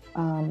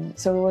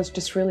 So it was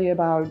just really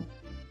about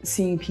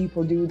seeing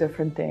people do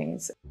different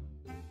things.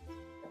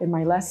 In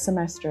my last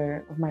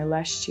semester of my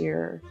last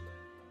year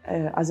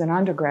as an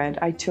undergrad,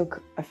 I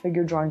took a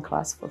figure drawing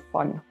class for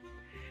fun.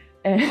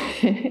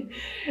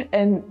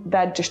 And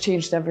that just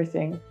changed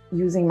everything.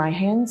 Using my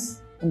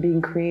hands and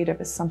being creative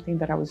is something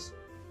that I was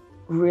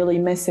really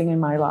missing in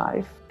my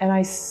life. And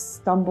I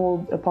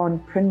stumbled upon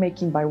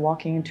printmaking by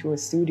walking into a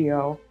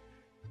studio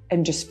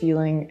and just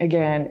feeling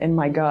again in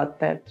my gut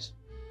that,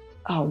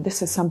 oh,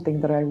 this is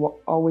something that I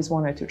always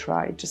wanted to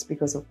try just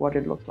because of what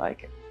it looked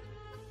like.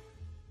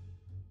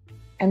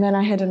 And then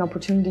I had an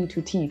opportunity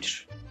to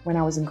teach when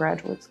I was in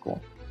graduate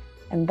school.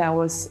 And that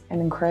was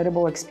an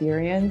incredible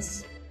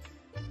experience.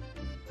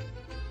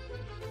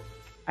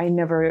 I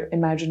never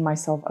imagined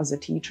myself as a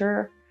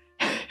teacher.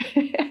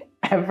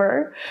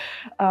 Ever.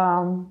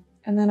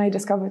 And then I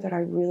discovered that I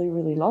really,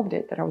 really loved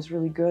it, that I was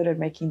really good at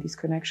making these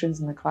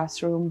connections in the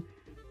classroom,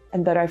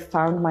 and that I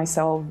found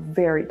myself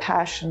very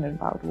passionate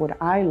about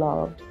what I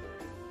loved,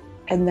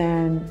 and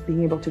then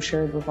being able to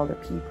share it with other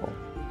people.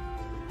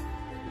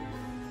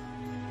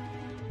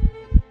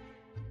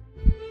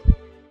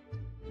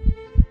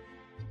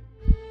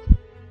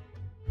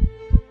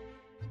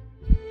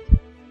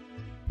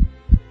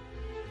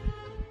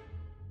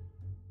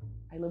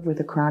 I live with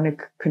a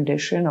chronic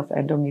condition of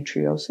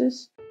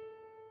endometriosis.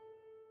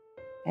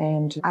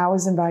 And I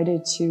was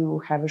invited to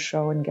have a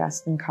show in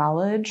Gaston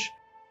College.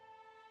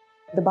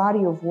 The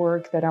body of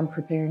work that I'm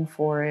preparing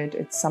for it,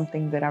 it's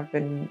something that I've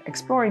been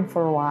exploring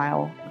for a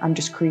while. I'm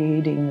just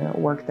creating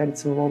work that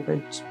it's a little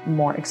bit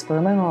more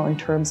experimental in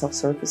terms of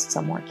surfaces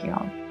I'm working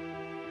on.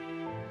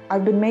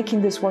 I've been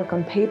making this work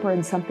on paper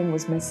and something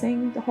was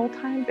missing the whole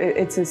time.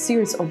 It's a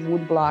series of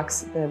wood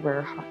blocks that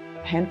were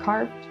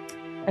hand-carved.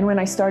 And when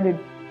I started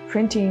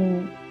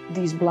printing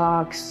these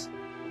blocks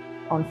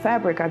on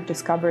fabric, I've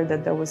discovered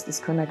that there was this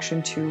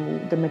connection to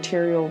the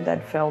material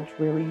that felt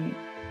really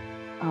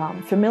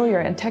familiar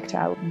and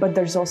tactile. But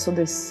there's also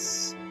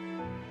this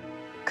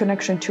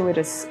connection to it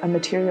as a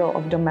material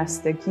of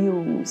domestic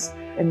use.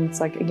 And it's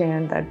like,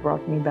 again, that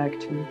brought me back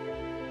to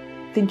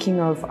thinking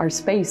of our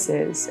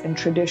spaces and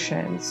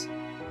traditions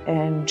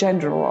and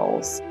gender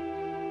roles.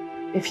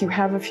 If you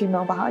have a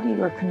female body,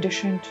 you're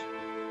conditioned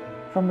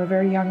from a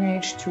very young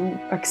age to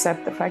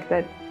accept the fact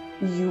that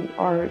you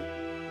are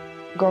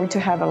going to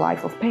have a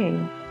life of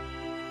pain.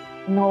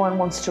 No one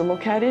wants to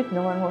look at it,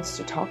 no one wants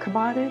to talk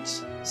about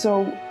it.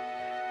 So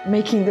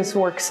making this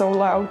work so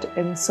loud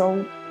and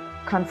so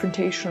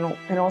confrontational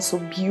and also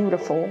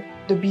beautiful,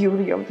 the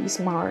beauty of these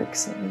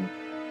marks, and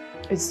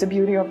it's the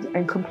beauty of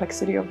and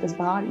complexity of this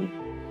body.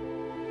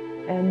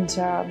 And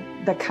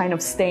the kind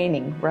of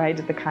staining, right?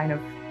 The kind of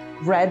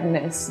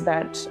redness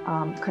that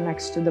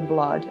connects to the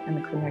blood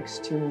and connects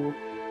to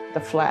the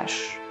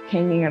flesh,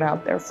 hanging it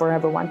out there for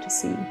everyone to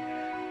see.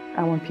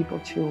 I want people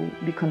to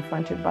be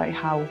confronted by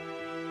how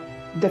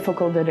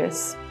difficult it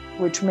is,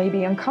 which may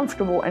be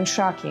uncomfortable and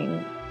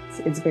shocking.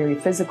 It's very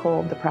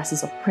physical. The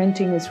process of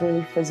printing is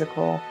really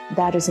physical.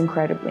 That is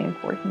incredibly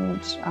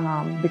important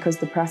because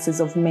the process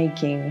of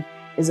making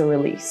is a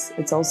release.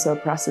 It's also a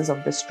process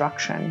of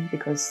destruction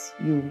because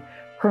you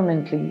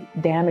permanently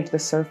damage the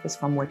surface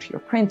from which you're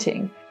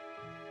printing.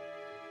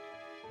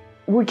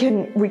 We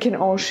can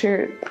all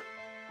share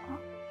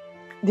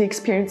the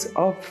experience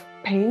of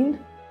pain.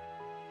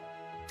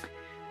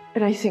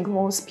 And I think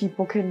most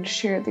people can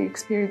share the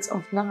experience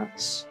of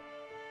not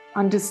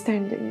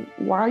understanding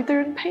why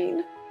they're in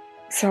pain.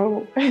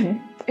 So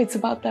it's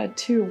about that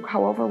too,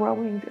 how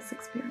overwhelming this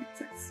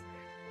experience is.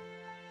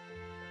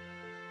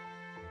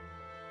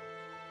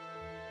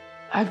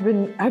 I've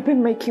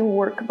been making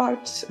work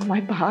about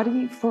my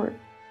body for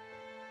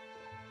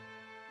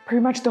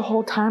pretty much the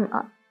whole time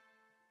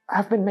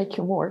I've been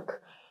making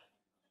work.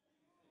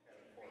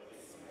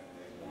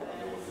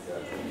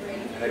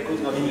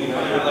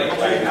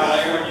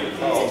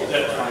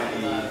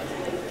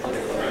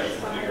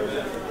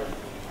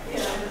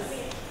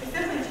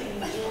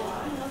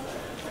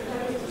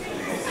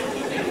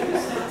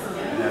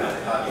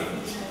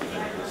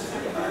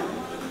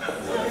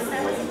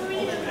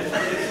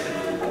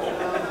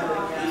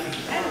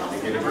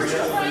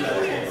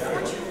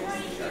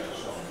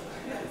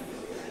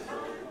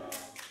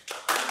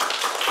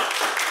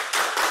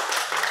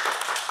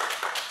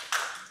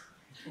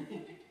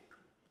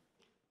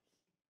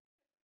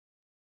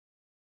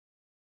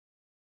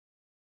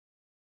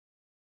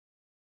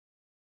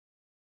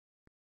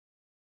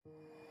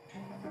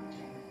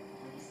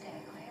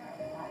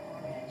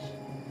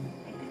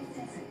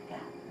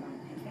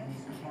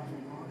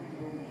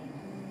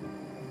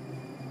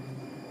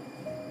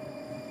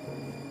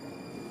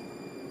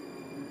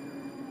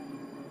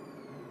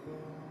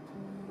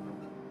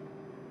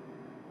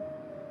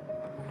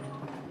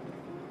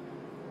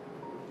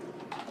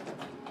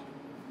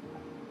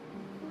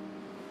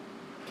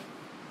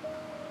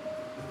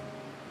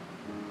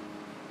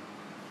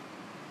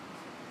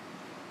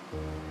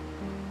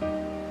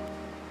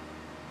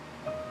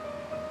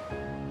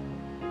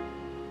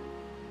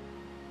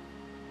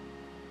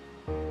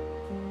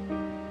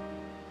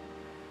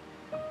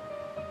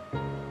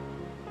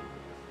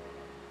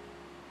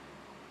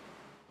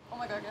 Oh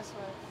my god, guess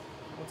what?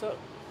 What's up?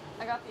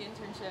 I got the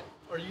internship.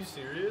 Are you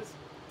serious?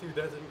 Dude,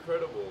 that's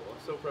incredible.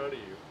 I'm so proud of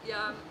you.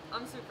 Yeah,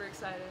 I'm super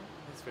excited.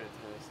 That's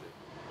fantastic.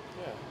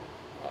 Yeah.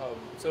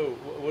 So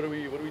what are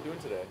we doing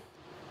today?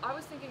 I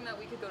was thinking that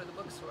we could go to the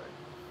bookstore.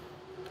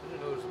 I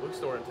didn't know there's a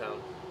bookstore in town.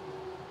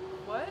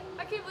 What?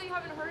 I can't believe you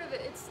haven't heard of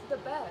it. It's the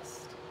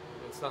best.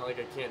 It's not like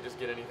I can't just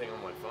get anything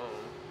on my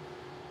phone.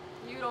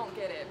 You don't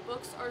get it.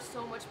 Books are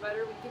so much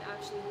better when you can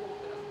actually hold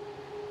them.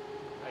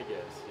 I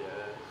guess,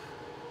 yeah.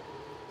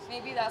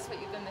 Maybe that's what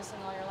you've been missing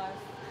all your life.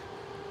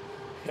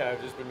 Yeah,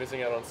 I've just been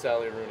missing out on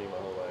Sally Rooney my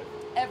whole life.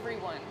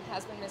 Everyone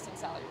has been missing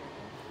Sally Rooney.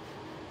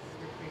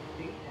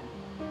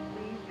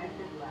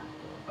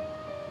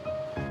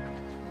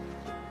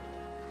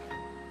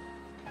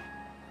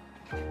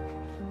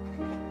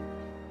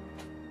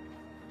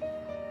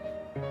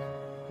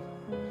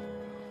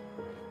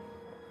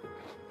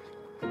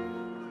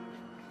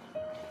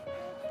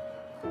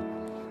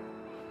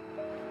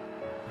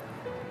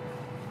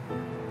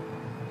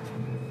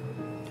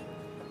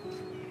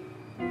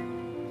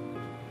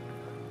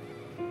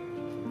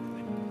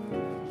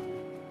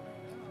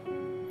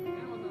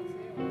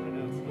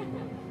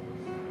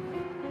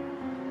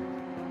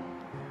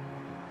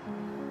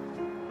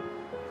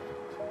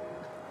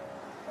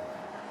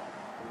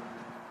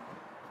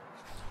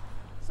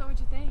 So what'd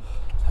you think?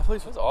 That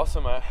place was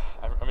awesome. I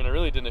mean, I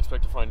really didn't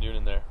expect to find Dune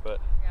in there, but...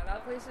 Yeah,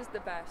 that place is the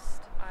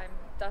best. I'm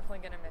definitely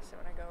gonna miss it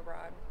when I go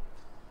abroad.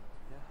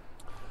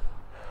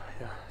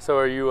 Yeah. So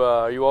are you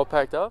all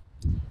packed up?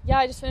 Yeah,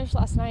 I just finished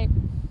last night.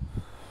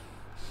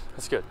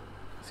 That's good.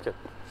 That's good.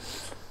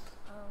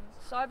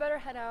 So I better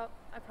head out.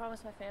 I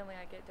promised my family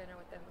I'd get dinner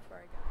with them before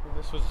I go.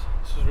 Well, this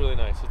was really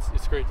nice.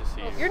 It's great to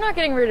see you. You're not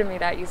getting rid of me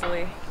that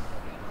easily.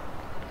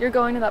 You're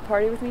going to that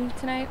party with me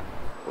tonight?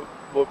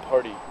 What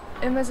party?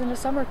 Emma's in a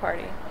summer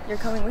party. You're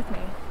coming with me.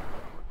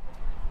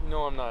 You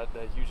know I'm not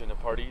that huge into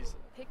parties.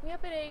 Pick me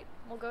up at 8.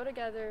 We'll go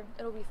together.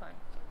 It'll be fun.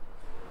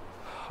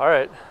 All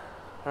right,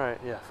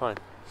 yeah, fine.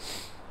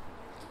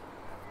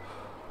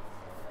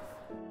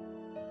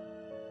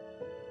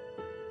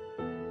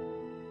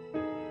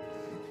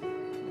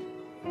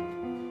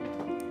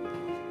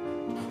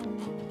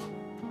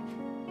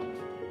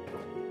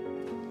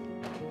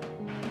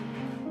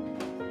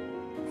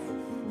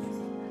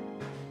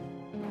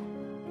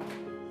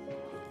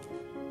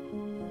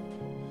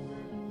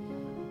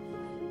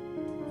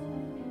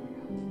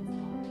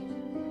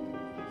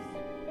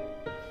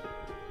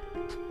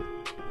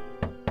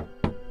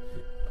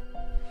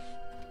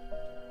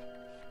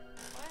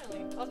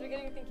 Finally. I was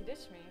beginning to think you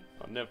ditched me.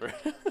 Oh, never.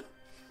 Let's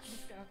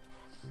go.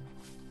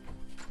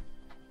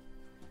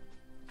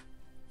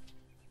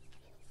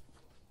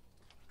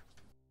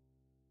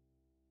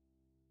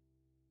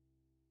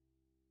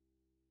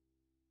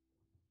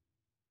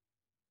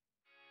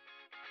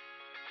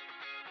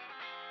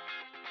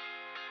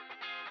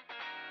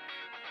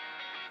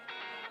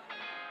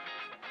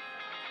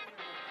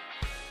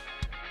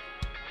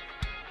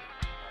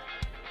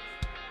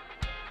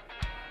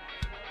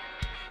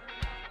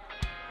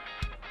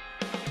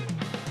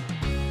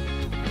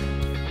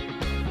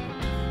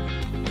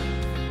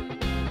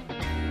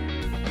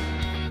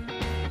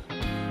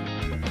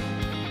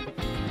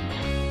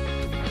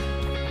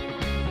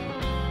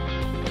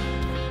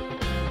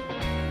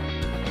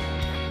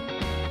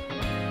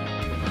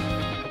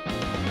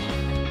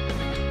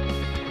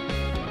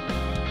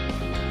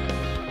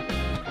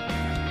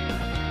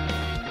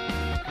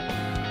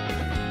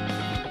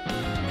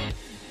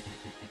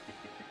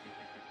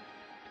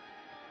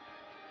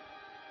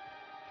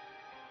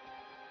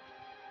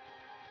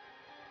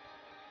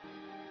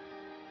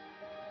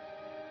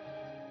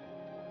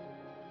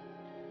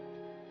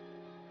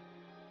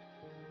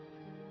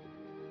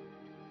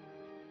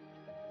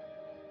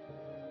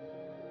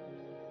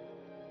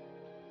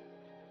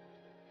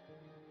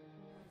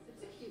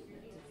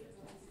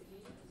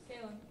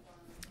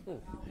 Oh,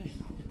 hey.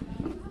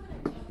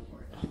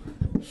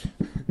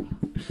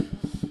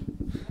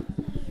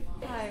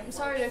 Hi, I'm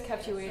sorry to have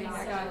kept you waiting.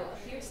 I got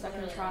stuck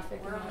in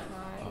traffic and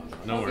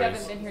whatnot. No Hope worries. you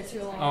haven't been here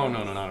too long. Oh,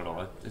 no, not at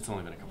all. It's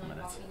only been a couple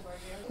minutes.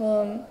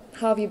 Well,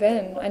 how have you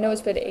been? I know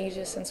it's been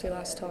ages since we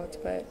last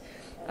talked, but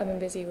I've been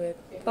busy with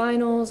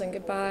finals and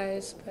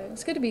goodbyes, but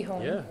it's good to be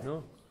home. Yeah,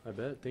 no, I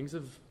bet. Things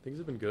have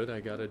been good. I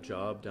got a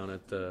job down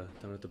at the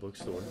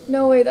bookstore.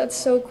 No way, that's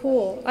so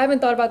cool. I haven't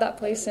thought about that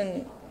place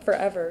in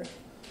forever.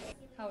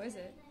 How is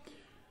it?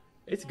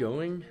 It's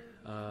going.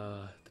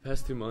 The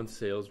past 2 months,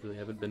 sales really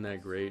haven't been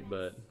that great,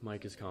 but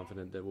Mike is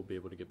confident that we'll be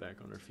able to get back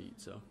on our feet,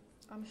 so.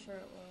 I'm sure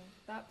it will.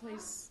 That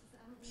place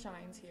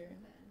shines here.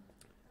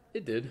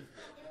 It did.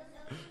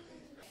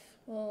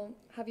 Well,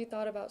 have you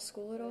thought about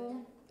school at all?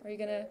 Are you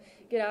gonna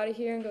get out of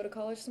here and go to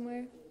college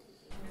somewhere?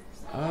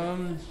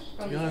 To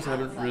be honest, I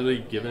haven't really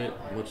given it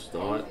much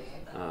thought.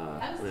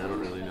 I don't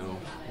really know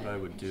what I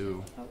would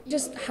do. You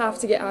just have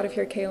to get out of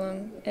here,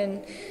 Caleb,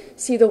 and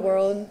see the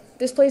world.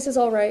 This place is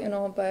all right and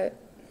all, but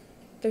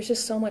there's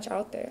just so much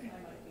out there.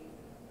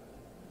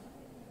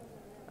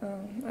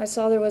 I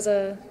saw there was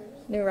a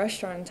new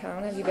restaurant in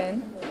town. Have you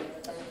been?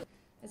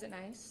 Is it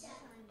nice?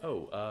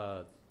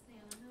 Oh,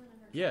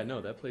 yeah,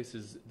 no, that place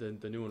is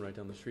the new one right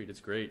down the street.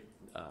 It's great.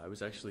 I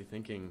was actually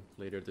thinking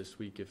later this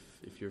week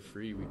if you're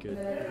free, we could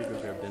go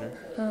grab dinner.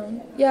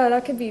 Yeah,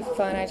 that could be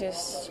fun.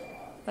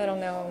 I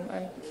don't know.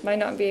 I might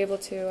not be able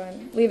to.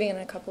 I'm leaving in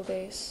a couple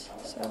days,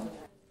 so.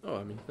 Oh,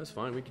 I mean, that's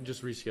fine. We can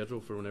just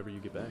reschedule for whenever you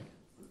get back.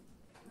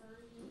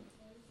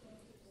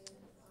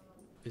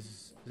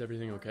 Is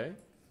everything okay?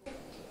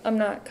 I'm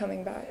not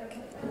coming back.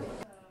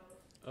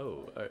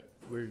 Oh,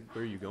 where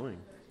are you going?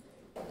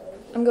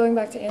 I'm going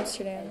back to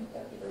Amsterdam.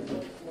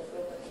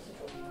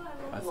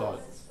 I thought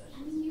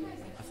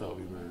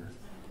we were.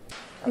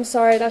 I'm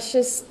sorry, that's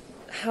just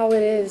how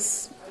it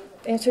is.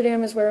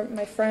 Amsterdam is where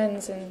my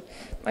friends and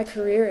my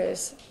career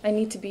is. I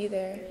need to be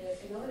there.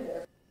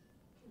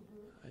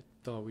 I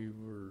thought we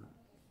were.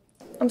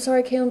 I'm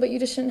sorry, Caleb, but you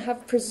just shouldn't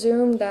have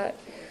presumed that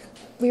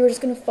we were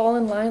just going to fall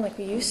in line like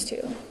we used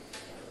to.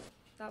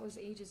 That was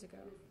ages ago.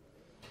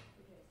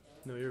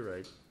 No, you're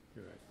right.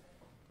 You're right.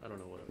 I don't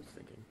know what I was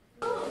thinking.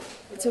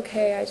 It's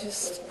okay,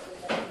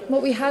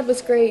 what we had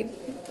was great.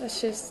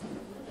 It's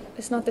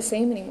not the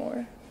same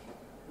anymore.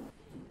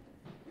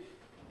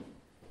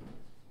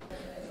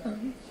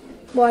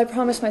 Well, I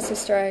promised my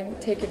sister I'd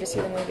take her to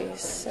see the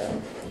movies,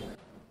 so.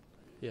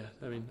 Yeah,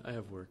 I mean, I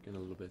have work in a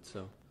little bit,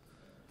 so.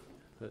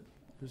 But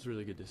it was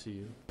really good to see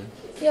you.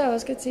 Yeah, it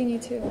was good seeing you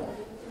too. Well,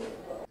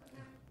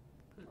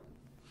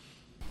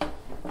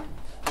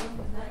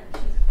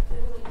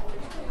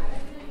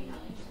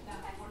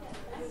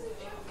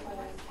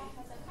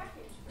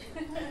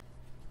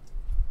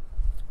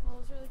 it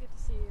was really good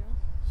to see you.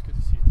 It's good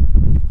to see you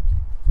too.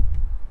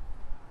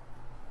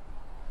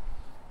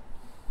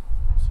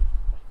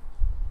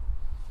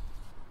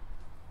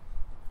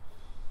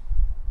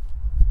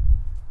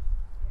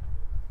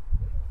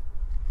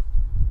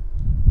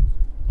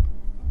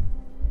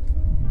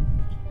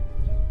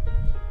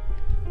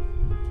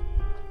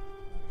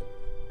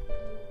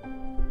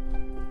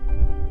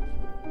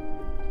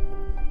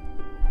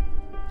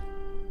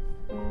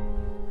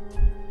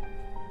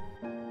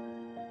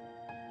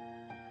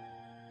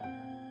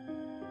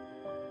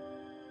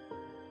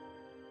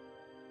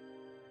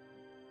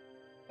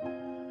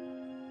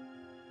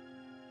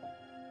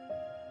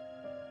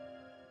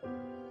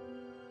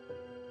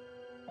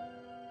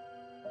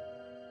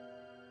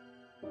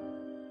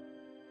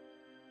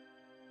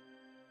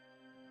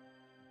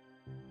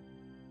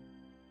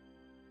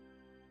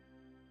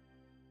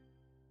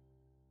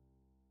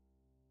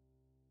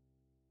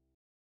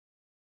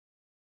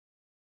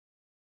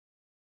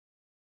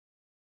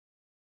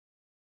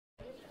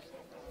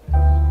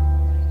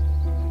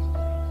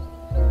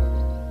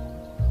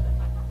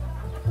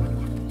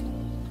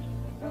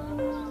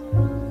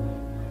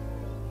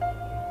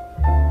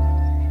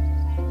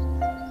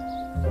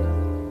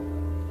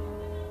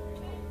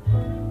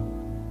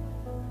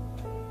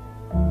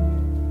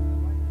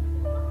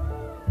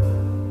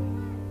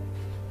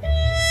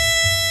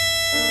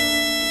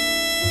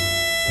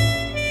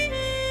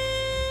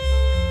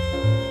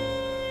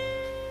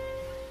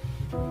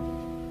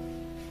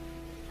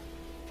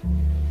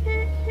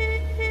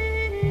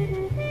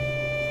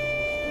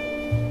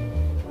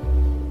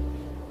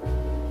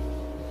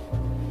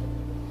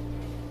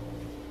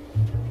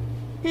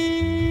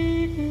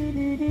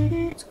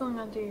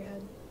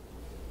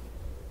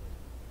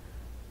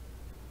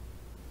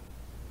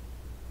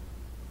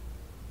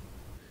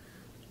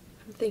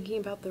 thinking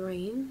about the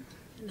rain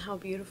and how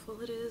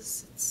beautiful it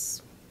is.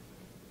 It's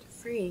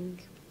freeing.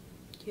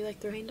 Do you like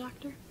the rain,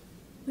 Doctor?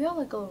 We all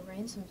like a little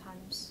rain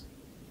sometimes.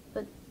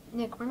 But,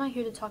 Nick, we're not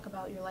here to talk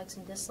about your likes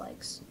and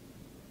dislikes.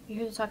 We're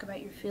here to talk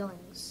about your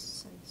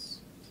feelings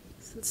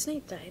Since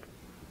Nate died.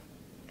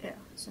 Yeah,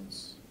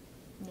 since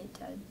Nate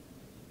died.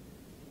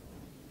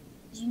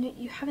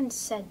 You haven't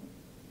said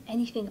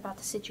anything about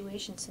the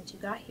situation since you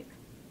got here.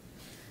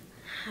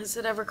 Has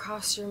it ever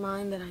crossed your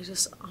mind that I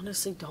just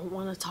honestly don't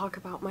want to talk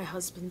about my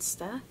husband's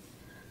death?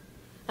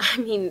 I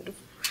mean,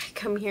 I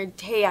come here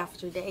day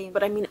after day,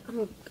 but I mean,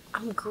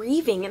 I'm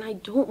grieving and I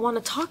don't want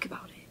to talk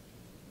about it.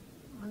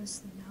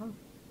 Honestly, no.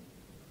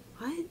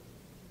 What?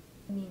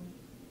 I mean,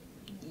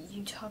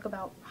 you talk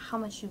about how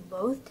much you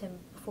loathed him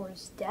before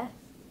his death.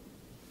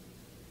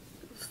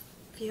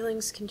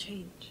 Feelings can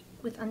change.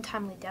 With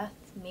untimely death,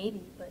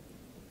 maybe, but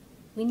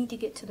we need to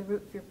get to the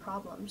root of your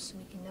problems so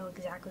we can know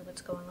exactly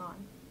what's going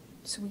on,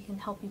 so we can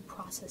help you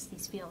process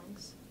these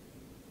feelings.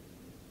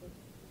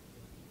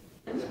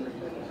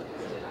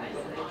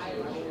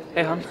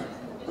 Hey, hon.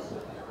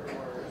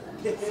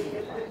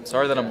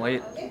 Sorry that I'm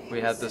late.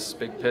 We had this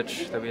big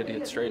pitch that we had to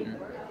get straightened.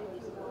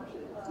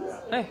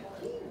 Hey.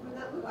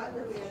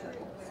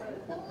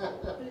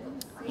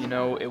 You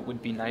know, it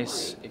would be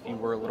nice if you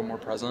were a little more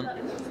present.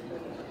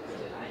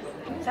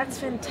 That's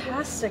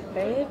fantastic,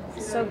 babe.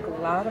 So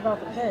glad about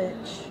the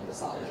pitch.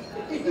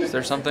 Is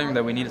there something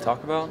that we need to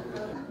talk about?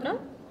 No,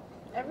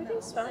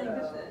 everything's fine.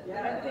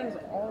 Everything's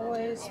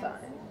always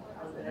fine.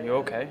 Are you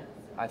okay?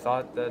 I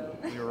thought that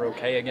you were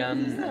okay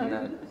again, No, and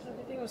that...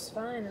 everything was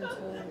fine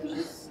until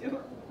just...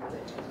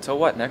 Till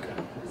what, Nick?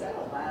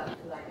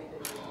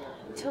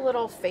 Till it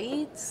all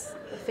fades.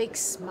 The fake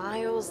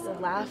smiles, the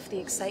laugh, the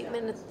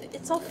excitement,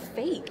 it's all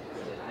fake.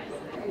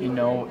 You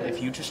know, if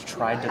you just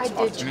tried to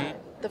talk to me...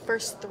 The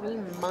first 3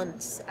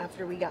 months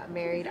after we got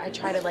married, I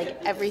tried to like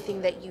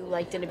everything that you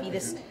liked and to be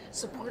this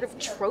supportive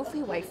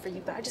trophy wife for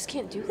you, but I just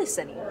can't do this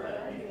anymore.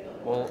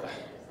 Well,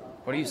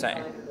 what are you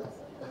saying?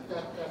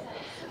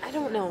 I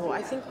don't know.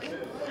 I think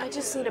I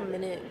just need a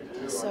minute.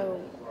 So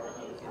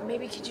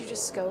maybe could you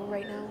just go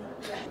right now?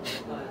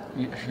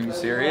 Are you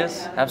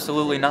serious?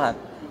 Absolutely not.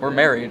 We're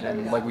married,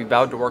 and like we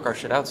vowed to work our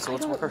shit out, so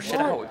let's work our shit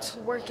I out. want to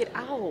work it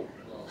out.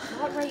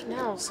 Not right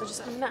now. So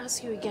just I'm gonna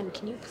ask you again.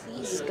 Can you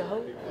please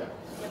go?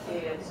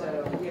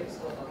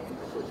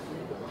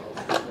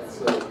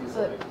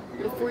 But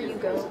before you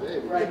go,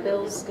 the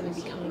bill's gonna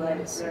be coming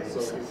in soon.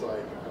 Unbelievable.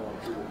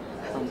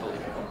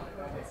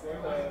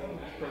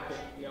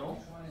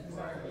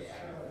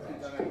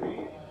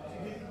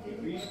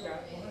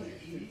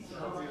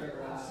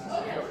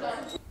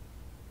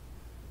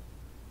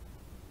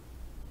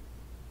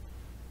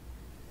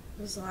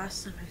 It was the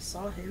last time I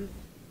saw him.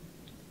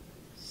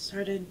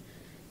 Started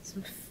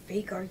some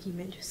fake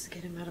argument just to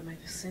get him out of my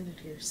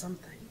vicinity or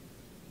something.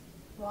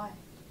 Why?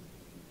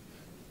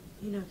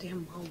 You know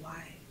damn well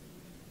why.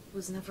 It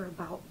was never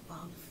about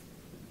love.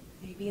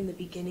 Maybe in the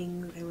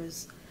beginning there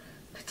was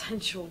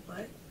potential,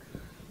 but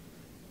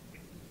it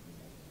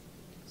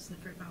was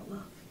never about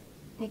love.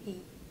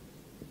 Nikki,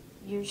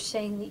 you're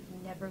saying that you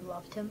never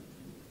loved him?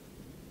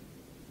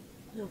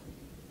 No.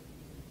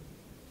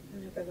 I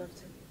never loved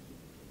him.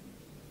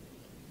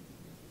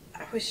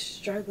 I was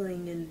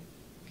struggling and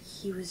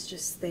he was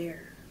just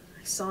there.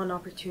 I saw an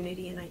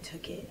opportunity and I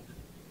took it.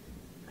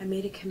 I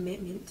made a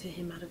commitment to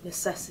him out of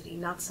necessity,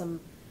 not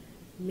some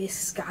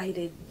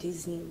misguided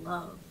Disney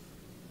love.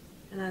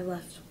 And I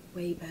left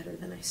way better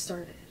than I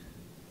started.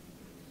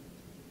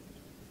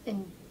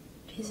 And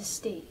his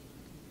estate,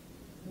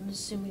 I'm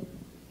assuming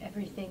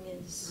everything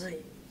is...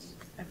 Right.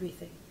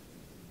 Everything.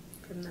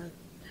 From the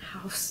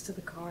house to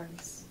the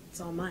cars. It's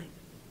all mine.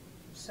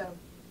 So,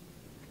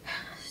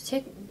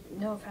 take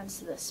no offense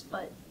to this,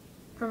 but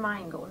from my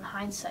angle, in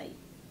hindsight,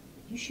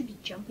 you should be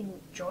jumping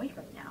with joy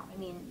right now. I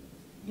mean,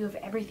 you have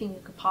everything you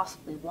could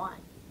possibly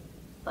want,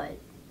 but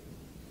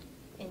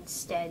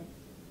instead,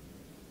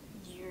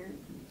 you're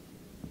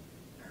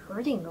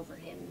hurting over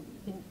him.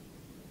 I mean,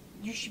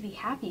 you should be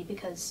happy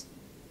because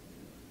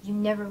you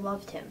never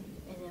loved him,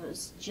 and it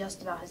was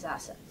just about his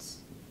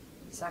assets.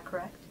 Is that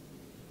correct?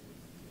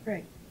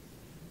 Right.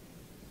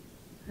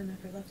 I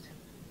never loved him.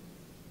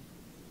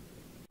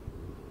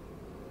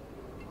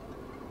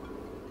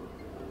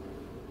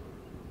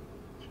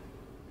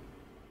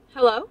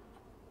 Hello?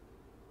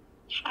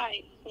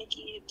 Hi,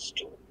 Nikki, it's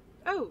Jewel.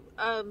 Oh,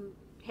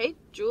 hey,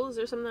 Jewel, is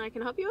there something I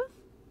can help you with?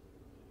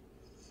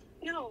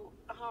 No,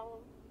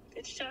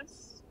 it's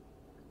just...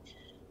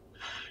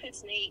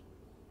 It's Nate.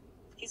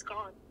 He's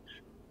gone.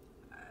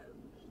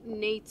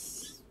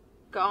 Nate's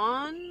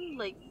gone?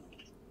 Like,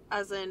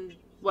 as in,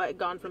 what,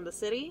 gone from the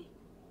city?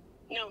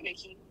 No,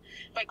 Nikki.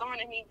 By gone,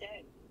 I mean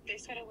dead. They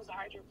said it was a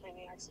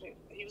hydroplane accident.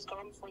 He was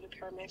gone before the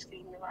paramedics could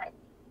even arrive.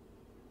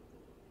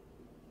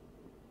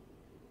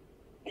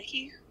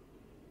 Nikki?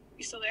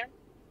 You still there?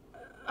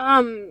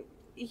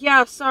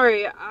 Yeah,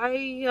 sorry.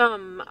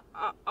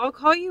 I'll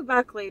call you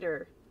back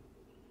later.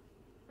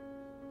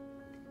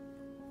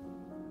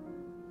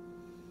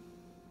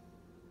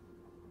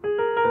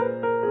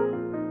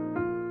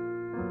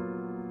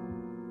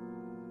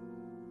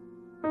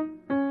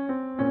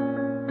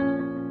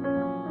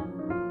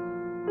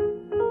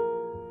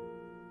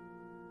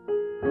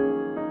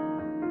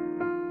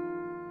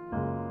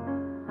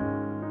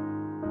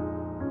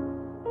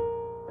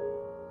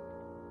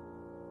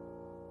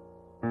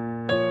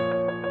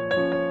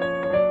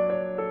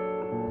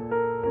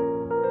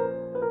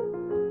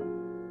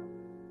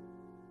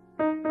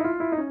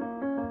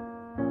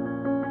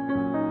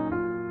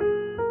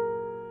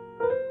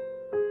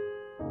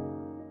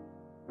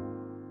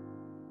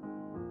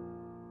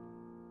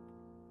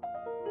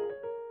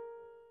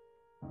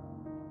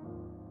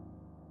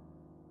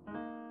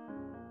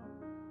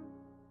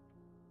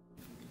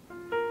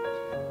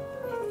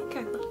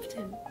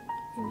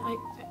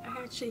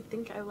 actually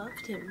think I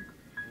loved him.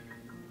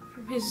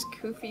 From his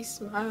goofy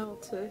smile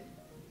to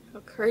how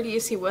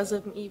courteous he was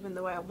of me, even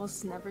though I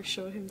almost never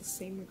showed him the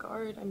same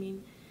regard. I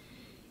mean,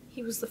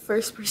 he was the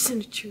first person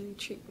to truly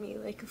treat me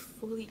like a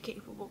fully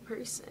capable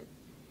person.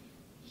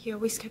 He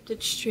always kept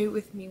it straight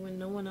with me when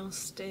no one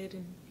else did,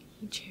 and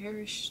he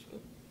cherished me,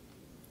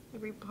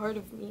 every part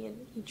of me,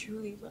 and he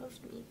truly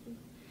loved me.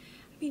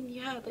 I mean,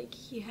 yeah, like,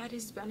 he had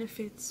his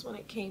benefits when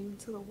it came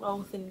to the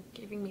wealth and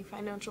giving me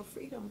financial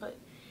freedom, but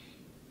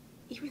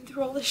even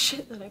through all the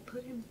shit that I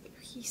put him through,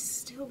 he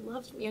still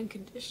loved me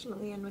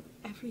unconditionally and with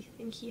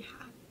everything he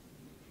had.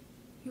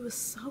 He was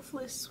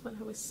selfless when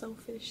I was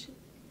selfish.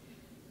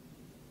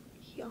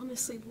 He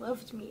honestly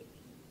loved me,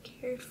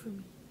 cared for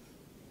me.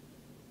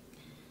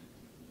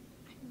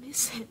 I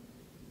miss him.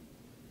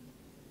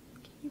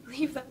 Can you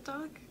believe that,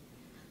 Doc?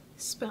 I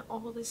spent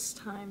all this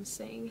time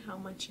saying how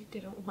much I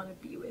didn't want to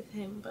be with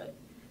him, but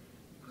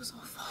it was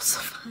all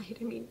falsified.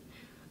 I mean,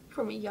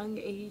 from a young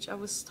age, I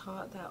was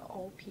taught that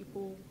all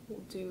people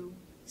will do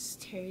is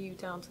tear you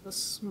down to the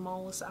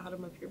smallest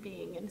atom of your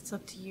being, and it's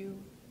up to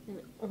you,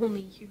 and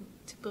only you,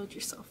 to build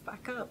yourself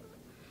back up.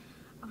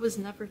 I was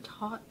never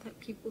taught that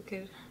people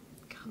could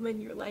come in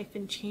your life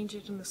and change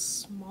it in a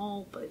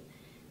small but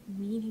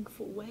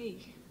meaningful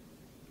way.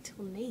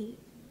 Until Nate.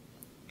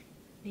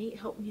 Nate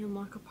helped me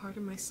unlock a part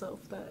of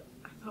myself that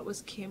I thought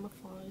was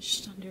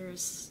camouflaged under a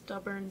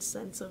stubborn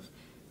sense of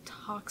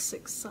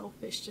toxic,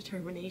 selfish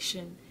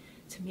determination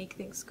to make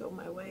things go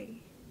my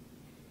way.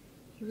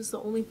 He was the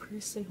only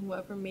person who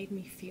ever made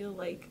me feel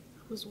like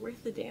I was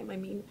worth a damn. I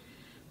mean,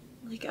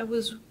 like I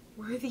was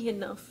worthy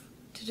enough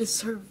to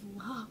deserve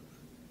love.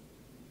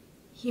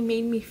 He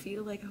made me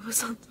feel like I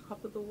was on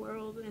top of the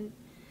world, and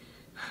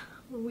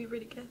when we were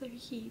together,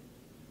 he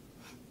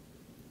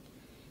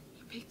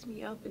picked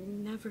me up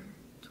and never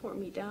tore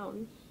me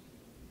down.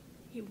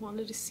 He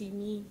wanted to see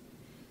me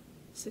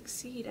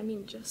succeed. I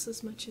mean, just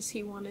as much as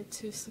he wanted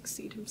to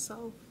succeed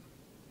himself.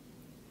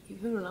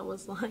 Even when I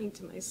was lying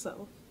to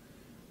myself,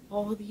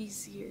 all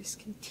these years,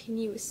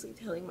 continuously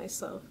telling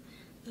myself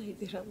that I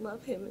didn't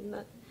love him and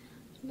that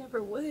I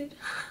never would.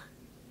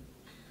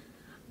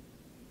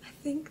 I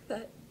think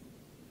that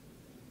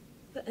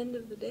at the end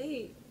of the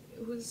day,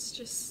 it was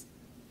just,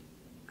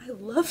 I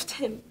loved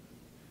him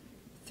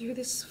through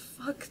this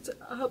fucked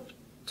up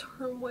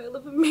turmoil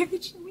of a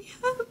marriage that we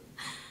have.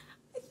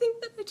 I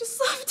think that I just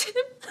loved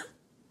him.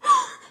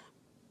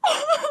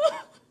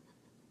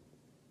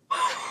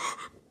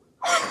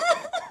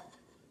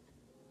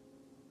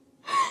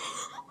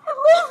 I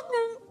love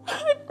Nate. I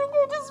think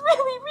I just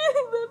really,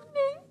 really love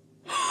Nate.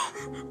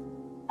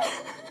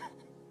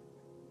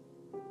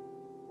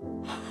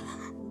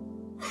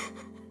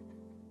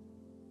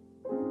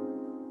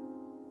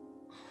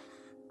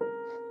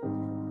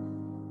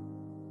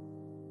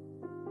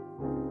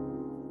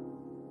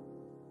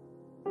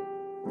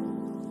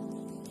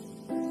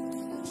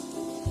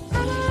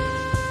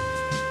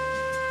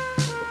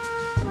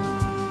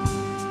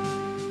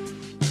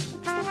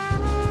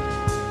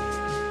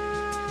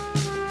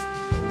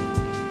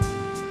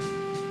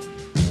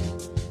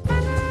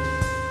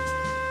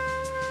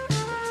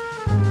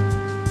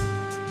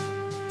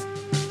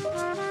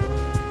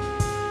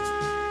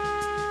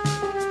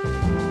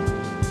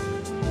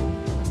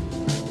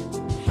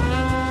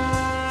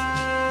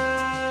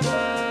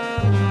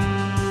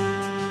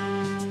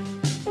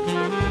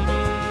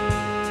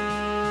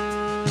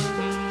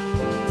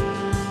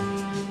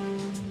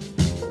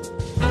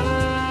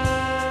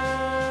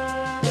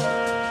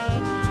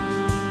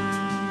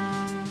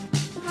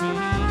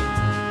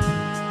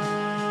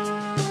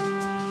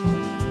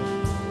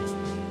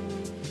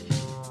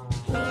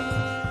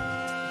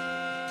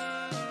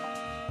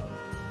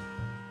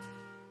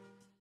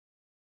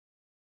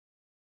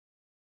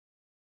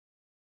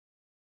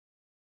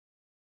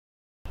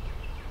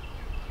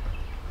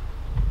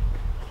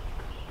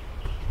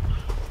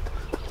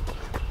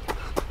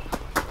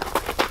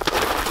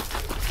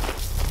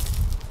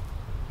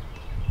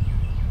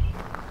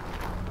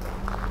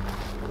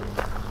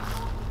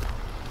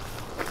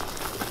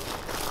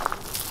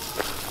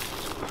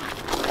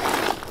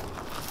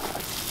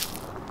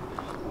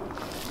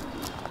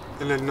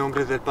 En el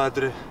nombre del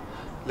Padre,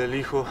 del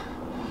Hijo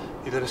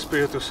y del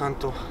Espíritu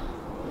Santo,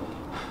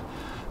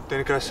 te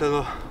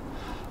encarcelo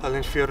al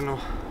infierno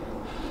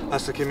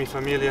hasta que mi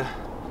familia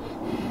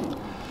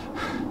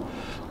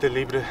te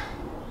libre.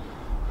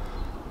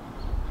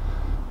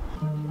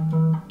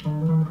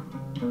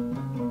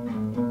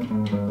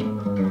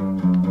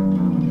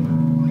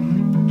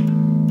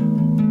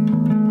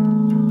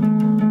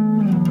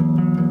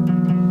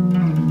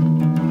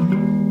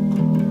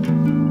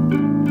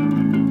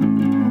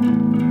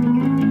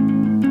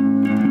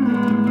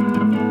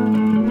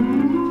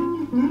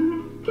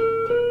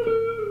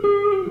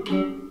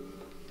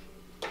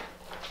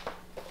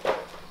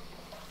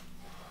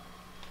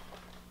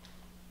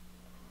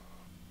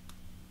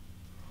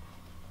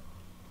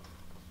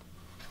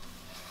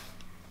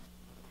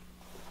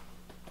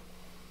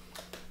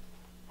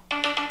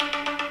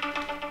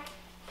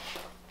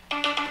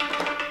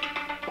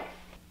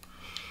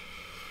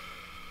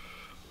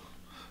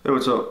 Hey,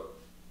 what's up?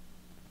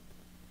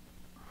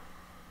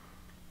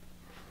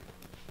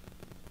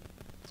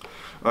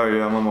 Oh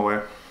yeah, I'm on my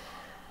way.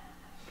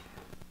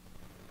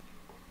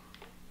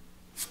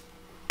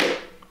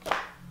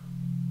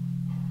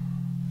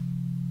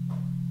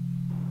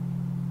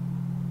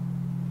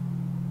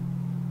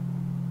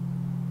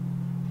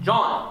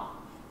 John!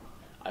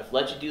 I've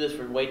let you do this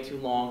for way too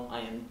long.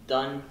 I am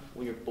done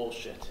with your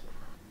bullshit.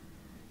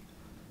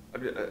 I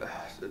mean,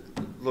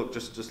 look,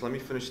 just let me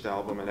finish the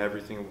album and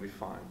everything will be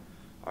fine.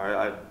 All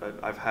right,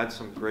 I've had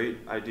some great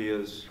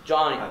ideas.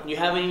 John, you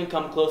haven't even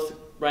come close to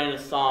writing a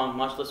song,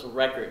 much less a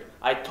record.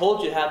 I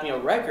told you to have me a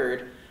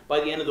record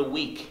by the end of the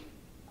week.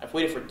 I've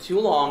waited for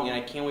too long and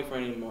I can't wait for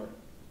any more.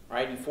 All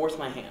right, you forced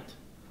my hand.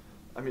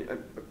 I mean,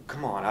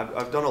 come on,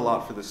 I've done a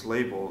lot for this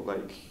label,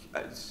 like...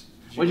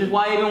 Which is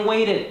why I even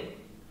waited,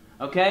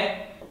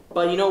 okay?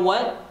 But you know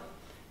what?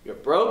 You're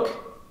broke,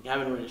 you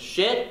haven't written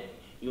shit,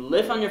 you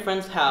live on your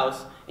friend's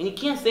house, and you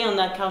can't stay on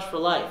that couch for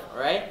life,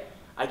 alright?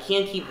 I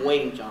can't keep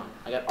waiting, John.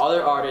 I got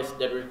other artists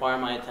that require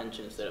my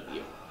attention instead of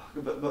you.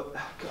 But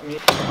I mean...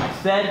 I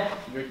said,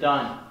 you're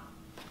done.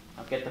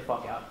 Now get the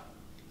fuck out.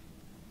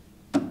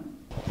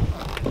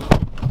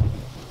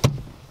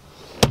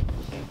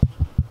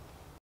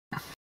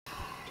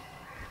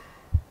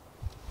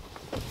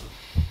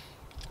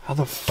 How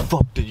the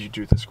fuck did you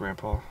do this,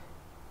 Grandpa?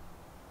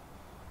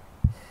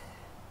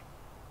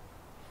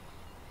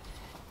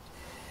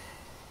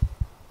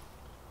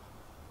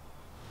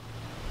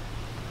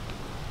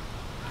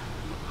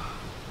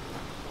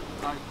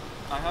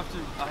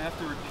 I have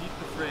to repeat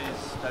the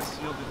phrase that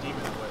sealed the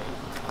demon away.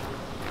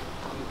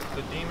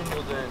 The demon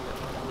will then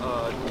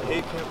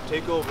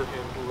take over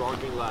him who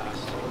wronged me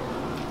last.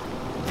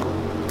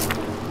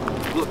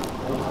 Look,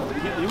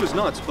 he was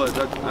nuts, but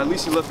at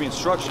least he left me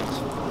instructions.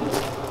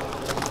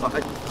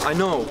 I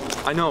know.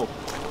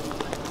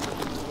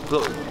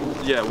 Look,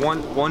 yeah,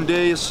 one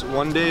day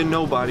a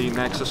nobody,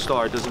 next a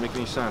star. It doesn't make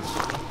any sense.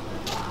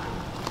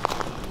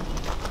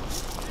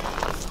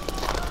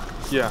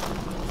 Yeah.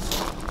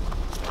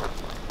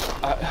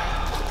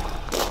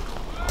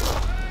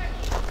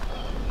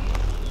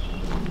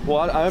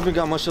 Well, I haven't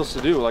got much else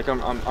to do. Like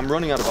I'm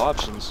running out of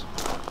options.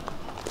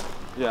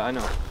 Yeah, I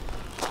know.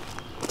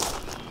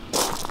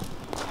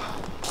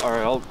 All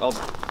right,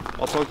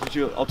 I'll talk to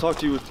you. I'll talk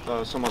to you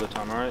some other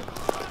time. All right.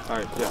 All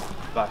right. Yeah.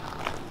 Bye.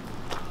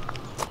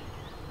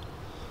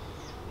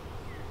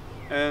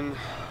 En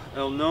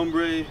el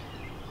nombre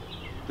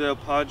del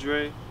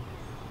Padre,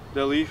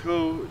 del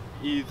Hijo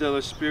y del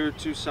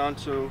Espíritu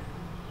Santo,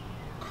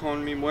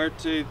 con mi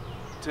muerte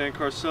te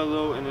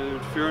encarcelo en el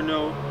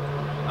infierno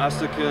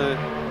hasta que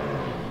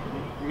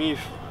mi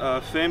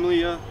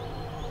familia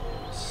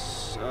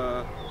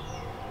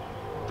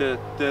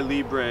te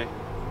libre.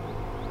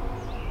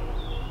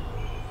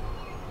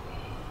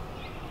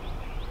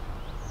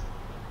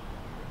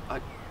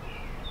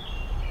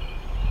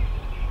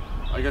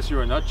 I guess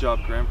you're a nut job,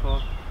 Grandpa.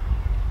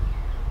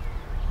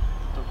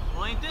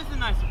 Well, ain't this a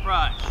nice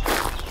surprise?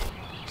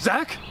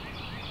 Zach?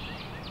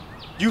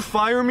 You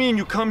fire me and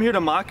you come here to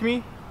mock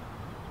me?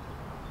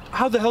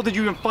 How the hell did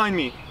you even find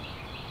me?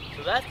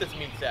 So that's this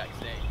mean sack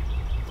thing.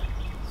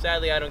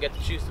 Sadly, I don't get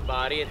to choose the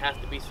body. It has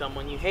to be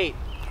someone you hate.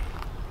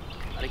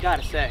 But I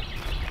gotta say,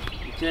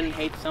 you couldn't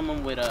hate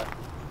someone with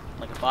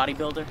like a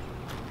bodybuilder,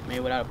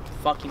 maybe without a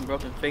fucking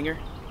broken finger.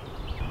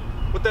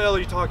 What the hell are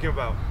you talking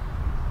about?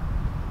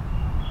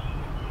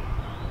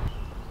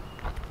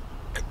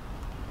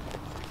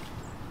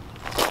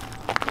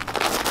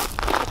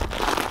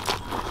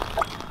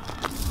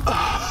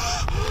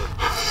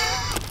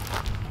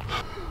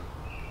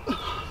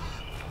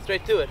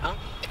 Straight to it, huh?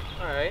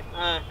 Alright.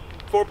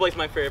 Foreplay's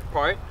my favorite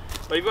part,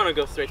 but if you want to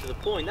go straight to the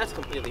point, that's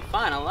completely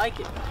fine. I like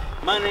it.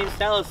 My name's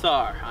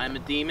Salazar. I'm a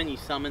demon. You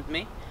summoned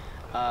me.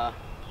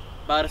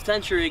 About a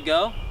century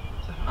ago,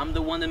 I'm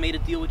the one that made a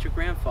deal with your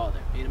grandfather,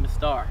 made him a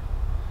star.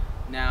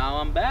 Now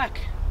I'm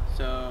back.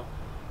 So,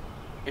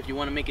 if you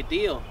want to make a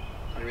deal,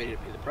 are you ready to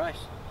pay the price?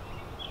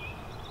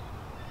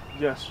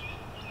 Yes,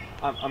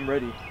 I'm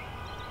ready.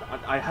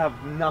 I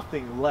have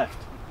nothing left.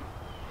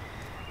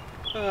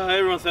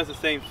 Everyone says the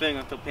same thing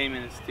until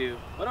payment is due.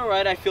 But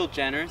alright, I feel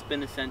generous.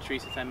 Been a century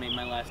since I made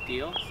my last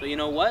deal. So you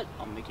know what?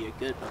 I'll make you a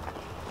good one.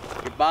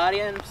 Your body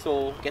and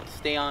soul get to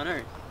stay on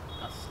Earth.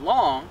 As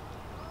long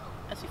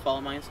as you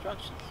follow my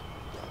instructions.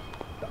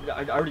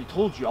 I already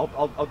told you.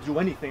 I'll do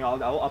anything.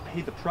 I'll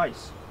pay the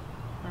price.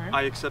 All right.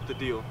 I accept the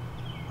deal.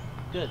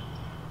 Good.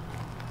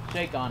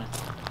 Shake on it.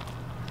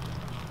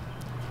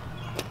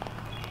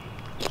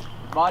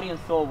 Your body and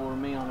soul will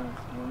remain on Earth.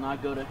 You will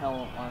not go to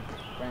hell like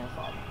your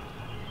grandfather.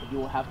 But you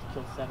will have to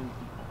kill 7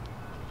 people.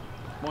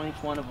 One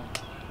each one of them.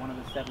 One of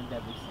the 7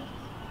 deadly sins.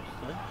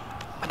 Good?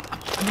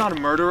 I'm not a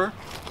murderer.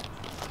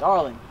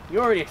 Darling,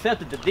 you already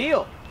accepted the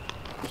deal.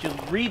 You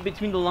should read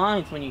between the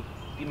lines when you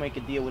make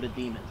a deal with a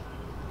demon.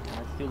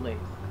 Now it's too late.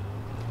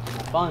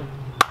 Have fun.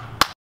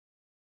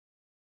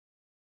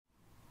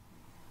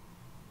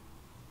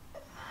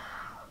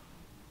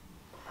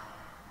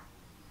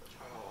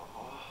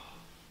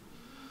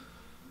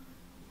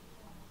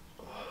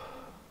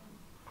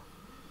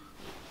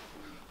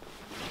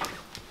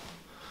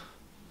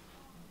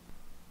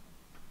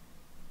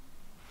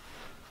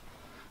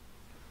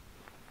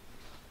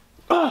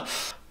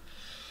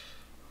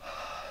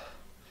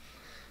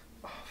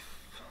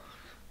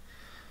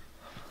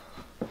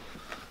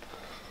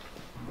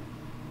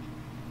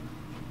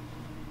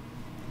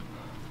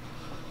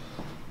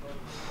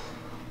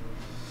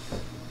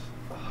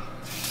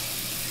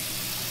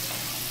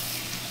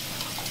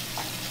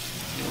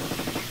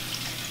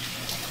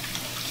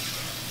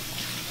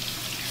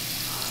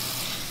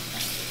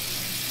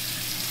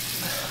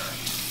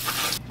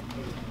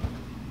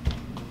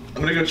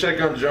 I'm gonna go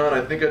check on John.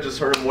 I think I just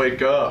heard him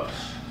wake up.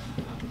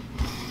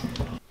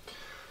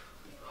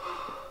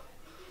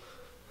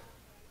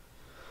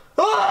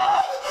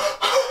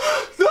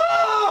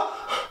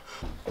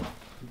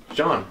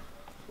 John,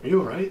 are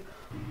you alright?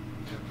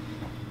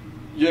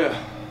 Yeah.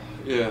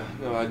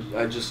 No, I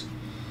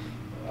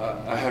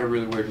had a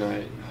really weird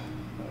night.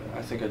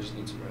 I think I just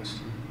need some rest.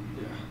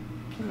 Yeah.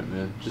 Alright,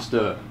 man. Just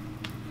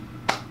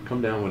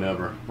come down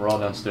whenever. We're all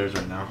downstairs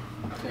right now.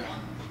 Yeah.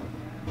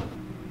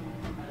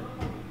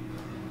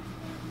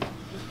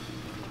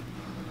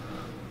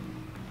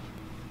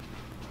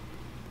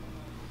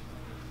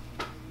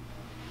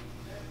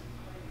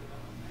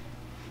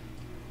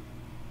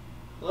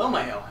 Hello,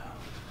 my hellhound.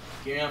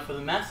 Gearing up for the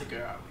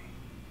massacre, are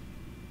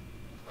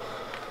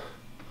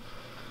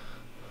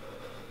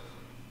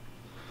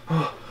we?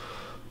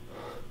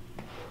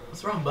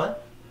 What's wrong, bud?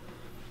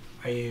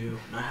 Are you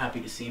not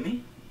happy to see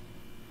me?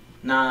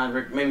 Not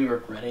maybe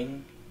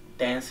regretting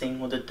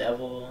dancing with the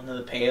devil under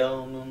the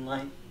pale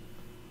moonlight?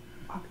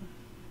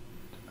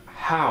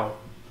 How?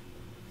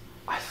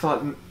 I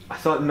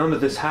thought none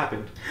of this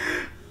happened.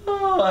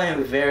 Oh, I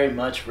am very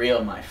much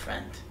real, my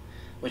friend.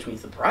 Which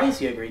means the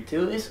price you agreed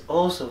to is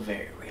also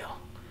very real.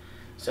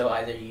 So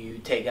either you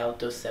take out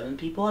those 7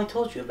 people I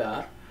told you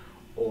about,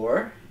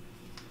 or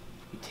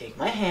you take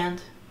my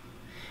hand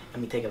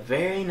and we take a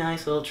very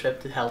nice little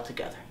trip to hell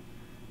together.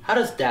 How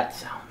does that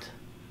sound?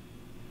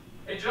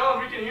 Hey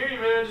John, we can hear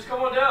you, man. Just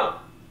come on down.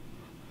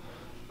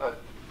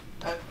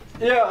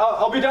 Yeah,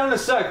 I'll be down in a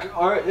sec.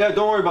 All right. Yeah,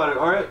 don't worry about it.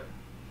 All right.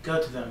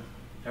 Go to them.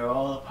 They're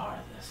all a part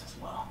of this as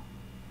well.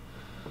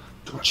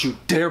 Don't you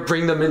dare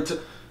bring them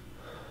into.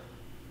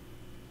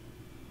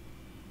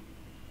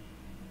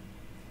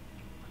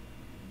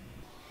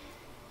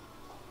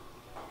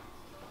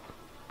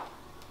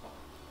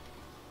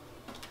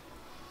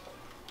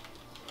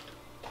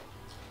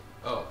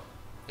 Oh,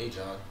 hey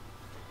John.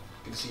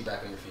 Good to see you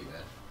back on your feet,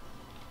 man.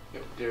 Yo,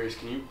 Darius,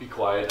 can you be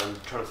quiet? I'm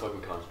trying to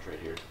fucking concentrate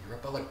here. You're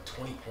up by like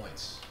 20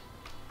 points.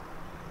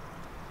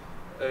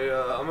 Hey,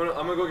 I'm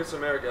gonna go get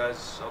some air,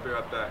 guys. I'll be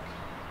right back.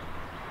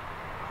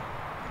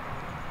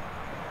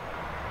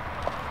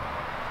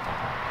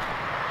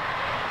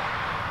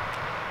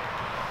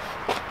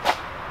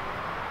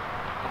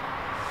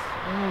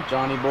 Oh,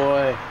 Johnny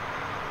boy.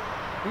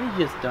 You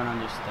just don't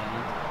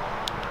understand.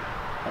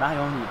 But I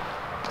own you.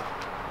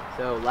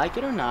 So, like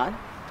it or not,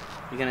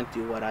 you're gonna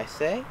do what I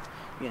say.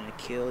 You're gonna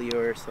kill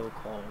your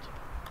so-called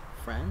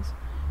friends.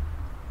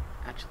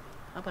 Actually,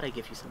 how about I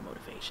give you some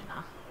motivation,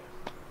 huh?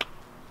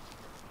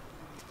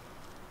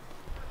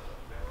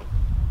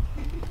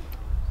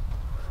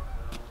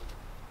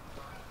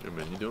 Hey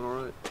man, you doing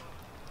alright?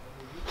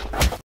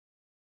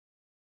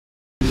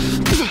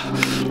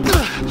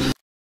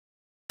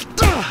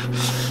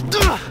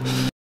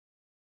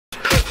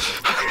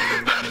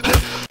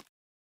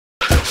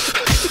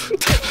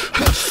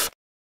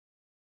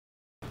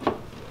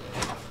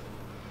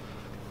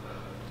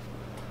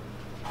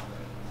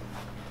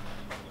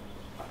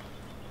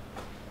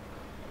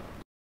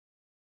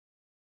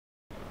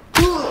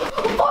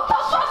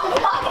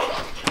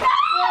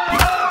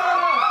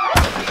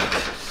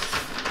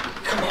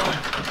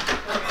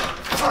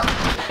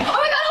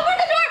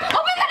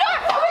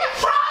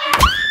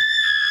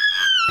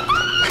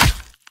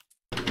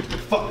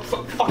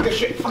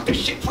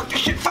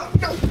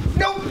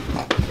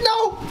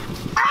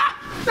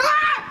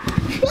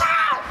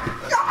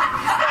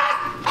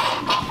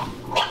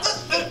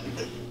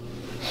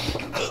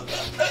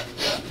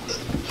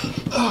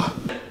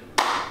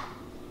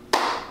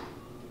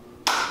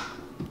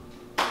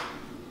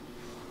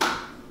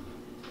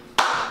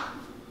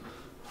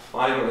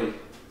 Finally,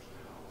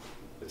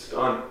 it's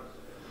done.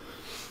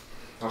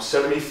 Now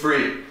set me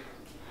free.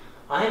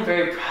 I am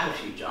very proud of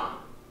you, John.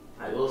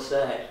 I will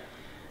say.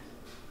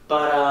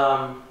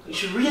 But, you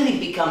should really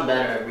become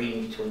better at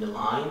reading between the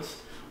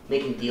lines,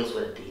 making deals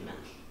with a demon.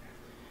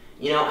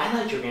 You know, I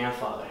liked your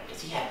grandfather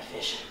because he had a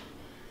vision.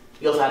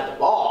 He also had the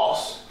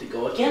balls to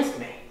go against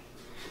me.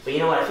 But you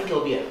know what? I think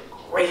it'll be a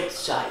great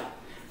sight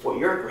for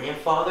your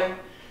grandfather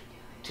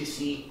to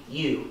see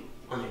you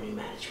under new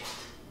management.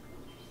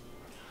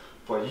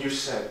 But you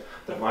said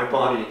that my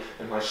body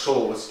and my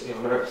soul would stay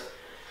on Earth.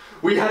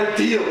 We had a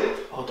deal.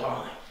 Oh,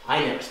 darling,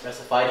 I never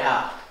specified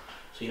how.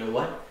 So you know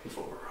what?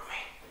 Before we're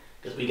rooming,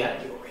 because we got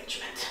a new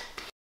arrangement.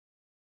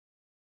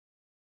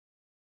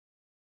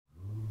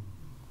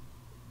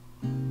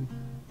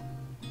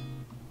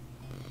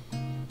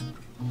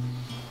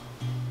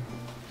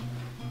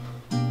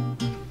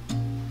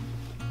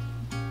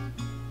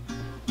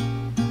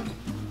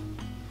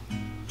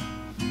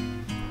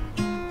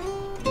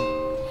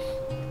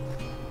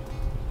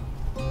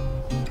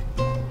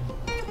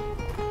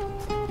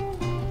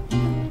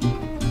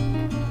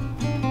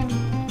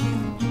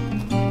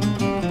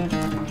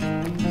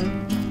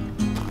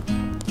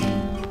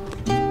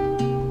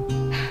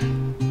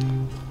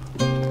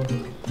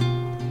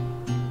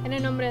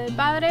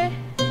 Padre,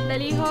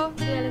 del Hijo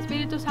y del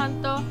Espíritu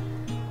Santo,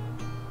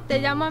 te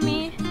llamo a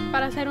mí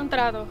para hacer un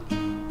trato.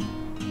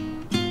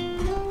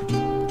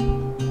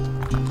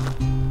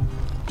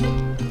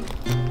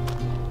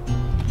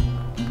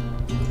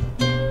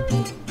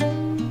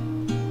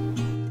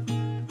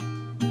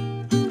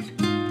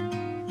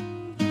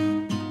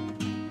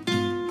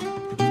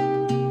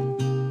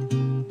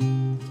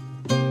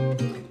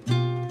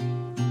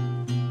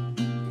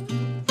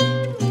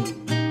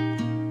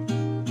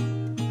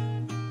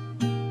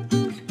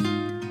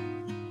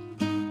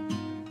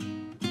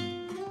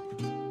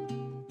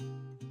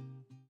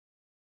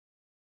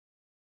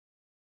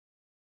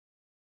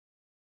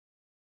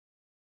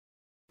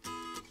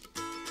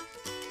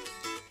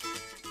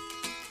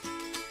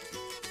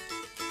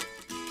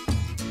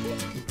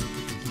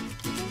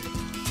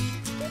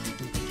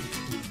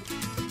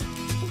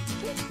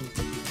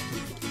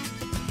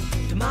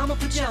 Mama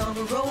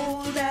pajama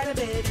rolled out of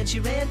bed and she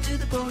ran to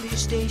the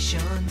police station.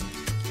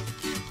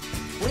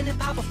 When the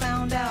papa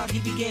found out, he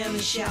began to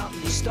shout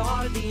and he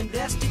started the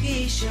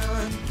investigation.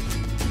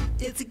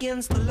 It's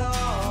against the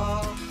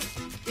law.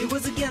 It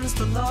was against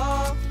the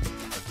law.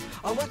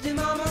 Oh, what the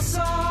mama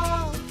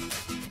saw.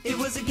 It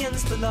was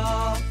against the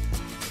law.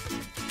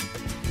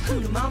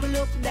 The mama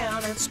looked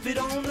down and spit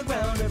on the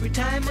ground every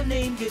time my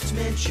name gets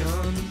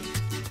mentioned.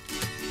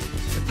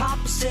 The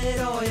papa said,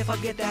 oh, if I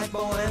get that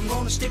boy, I'm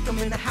gonna stick him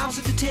in the house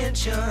of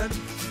detention.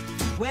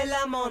 Well,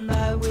 I'm on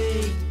my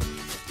way.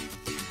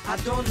 I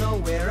don't know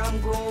where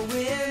I'm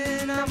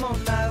going. I'm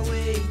on my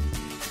way.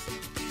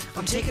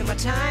 I'm taking my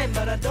time,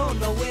 but I don't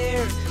know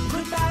where.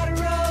 Goodbye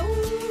to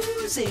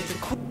Rose.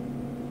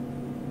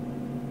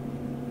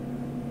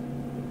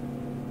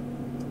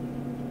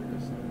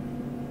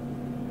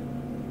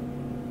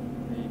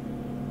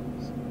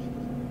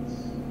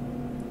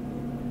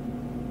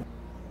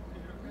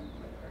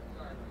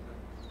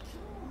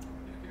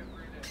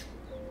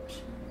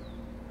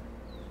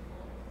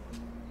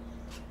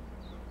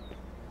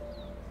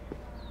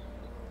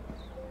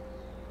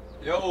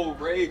 Yo,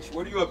 Rach,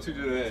 what are you up to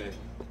today?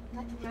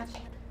 Nothing much.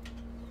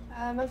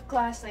 I'm of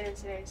class later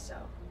today, so.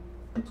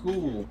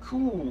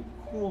 Cool.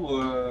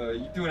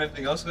 You doing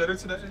anything else later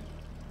today?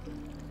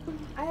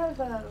 I have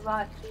a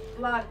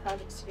lot of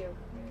projects to do later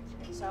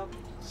today, so.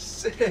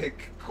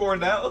 Sick.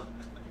 Cornell?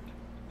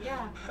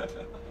 Yeah.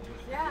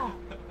 Yeah.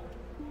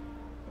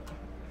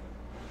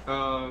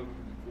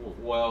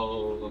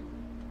 Well...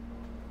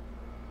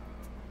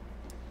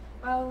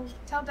 Well,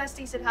 tell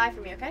Dusty he said hi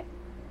for me, okay?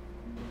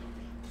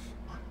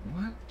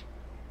 What?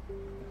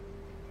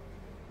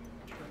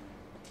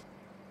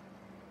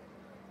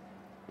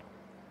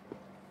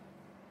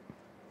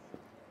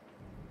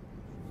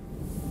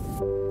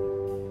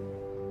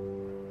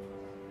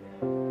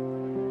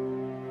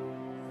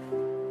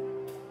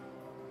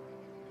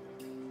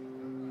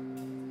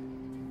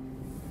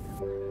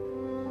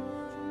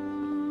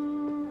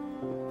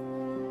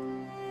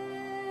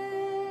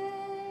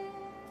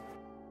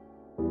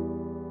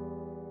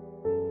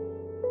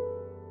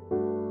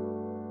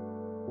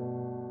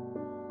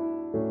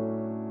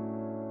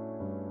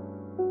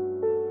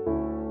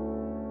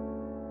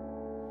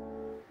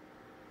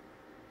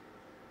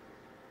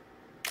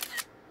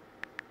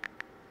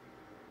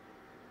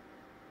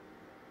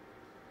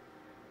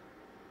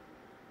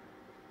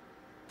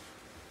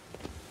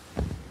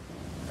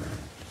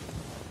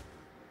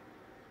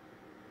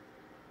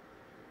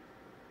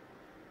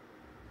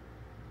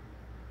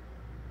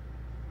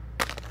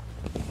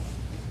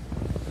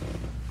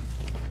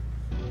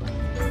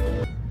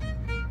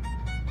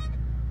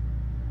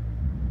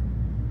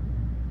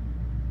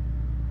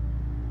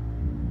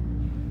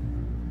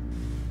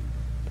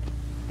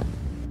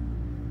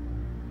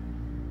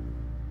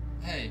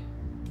 Hey,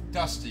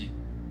 Dusty,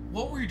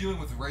 what were you doing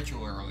with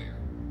Rachel earlier?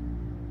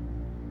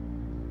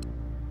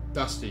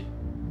 Dusty.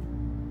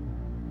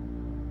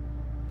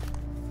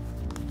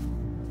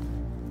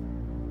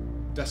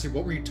 Dusty,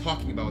 what were you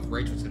talking about with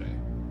Rachel today?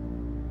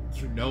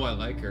 You know I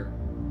like her.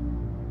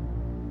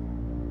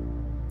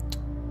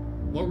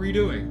 What were you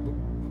doing?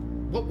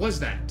 What was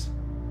that?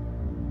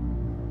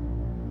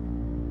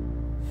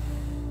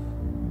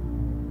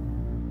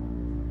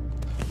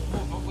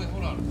 Wait,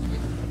 hold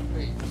on.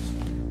 Wait.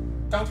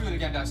 Don't do it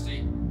again,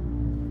 Dusty.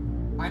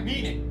 I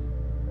mean it.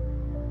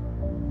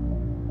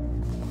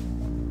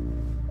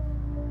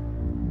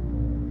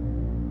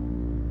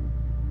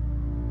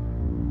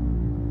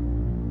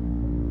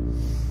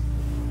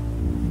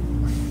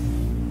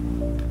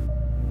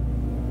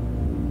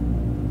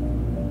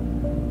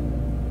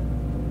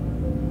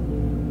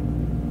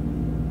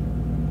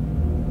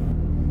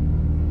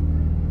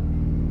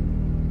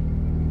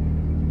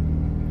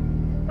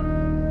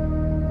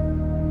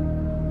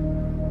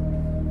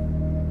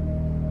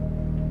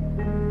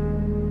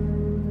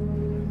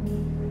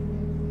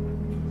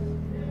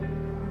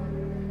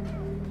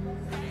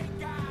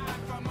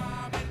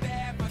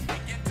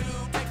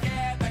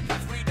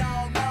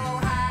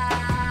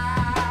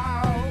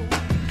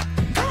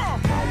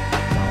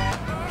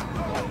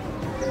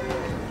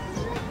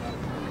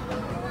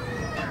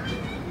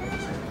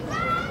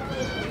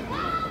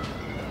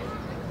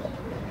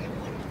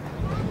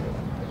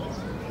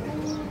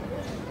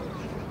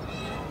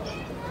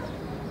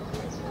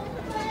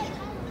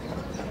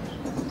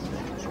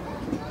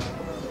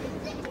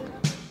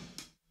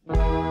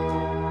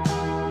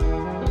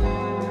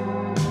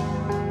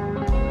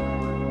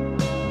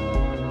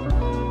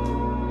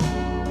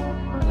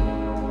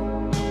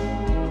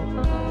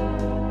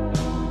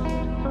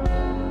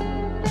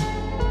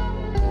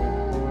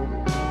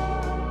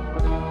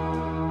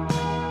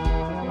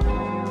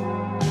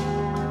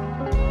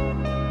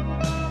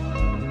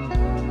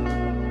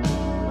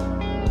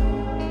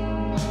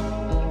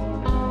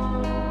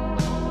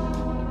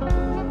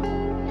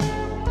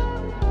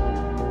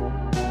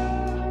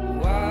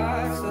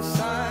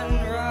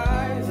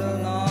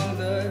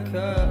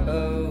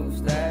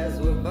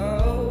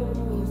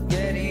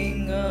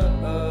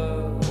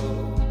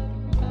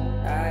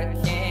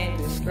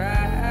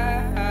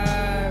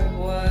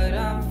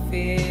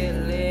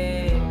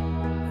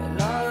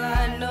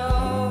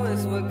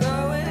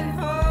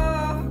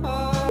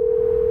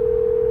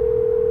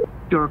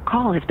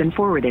 call has been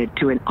forwarded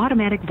to an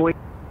automatic voice.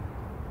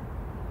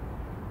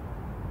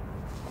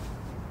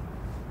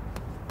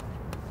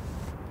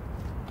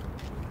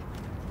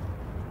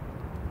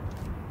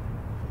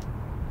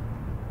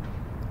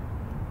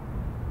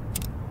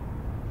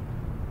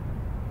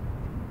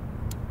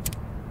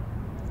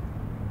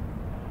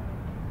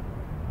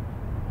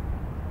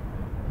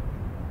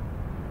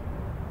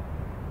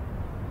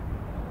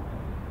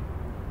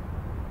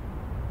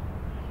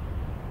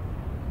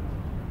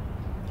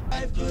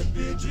 Life could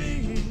be a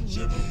dream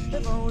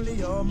if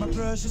only all my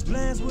precious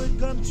plans would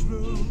come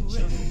true.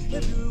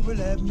 If you would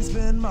let me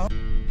spend my.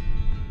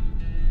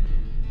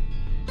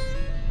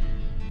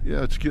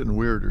 Yeah, it's getting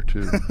weirder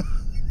too.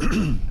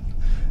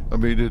 I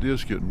mean, it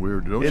is getting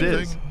weird, don't you think?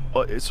 It is.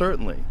 Well,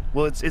 certainly.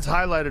 Well, it's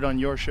highlighted on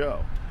your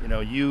show. You know,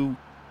 you.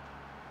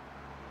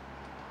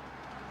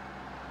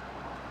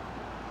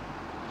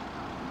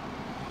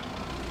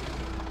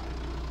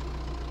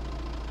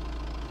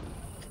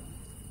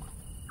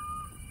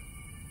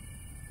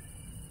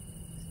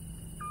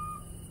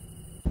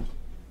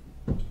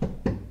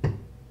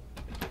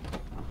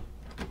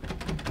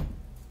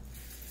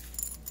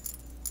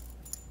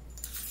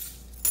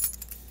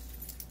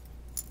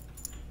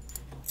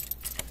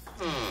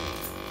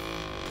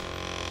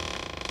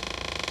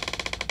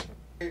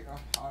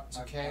 It's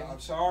okay. I'm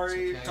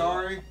sorry. It's okay.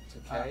 Sorry. It's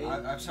okay.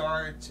 I'm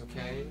sorry. It's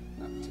okay.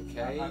 It's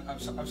okay.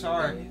 I'm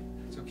sorry.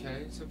 It's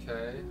okay. It's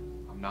okay.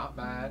 I'm not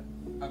mad.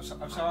 I'm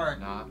sorry.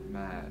 I'm not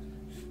mad.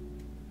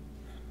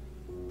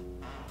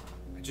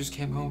 I just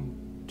came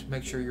home to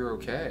make sure you're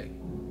okay.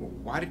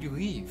 Why did you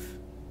leave?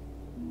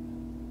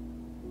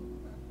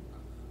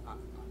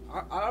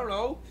 I don't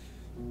know.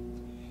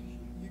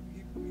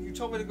 You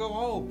told me to go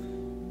home.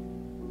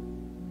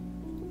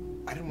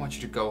 I didn't want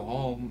you to go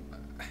home.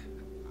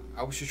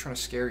 I was just trying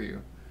to scare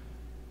you.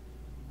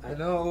 I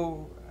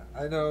know.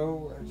 I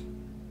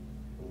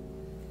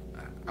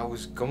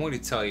was going to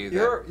tell you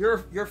that.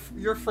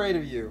 You're afraid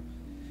of you.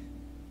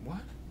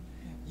 What?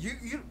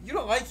 You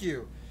don't like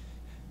you.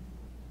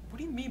 What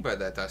do you mean by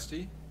that,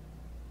 Dusty?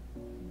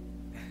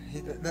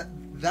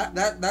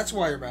 That's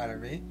why you're mad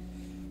at me.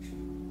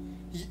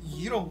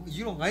 You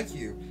don't like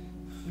you.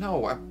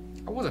 No, I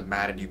wasn't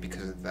mad at you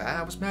because of that.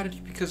 I was mad at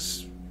you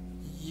because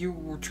you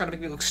were trying to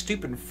make me look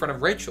stupid in front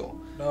of Rachel.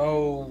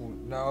 No.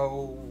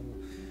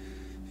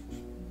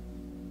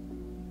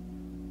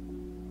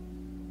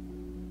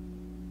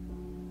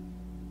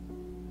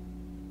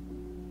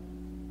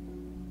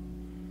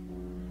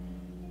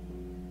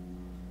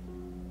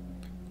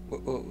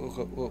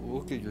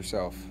 Look at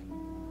yourself.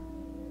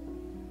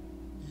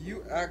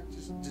 You act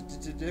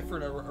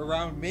different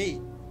around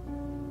me.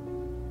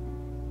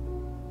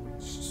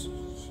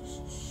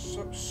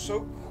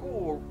 So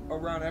cool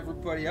around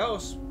everybody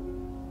else,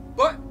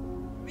 but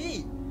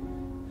me.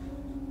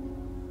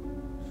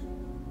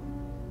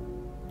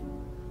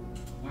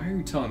 Why are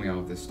you telling me all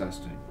of this,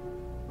 Dusty?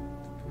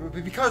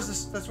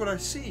 Because that's what I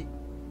see.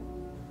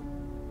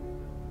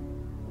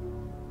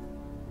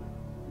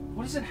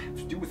 What does it have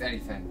to do with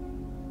anything?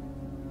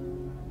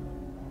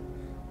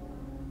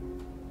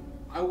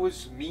 I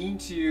was mean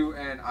to you,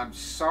 and I'm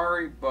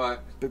sorry,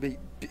 but be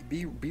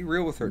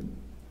real with her.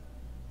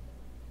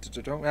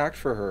 Don't act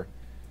for her.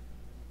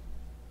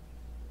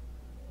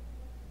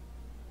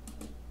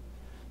 Will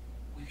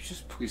you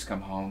just please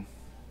come home?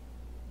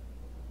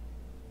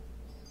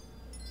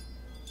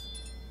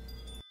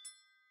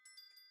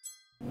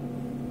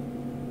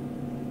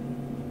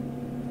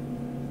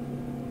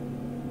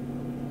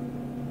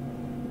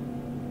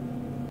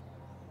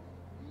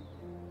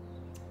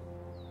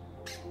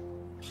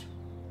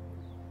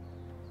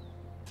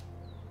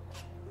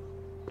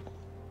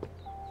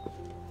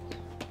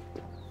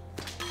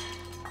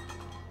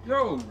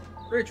 Yo,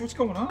 Rich, what's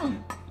going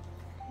on?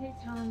 Hey,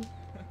 Tom.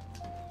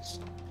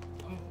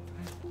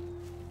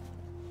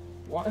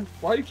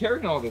 Why are you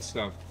carrying all this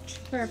stuff?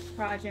 For a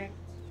project.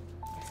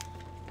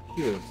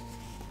 Here. You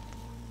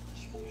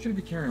shouldn't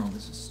be carrying all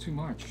this. It's too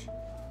much.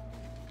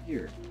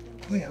 Here.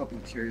 Let me help you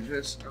carry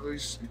this. At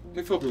least,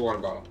 they fill up your water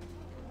bottle.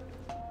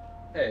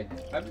 Hey,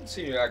 I've been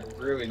seeing you act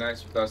really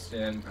nice with Dusty,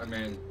 and I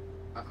mean,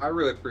 I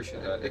really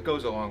appreciate that. It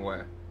goes a long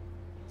way.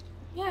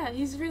 Yeah,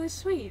 he's really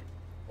sweet.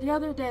 The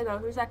other day, though,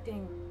 he was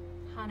acting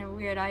kind of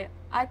weird. I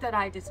thought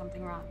I did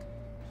something wrong.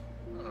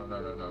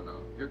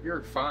 No.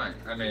 You're fine.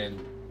 I mean,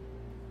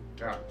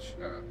 gosh.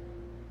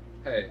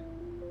 Hey.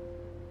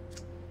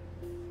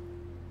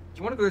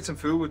 You want to go get some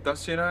food with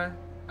Dusty and I?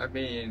 I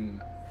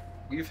mean,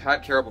 we've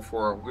had Carol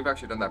before. We've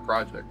actually done that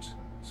project,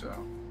 so.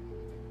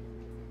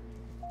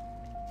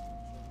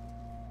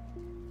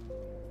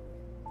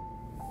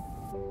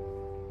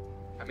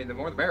 I mean, the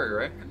more the merrier,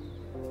 right?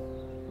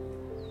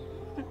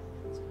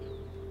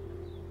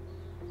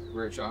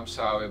 Rich, I'm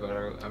sorry, but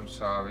I'm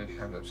sorry.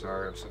 I'm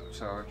sorry.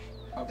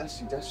 Oh,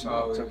 Dusty, it's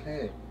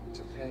okay. It's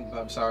okay.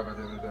 I'm sorry about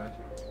the other day.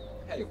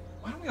 Hey,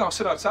 why don't we all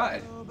sit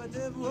outside?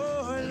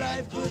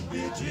 Life could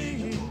be a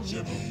dream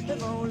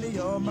if only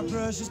all my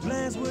precious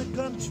plans would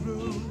come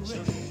true.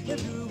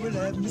 If you would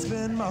let me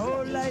spend my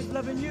whole life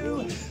loving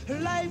you,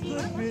 life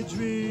could be a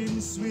dream,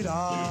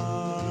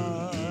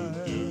 sweetheart.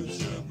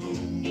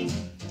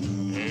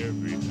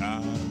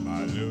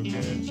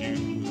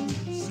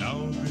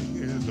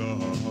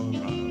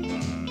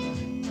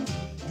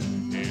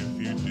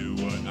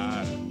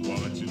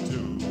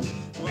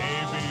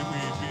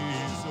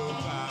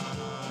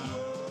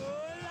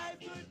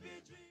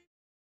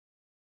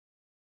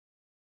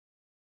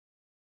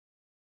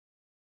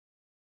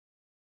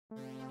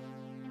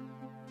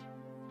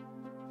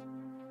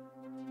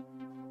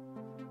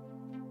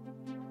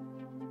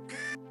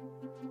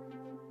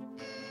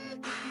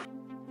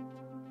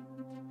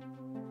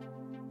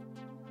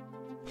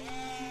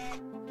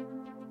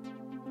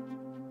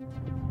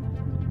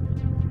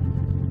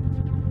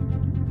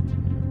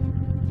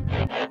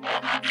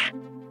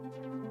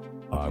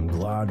 I'm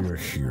glad you're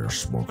here,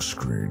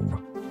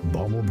 Smokescreen.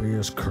 Bumblebee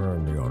is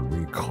currently on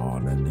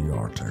recon in the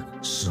Arctic,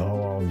 so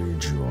I'll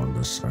need you on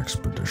this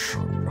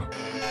expedition.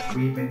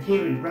 We've been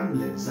hearing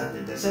rumblings that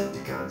the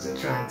Decepticons are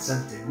trying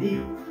something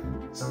new,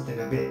 something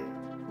a bit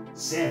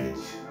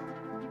savage.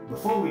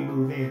 Before we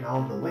move in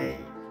all the way,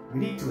 we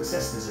need to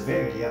assess the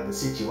severity of the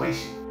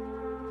situation.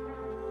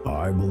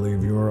 I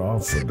believe you are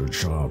up for the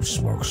job,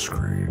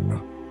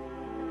 Smokescreen.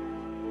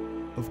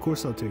 Of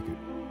course I'll take it.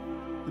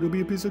 It'll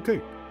be a piece of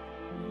cake.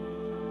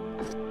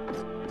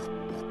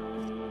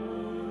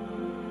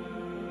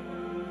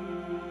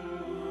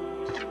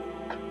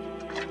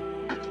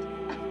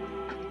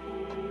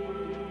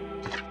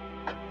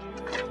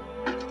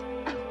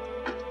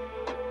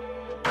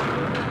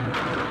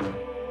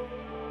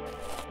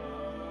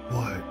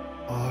 What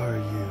are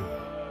you?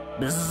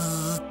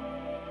 Bzzz.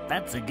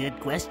 That's a good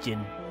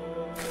question.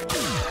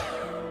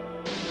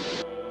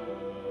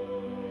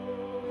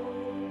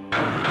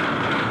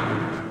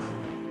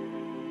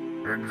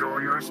 Enjoy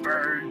your stay.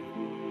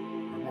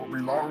 It won't be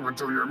long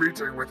until you're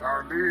meeting with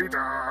our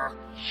leader.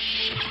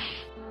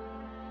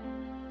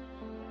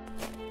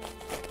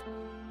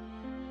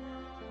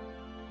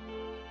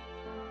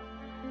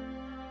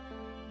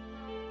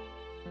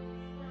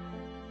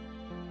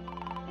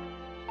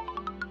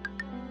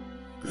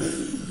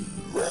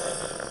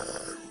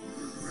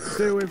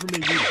 Stay away from me,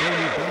 you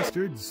bony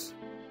bastards!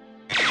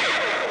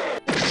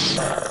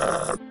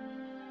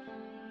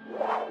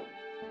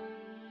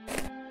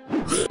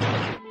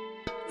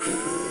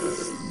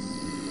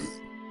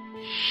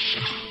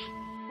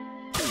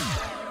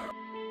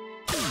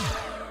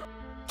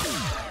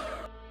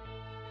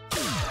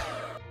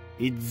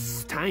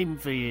 It's time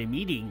for your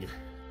meeting,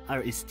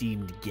 our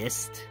esteemed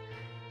guest.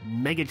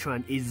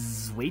 Megatron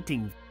is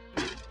waiting.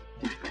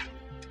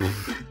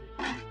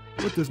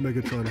 What does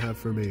Megatron have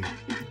for me?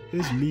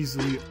 His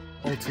measly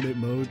alternate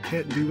mode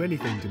can't do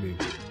anything to me.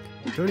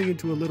 Turning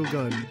into a little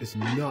gun is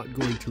not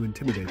going to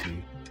intimidate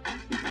me.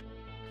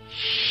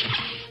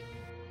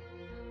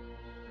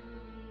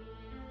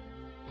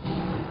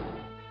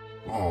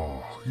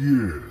 Ah,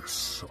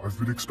 yes. I've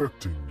been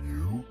expecting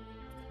you.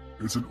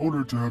 It's an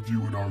honor to have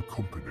you in our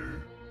company.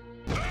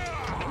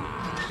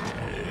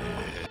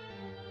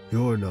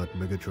 You're not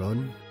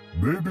Megatron.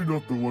 Maybe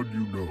not the one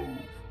you know,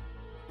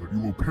 but you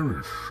will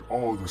perish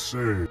all the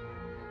same.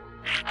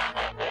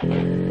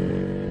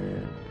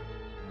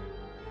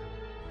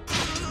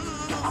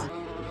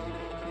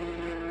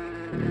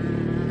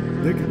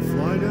 They can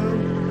fly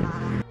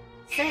now?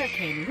 So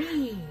can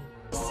we.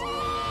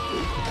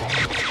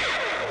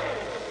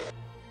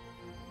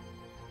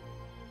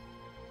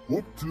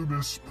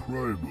 Optimus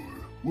Primal,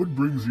 what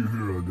brings you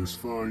here on this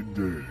fine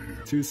day?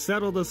 To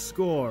settle the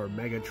score,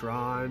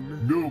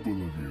 Megatron. Noble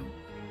of you,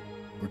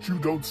 but you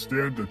don't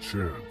stand a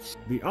chance.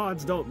 The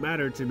odds don't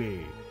matter to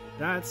me.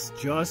 That's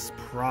just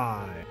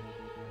pride.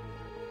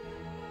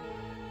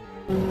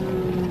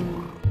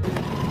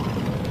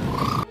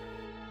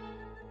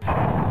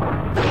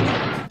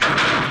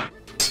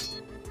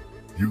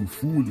 You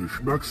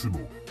foolish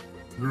Maximo.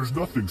 There's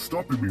nothing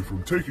stopping me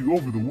from taking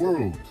over the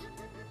world.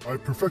 I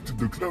perfected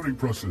the cloning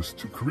process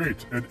to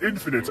create an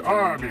infinite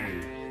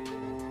army.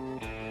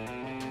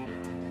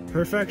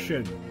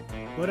 Perfection.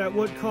 But at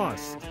what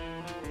cost?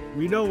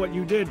 We know what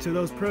you did to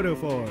those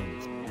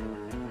protoforms.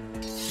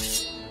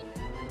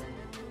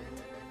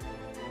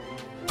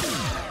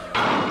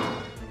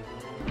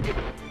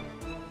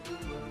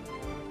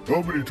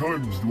 How many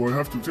times do I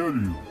have to tell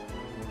you?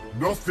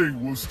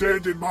 Nothing will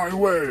stand in my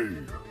way.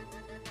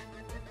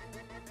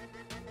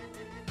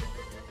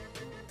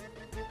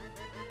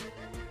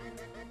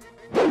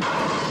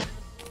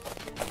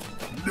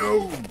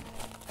 No!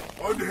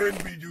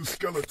 Unhand me, you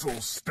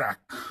skeletal stack!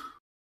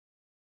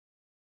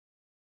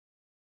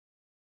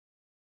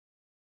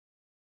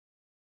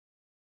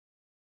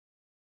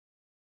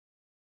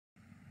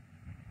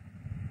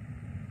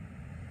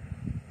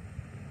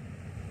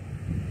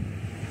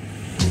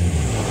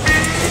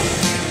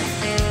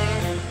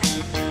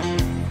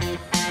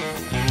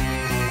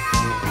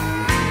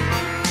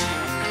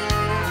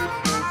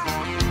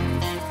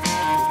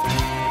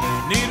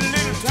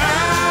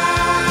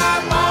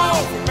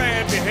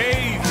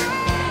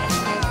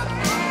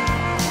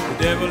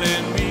 Devil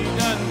in me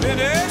done been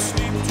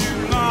asleep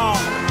too long.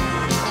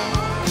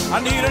 I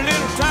need a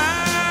little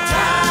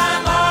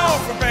time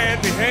off for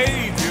bad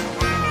behavior.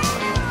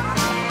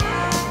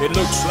 It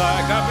looks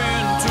like I've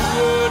been too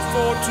good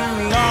for too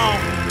long.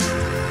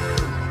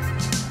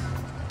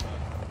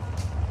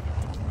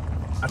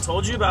 I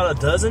told you about a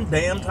dozen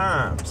damn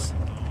times.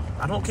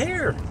 I don't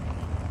care.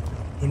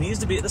 He needs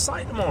to be at the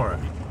site tomorrow.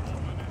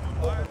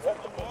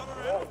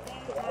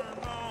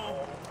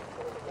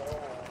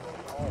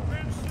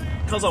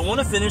 Because I want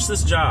to finish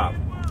this job.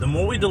 The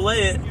more we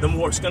delay it, the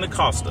more it's going to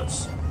cost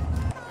us.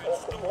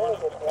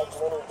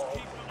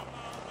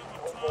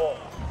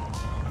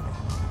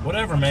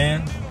 Whatever,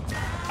 man.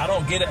 I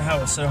don't get it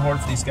how it's so hard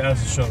for these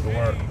guys to show up to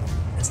work.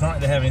 It's not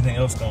like they have anything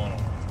else going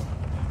on.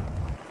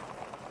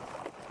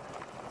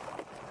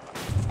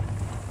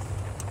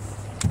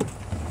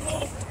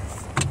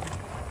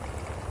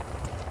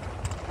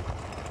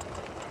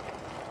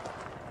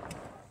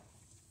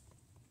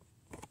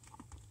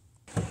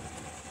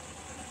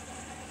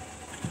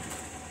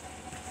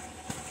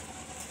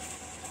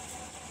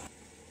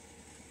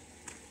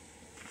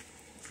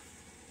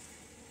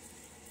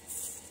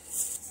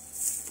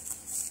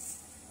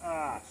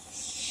 Ah,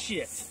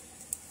 shit.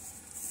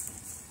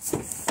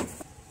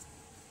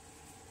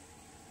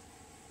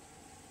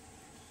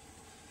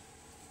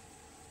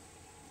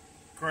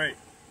 Great.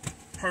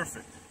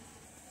 Perfect.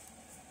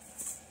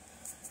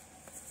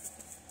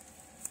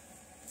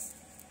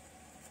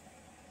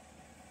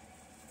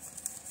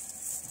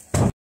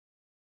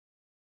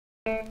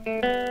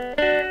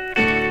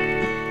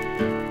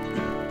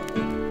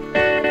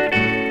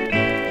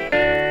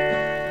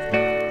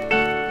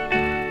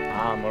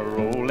 I'm a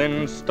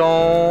rolling stone,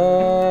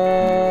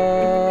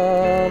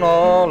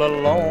 all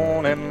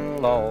alone and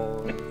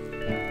lost.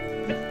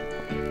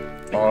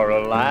 For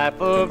a life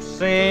of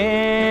sin,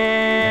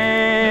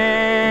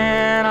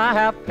 I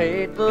have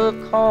paid the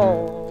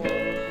cost.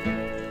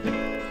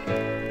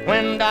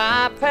 When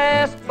I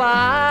pass by,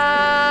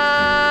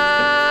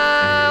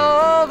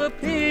 all the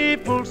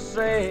people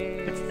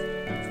say,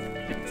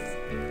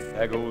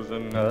 there goes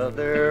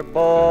another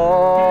boy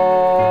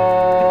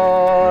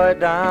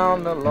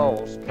down the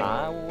lost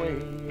highway.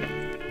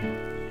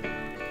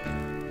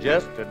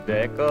 Just a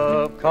deck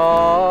of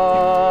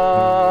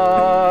cards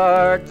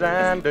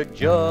and a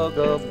jug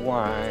of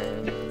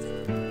wine,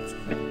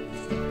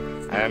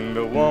 and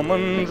a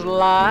woman's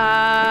lies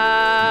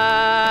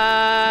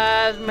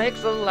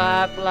makes a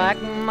life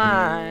like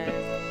mine.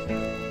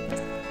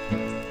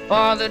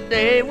 For the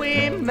day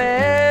we met,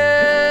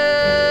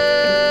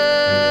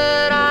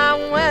 I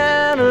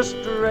went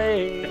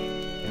astray.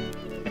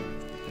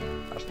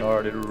 I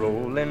started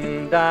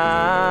rolling down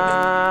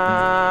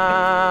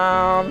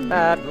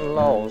that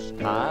lost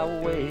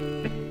highway.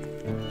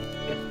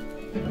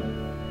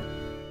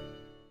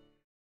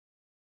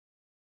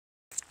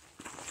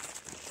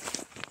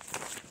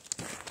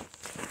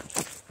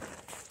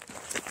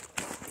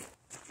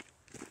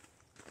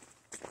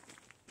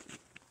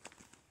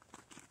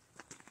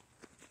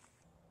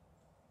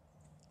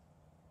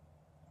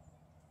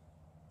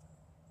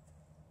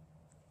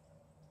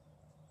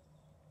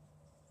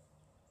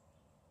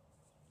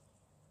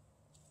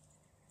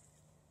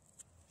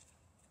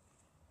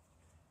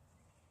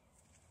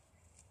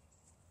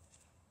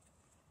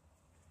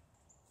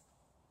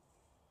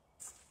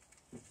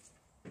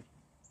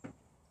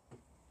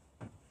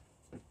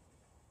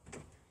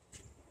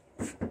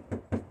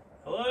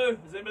 Hello?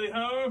 Is anybody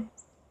home?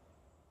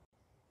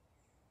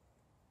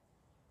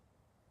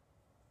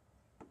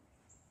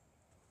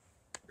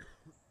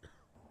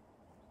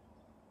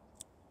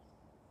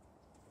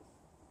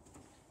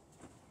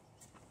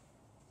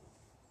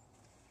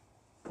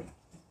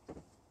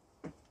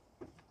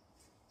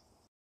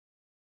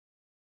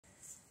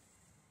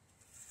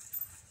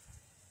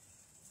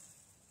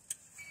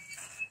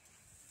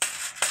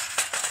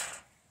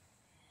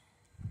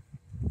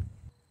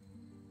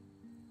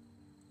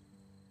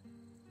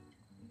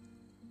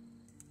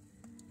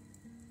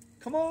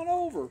 Come on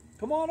over.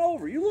 Come on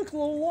over. You look a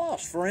little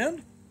lost,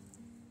 friend.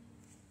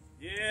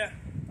 Yeah,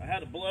 I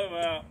had a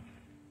blowout.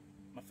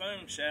 My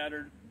phone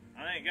shattered.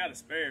 I ain't got a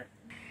spare.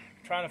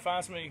 Trying to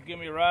find somebody who can give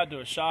me a ride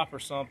to a shop or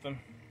something.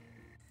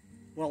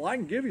 Well, I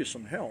can give you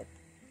some help,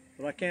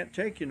 but I can't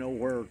take you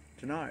nowhere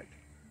tonight.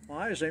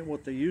 My eyes ain't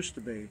what they used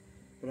to be,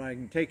 but I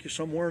can take you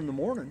somewhere in the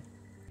morning.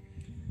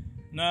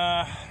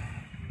 Nah,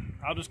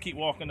 I'll just keep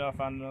walking till I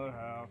find another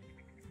house.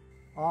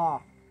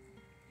 Ah,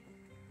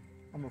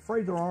 I'm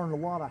afraid there aren't a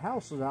lot of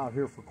houses out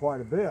here for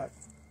quite a bit.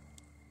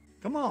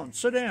 Come on,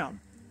 sit down.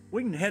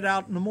 We can head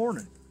out in the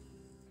morning.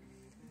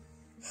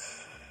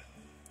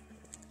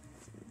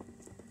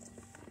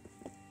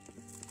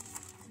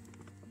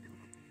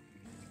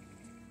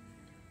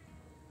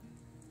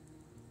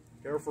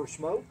 Care for a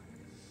smoke?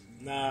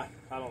 Nah,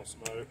 I don't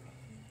smoke.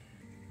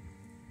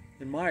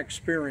 In my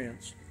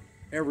experience,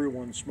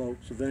 everyone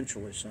smokes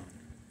eventually, son.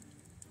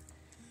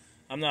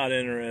 I'm not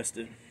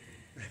interested.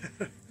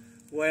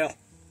 Well,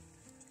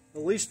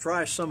 at least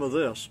try some of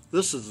this.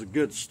 This is the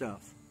good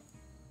stuff.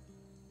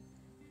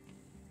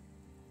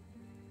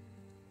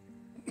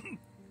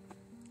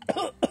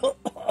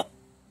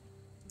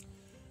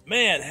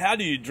 Man, how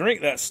do you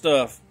drink that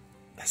stuff?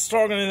 That's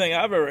stronger than anything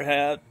I've ever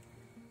had.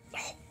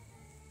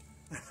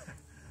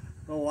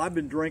 Oh, I've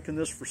been drinking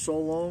this for so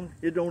long,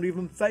 it don't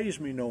even faze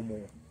me no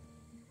more.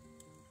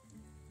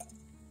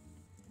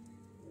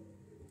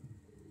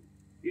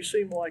 You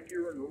seem like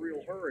you're in a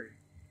real hurry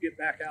to get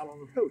back out on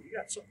the road. You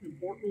got something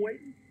important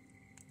waiting?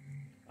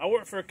 I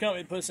work for a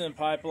company that puts in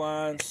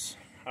pipelines.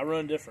 I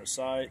run different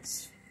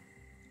sites.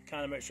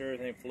 Kind of make sure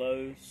everything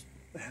flows.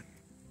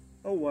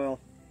 Oh well,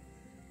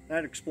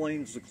 that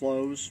explains the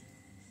clothes.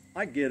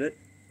 I get it.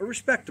 A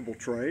respectable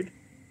trade.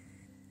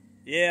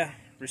 Yeah,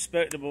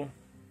 respectable.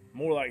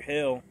 More like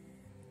hell.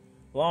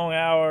 Long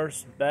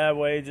hours, bad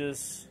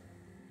wages,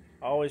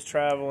 always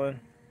traveling,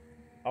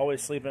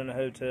 always sleeping in a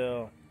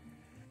hotel.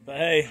 But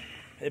hey,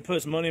 it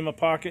puts money in my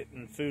pocket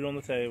and food on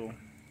the table.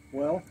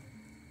 Well,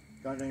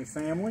 got any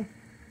family?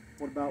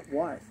 What about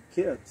wife,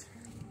 kids?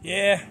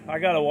 Yeah, I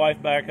got a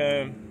wife back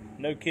home.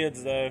 No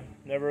kids though.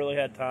 Never really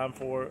had time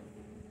for it.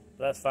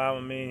 But that's fine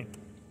with me.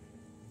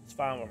 It's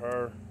fine with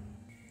her.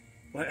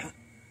 Well,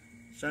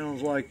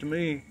 sounds like to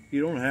me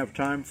you don't have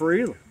time for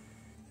either.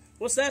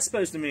 What's that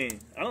supposed to mean?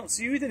 I don't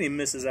see you with any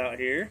misses out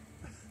here.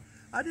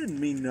 I didn't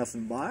mean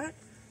nothing by it.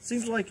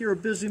 Seems like you're a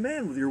busy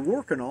man with your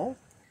work and all.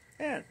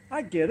 And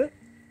I get it.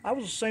 I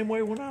was the same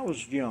way when I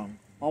was young.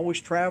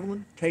 Always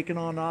traveling, taking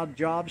on odd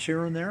jobs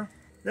here and there.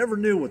 Never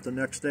knew what the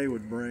next day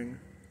would bring.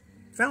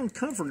 Found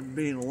comfort in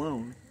being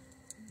alone.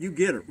 You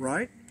get it,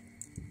 right?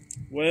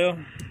 Well,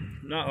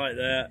 not like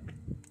that.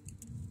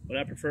 Would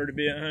I prefer to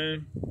be at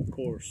home? Of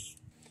course.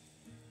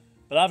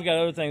 But I've got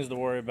other things to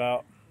worry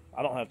about.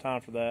 I don't have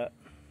time for that.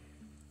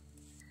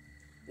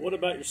 What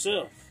about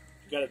yourself?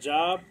 You got a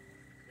job?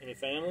 Any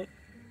family?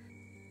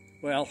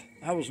 Well,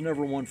 I was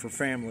never one for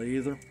family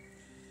either.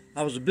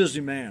 I was a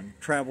busy man,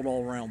 traveled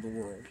all around the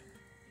world.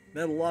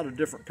 Met a lot of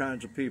different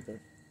kinds of people.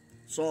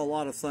 Saw a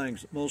lot of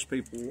things that most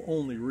people will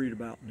only read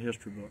about in a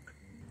history book.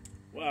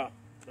 Wow,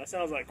 that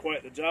sounds like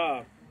quite the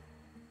job.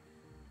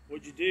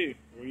 What'd you do?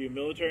 Were you a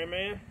military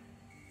man?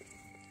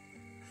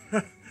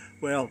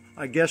 Well,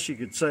 I guess you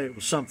could say it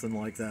was something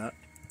like that.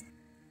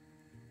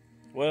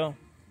 Well,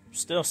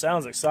 still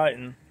sounds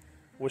exciting.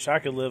 Wish I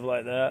could live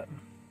like that.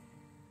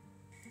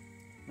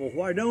 Well,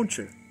 why don't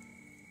you?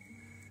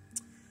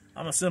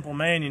 I'm a simple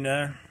man, you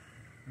know.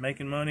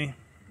 Making money,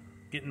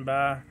 getting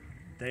by,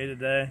 day to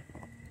day.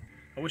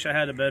 I wish I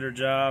had a better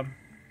job,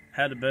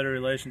 had a better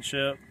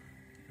relationship.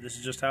 This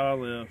is just how I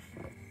live.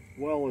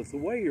 Well, if the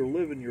way you're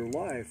living your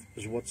life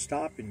is what's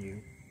stopping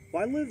you,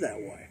 why live that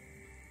way?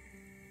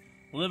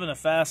 Living a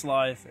fast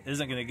life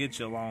isn't going to get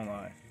you a long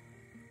life.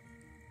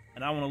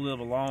 And I want to live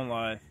a long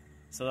life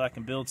so that I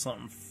can build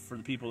something for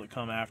the people that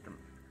come after me.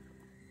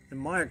 In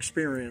my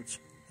experience,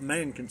 a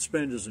man can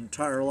spend his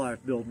entire life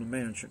building a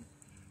mansion,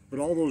 but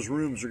all those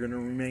rooms are going to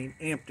remain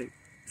empty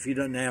if he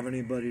doesn't have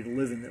anybody to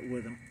live in it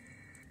with him.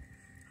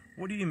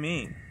 What do you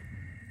mean?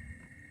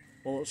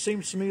 Well, it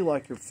seems to me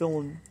like you're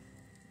filling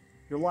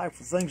your life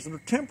with things that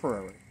are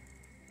temporary.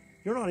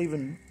 You're not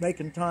even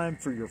making time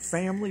for your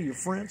family, your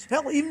friends,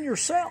 hell, even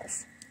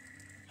yourself.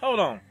 Hold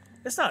on.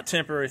 It's not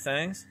temporary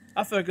things.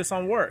 I focus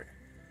on work,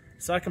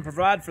 so I can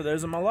provide for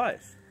those in my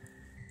life.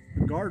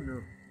 The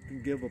gardener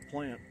can give a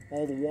plant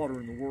all the water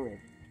in the world,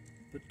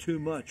 but too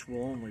much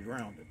will only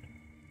drown it.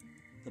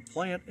 The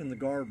plant and the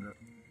gardener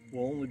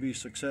will only be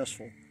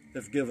successful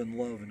if given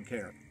love and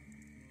care.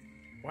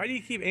 Why do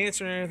you keep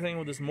answering everything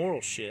with this moral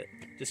shit?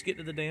 Just get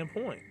to the damn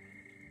point.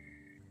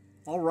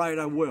 All right,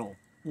 I will.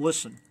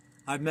 Listen,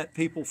 I've met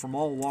people from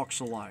all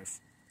walks of life.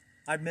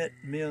 I've met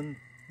men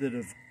that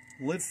have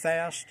lived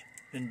fast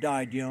and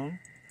died young,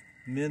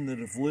 men that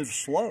have lived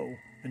slow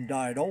and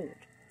died old.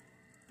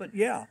 But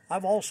yeah,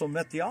 I've also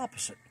met the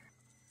opposite.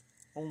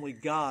 Only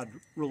God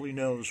really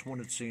knows when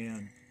it's the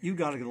end. You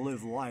got to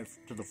live life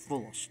to the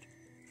fullest.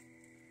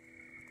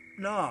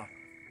 Nah,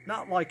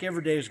 not like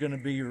every day is going to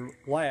be your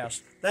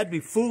last. That'd be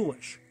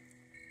foolish.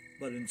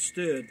 But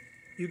instead,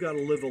 you got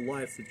to live a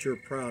life that you're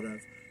proud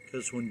of.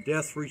 Because when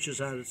death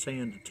reaches out its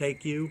hand to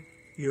take you,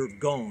 you're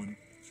gone.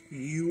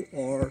 You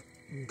are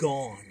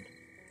gone.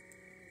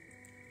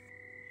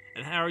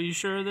 And how are you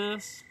sure of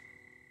this?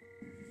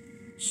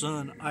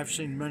 Son, I've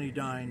seen many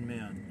dying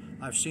men.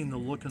 I've seen the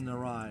look in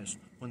their eyes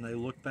when they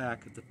look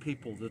back at the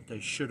people that they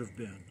should have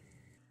been.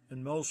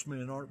 And most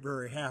men aren't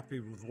very happy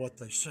with what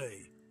they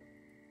see.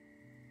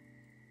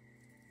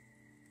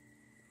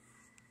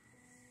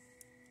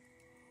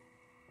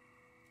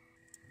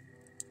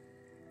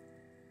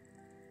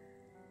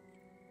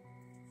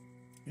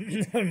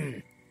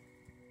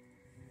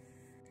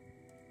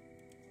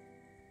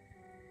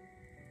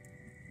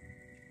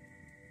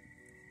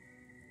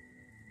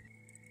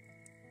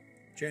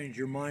 Change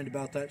your mind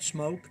about that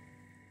smoke?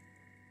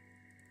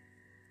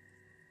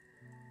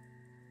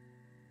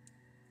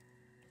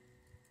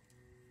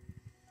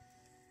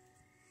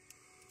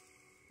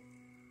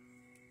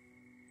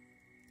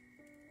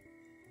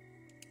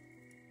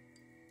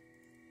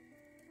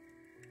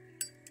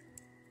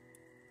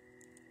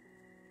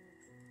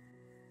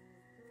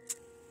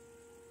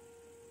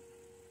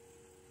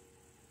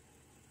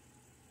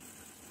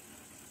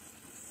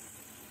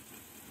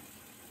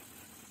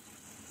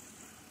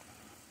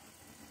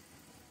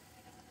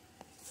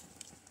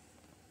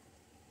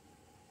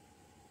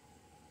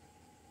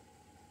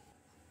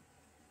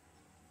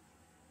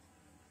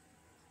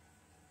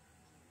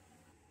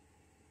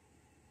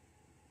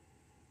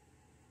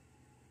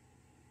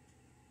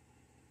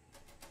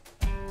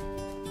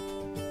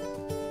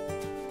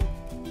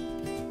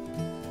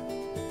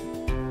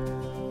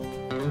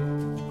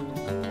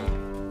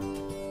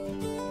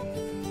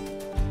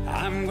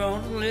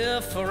 gonna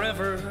live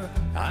forever.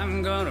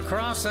 I'm gonna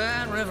cross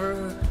that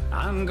river.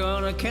 I'm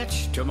gonna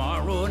catch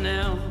tomorrow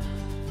now.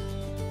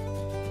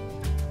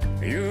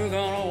 You're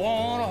gonna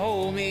wanna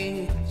hold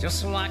me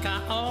just like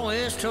I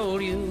always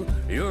told you.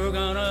 You're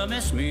gonna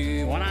miss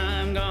me when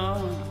I'm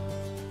gone.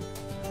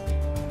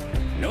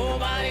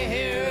 Nobody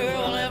here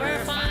will ever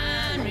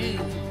find me,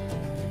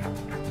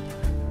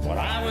 but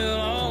I will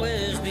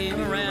always be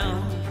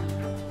around.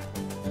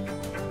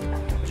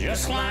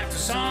 Just like the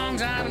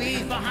songs I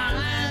leave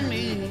behind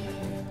me,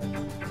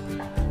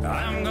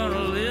 I'm gonna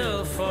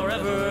live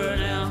forever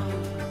now.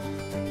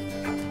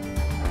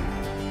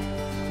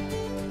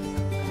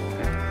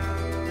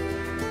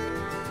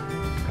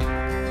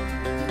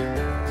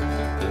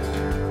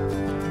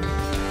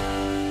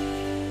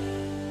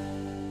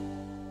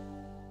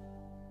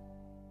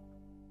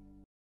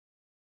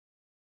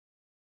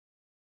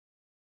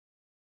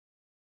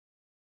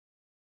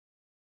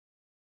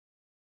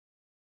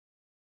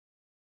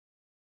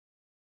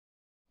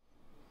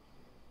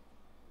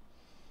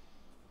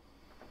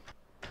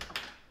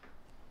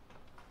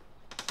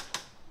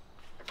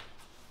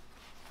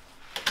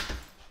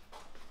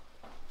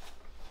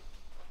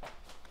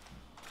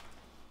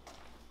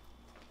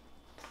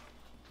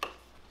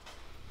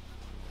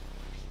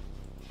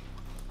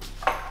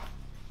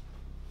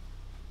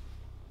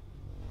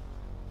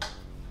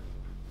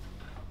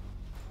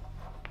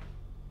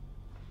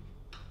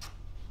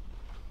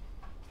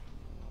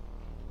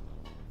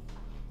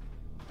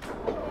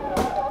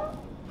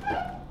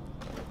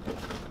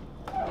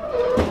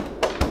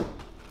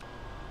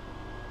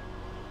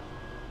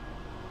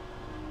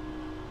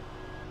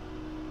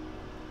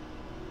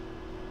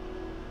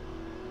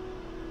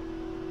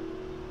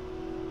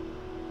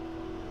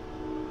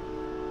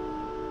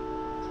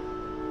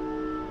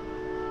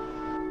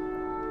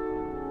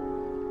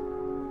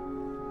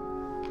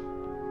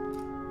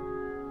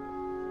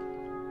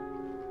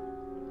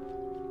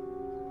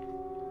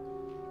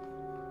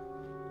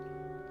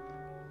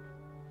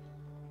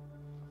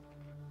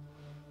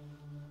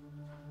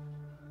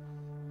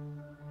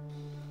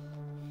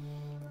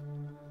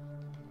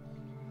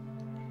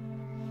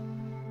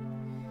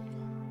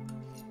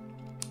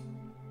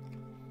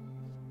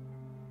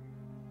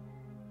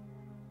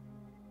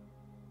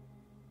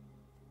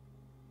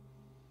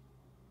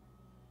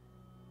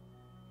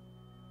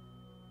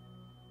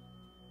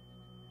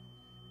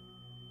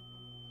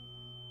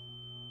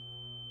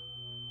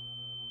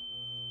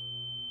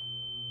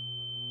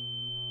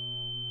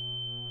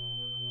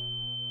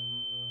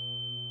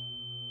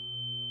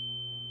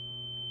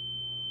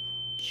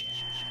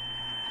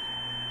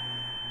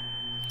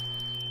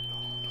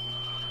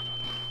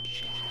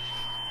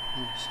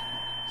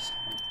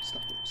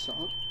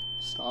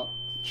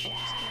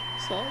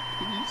 Stop,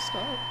 please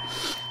stop.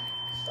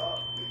 Stop,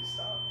 please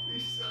stop,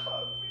 please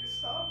stop, please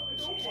stop. I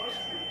don't want to,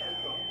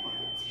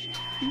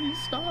 Please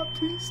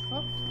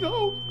stop,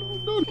 no,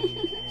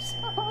 please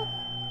stop.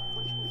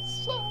 Please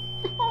stop,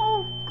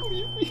 no,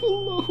 leave me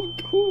alone,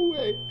 go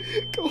away.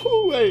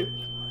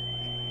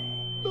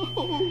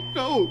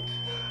 No.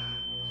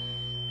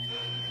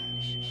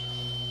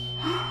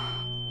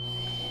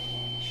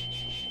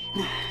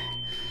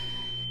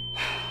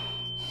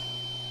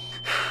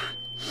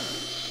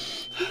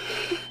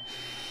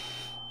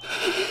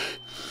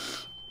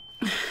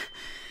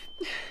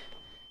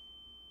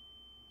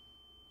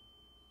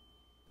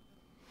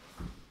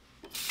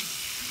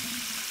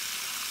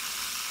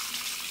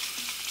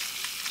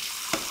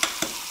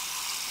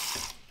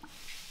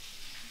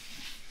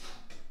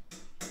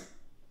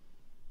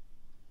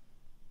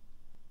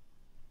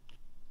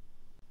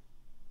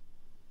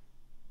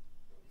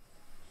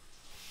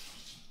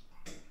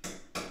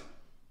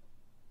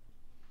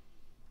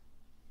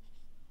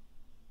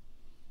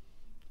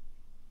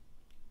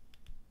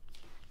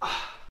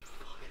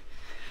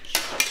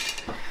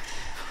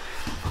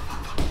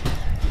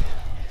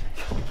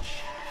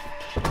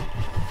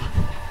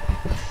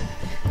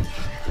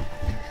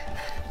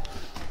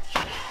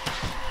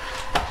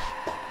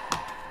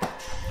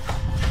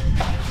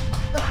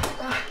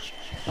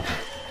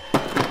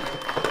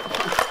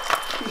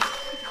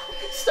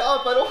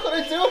 Stop, I don't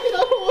want to do it,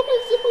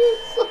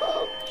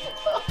 stop.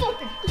 Stop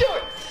fucking do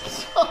it.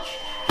 Stop.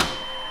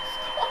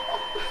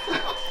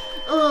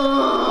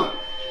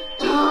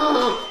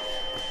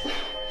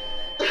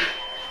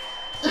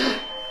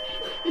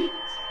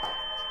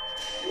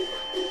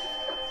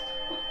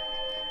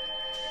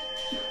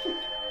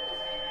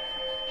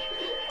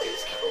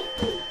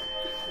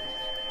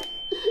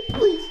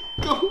 Please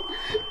go.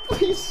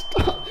 Please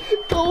stop.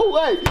 Go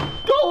away.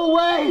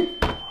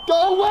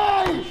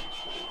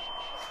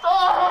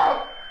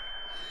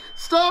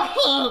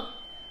 Stop!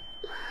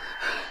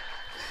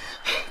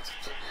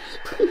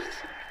 Please.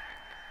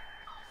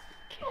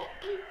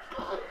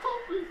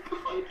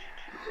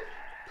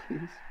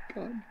 Please,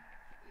 God.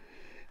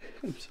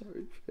 I'm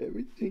sorry for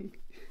everything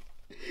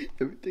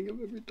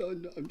I've ever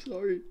done. I'm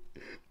sorry.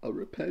 I'll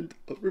repent.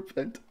 I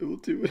will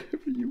do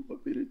whatever you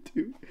want me to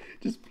do.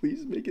 Just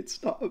please make it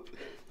stop.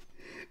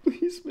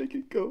 Please make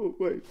it go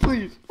away.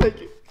 Please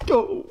make it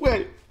go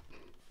away.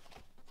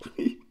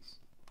 Please.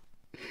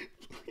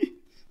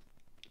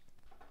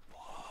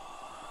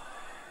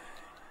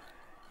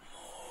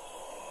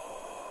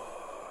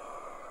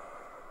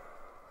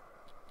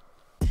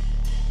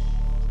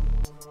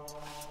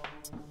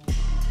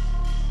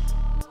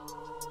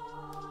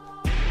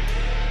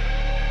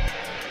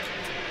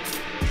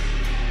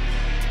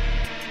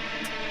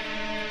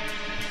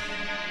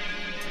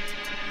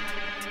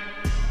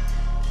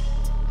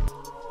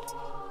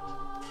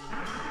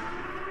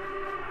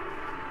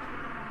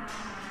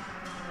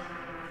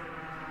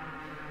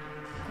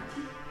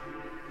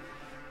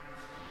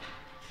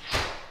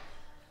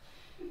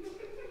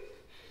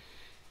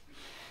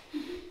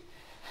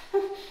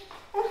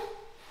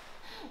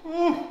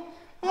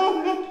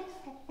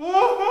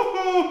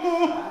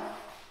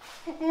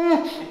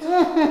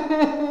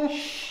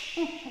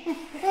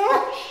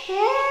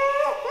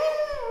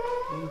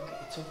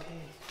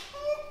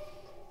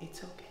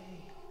 It's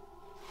okay.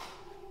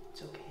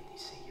 It's okay. They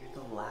say you're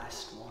the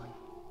last one.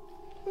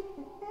 You're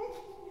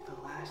the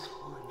last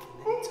one,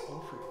 and then it's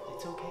over.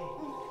 It's okay.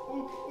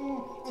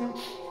 It's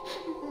okay.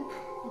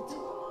 It's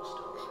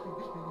almost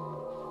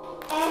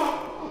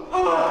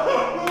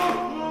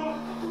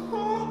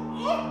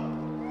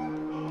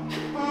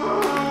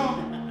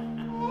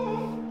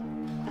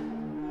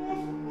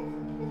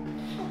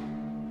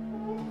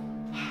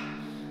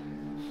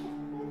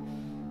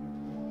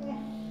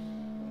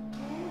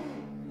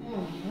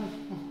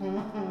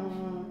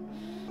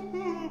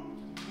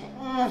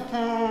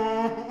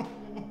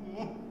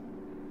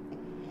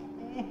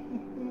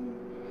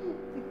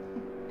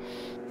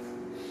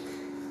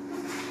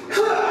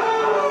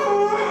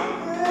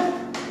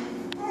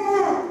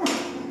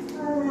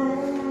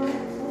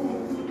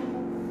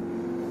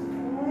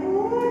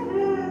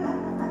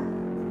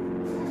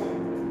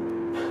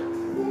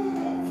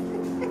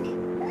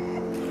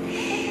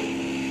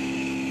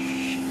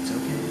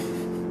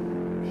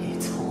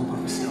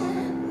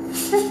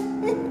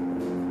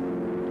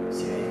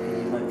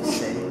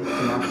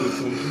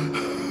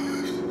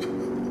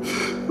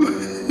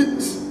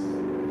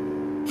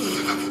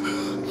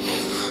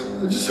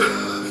I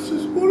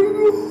just want to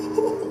go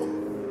home.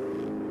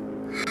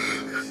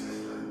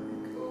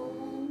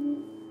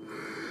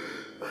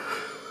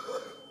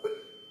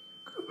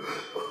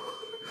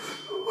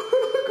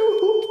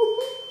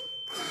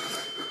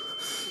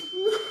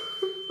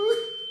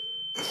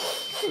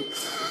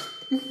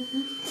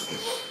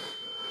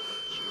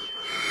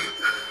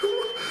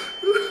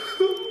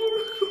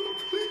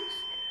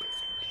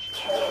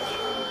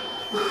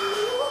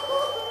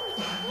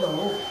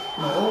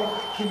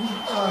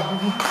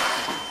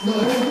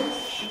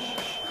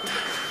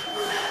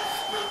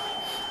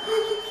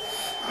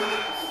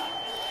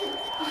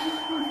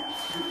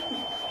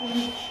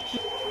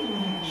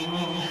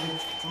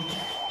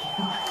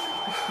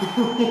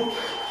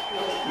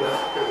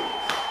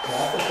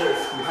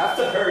 You have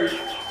to hurry. He's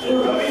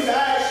coming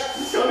back.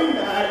 He's coming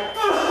back.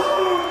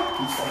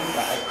 He's coming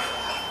back.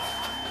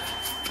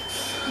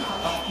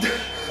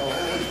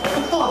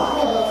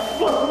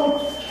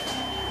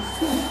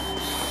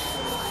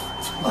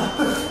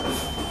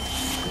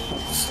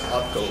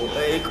 Stop. Go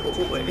away. Go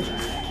away.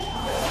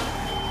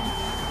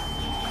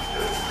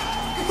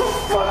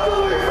 Fuck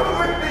away from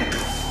me.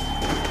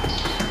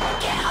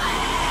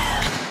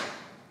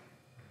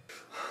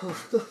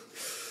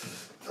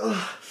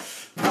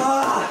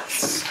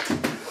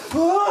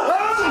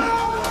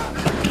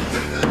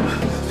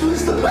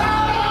 Who's the bad?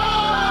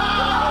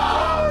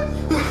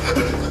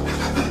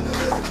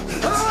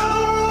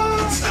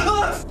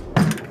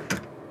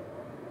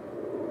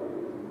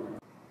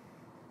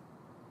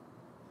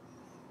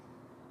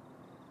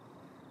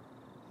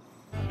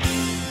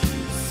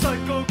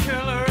 Psycho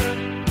killer,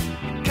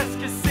 qu'est-ce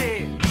que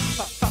c'est?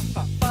 Fa fa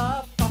fa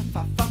fa fa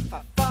fa fa fa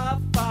fa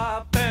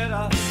fa.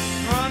 Better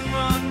run,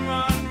 run,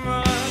 run,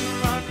 run,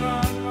 run,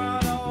 run,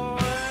 run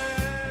away.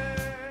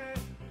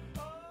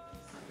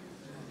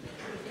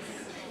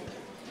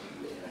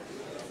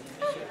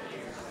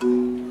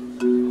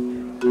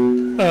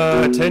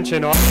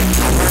 Attention,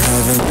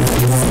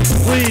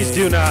 please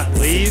do not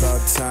leave.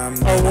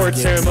 Award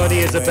ceremony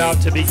is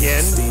about to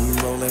begin.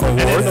 And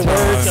in the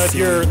words of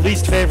your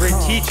least favorite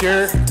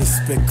teacher,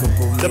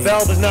 the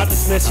bell does not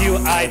dismiss you,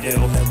 I do.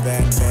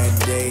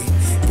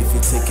 If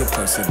you take it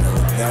personal,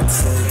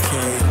 that's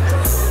okay.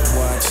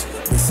 Watch,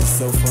 this is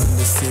so fun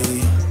to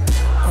see.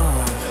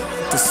 Oh,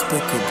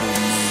 despicable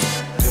me.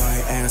 Why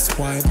ask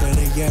why,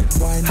 better yet,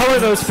 why not? How are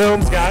those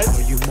films, guys?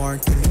 Are you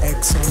marking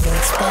X on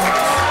that spot?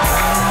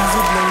 Why use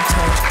a blow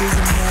touch?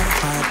 Isn't that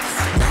hot?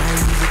 Why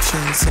use a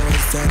chainsaw?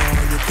 Is that all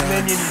you got?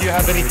 Minion, do you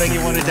have anything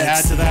you wanted to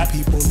add to that?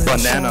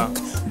 Banana.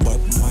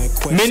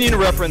 Minion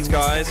reference,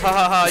 guys. Ha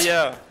ha ha,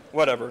 yeah.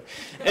 Whatever.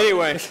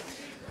 Anyway.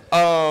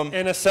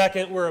 In a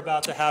second, we're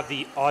about to have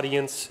the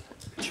Audience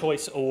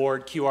Choice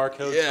Award QR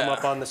code come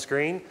up on the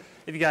screen.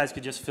 If you guys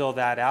could just fill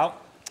that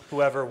out,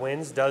 whoever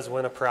wins does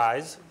win a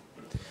prize.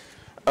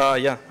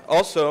 Yeah.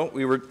 Also,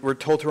 we're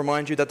told to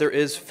remind you that there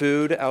is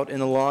food out in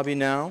the lobby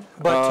now.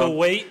 But to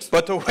wait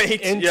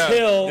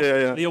until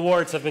the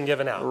awards have been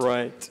given out.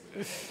 Right.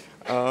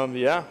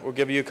 Yeah, we'll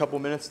give you a couple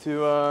minutes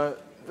to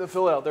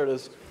fill it out. There it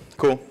is.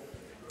 Cool.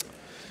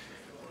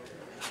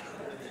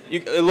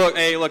 Look,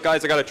 hey, look,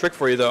 guys, I got a trick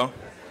for you, though.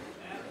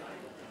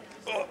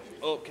 Oh,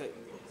 okay.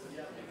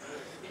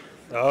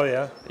 Oh,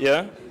 yeah?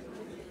 Yeah?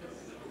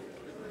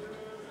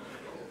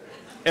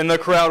 And the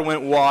crowd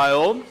went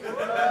wild.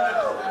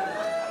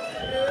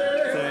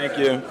 Thank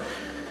you.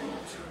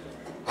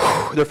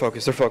 They're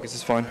focused,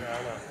 it's fine.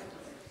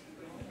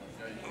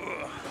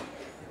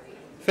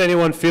 If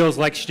anyone feels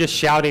like just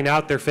shouting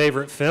out their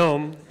favorite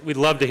film, we'd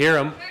love to hear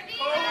them.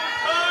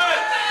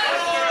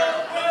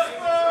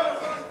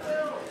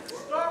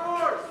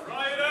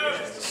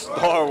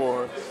 Star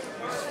Wars.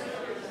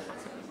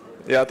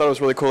 Yeah, I thought it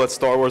was really cool that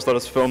Star Wars let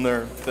us film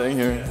their thing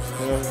here.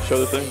 Yeah, show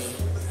the thing.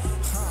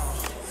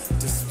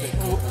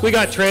 We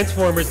got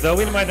Transformers, though.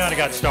 We might not have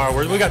got Star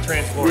Wars. We got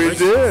Transformers.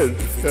 We did,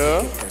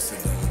 yeah.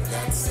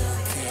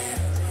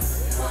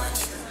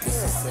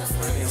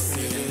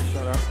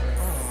 Despicable.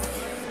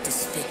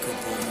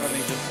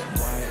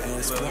 Why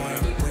ask why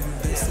when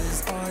this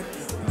is art?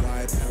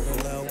 Why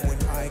parallel when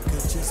I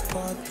could just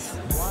park?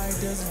 Why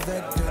does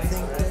Vector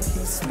think that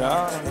he's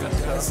smart?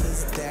 And does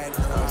his dad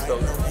know I know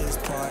his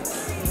part?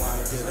 Why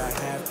did I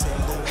have to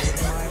live with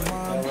my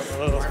mom?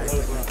 Why do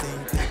you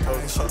think that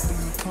I should be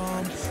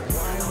calm?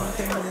 Why won't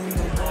they ring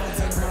the balls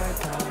in my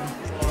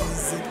palm?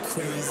 Is it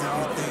crazy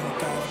you think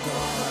I've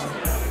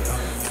gone?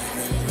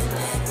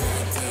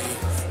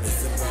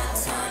 It's about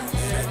time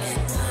that I get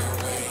my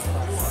way.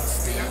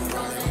 Still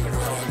running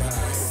all that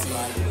I see.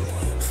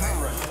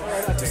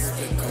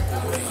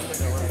 Despicable me.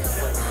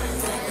 I'm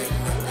not in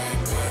the bad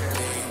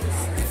day.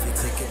 If you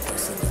take it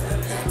personal,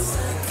 that's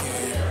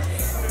okay.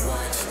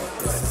 Watch,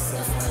 this is so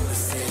fun to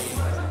see.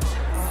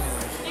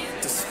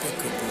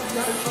 Despicable me.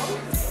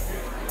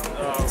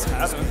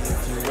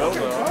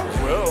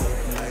 Will.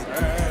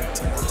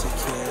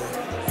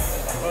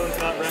 Oh, he's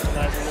not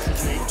recognizing this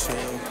is me.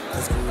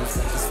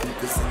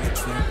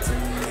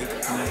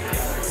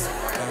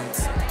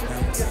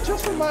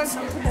 Just reminds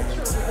me to make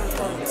sure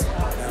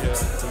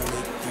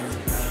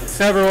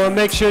Everyone,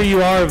 make sure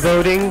you are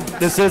voting.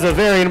 This is a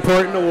very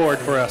important award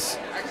for us.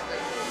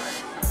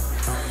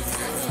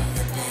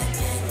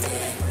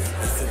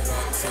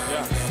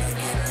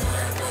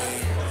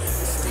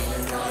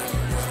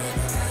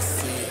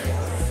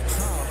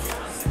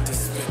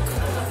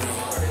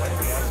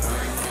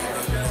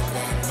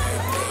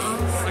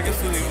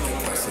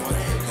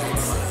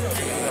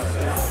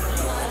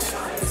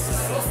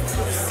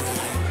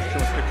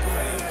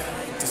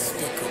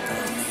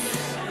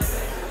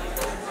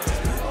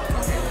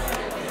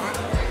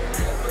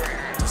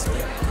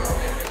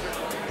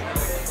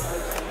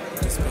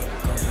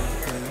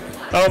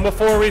 Oh,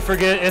 before we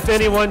forget, if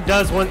anyone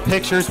does want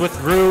pictures with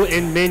Rue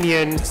and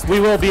Minion, we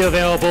will be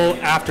available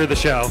after the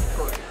show.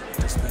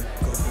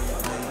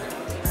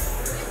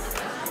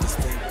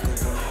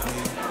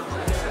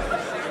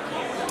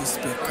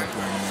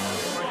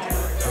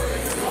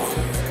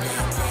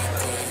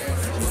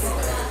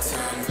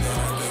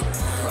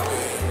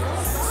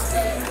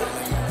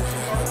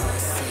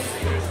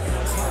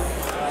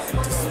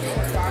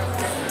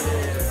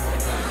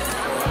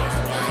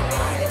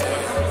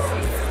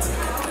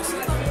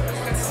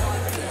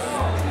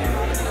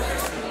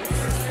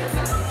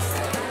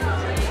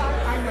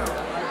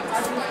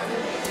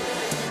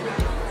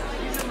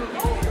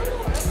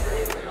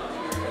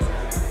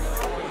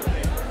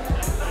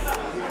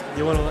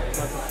 You want to let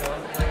the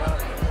film play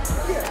out?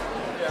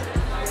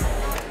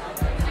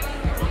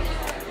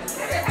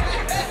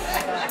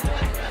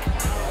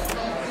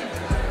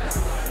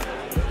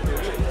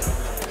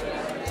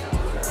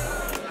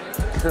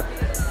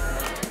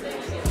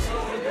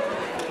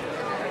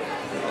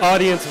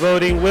 Audience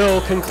voting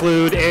will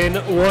conclude in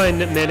 1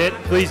 minute.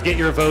 Please get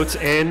your votes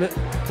in.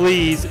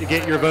 Please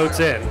get your votes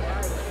in.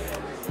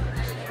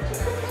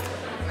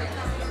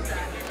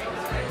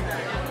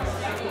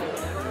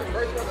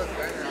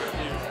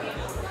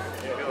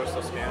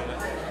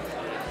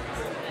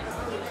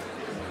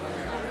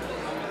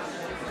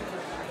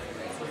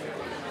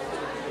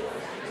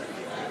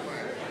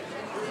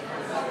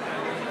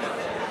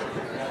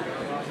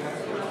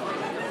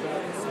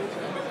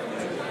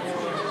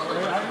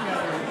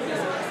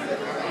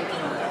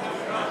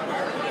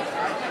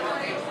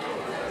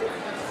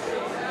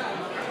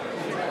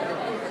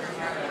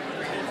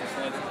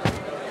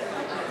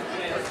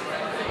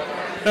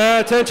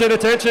 Attention,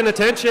 attention,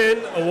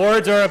 attention.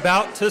 Awards are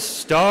about to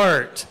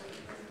start.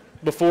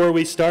 Before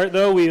we start,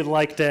 though, we would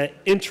like to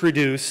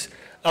introduce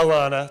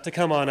Alana to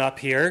come on up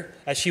here,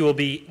 as she will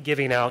be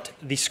giving out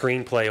the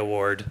Screenplay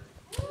Award.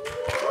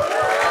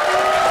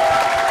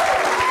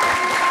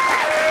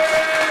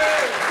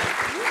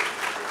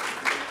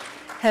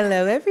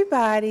 Hello,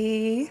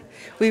 everybody.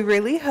 We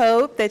really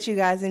hope that you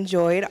guys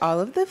enjoyed all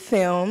of the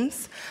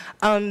films.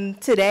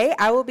 Today,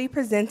 I will be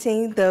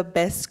presenting the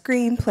Best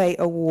Screenplay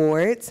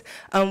Awards.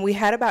 We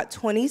had about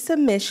 20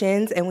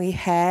 submissions, and we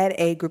had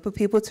a group of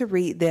people to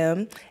read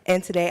them.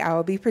 And today, I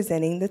will be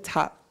presenting the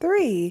top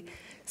 3.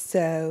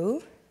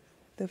 So,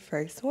 the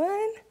first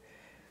one,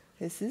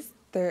 this is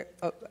third.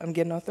 Oh, I'm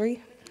getting all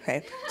 3?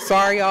 Okay.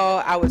 Sorry,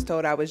 y'all. I was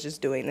told I was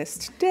just doing this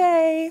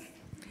today.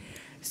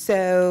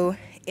 So,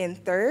 in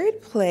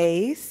third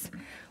place,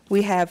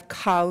 we have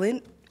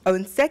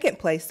in second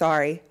place,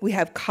 we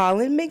have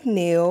Colin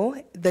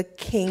McNeil, The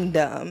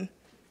Kingdom.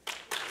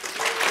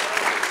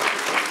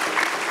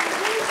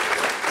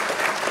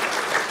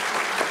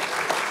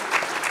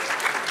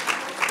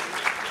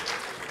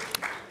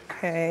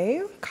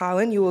 Okay,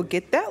 Colin, you will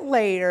get that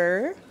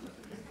later.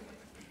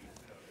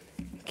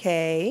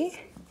 Okay,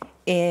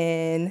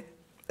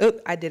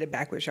 I did it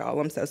backwards, y'all.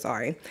 I'm so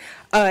sorry.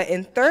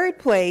 In third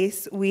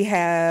place, we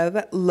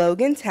have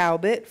Logan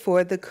Talbot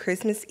for The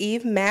Christmas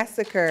Eve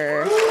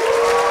Massacre.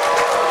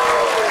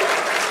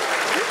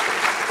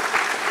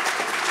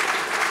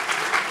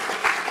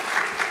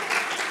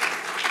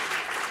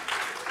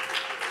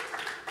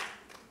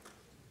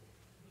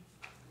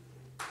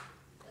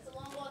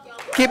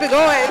 Keep it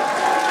going.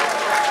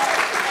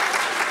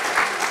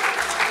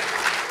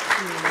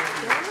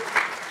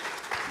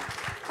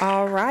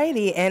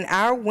 Alrighty, and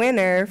our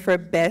winner for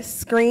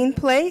Best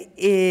Screenplay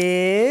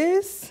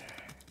is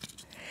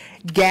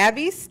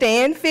Gabby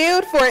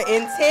Stanfield for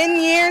In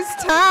 10 Years'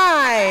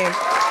 Time.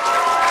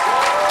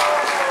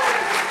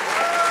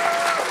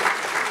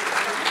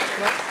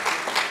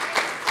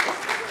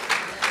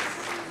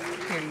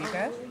 Here you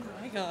go.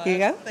 Oh my God. Here you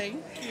go.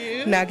 Thank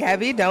you. Now,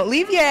 Gabby, don't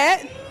leave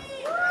yet.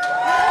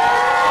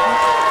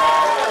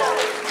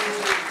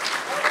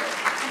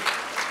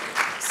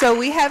 So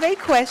we have a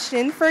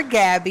question for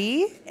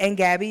Gabby, and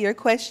Gabby, your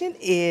question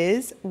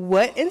is,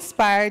 what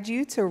inspired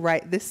you to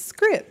write this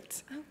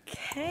script?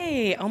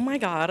 Okay, oh my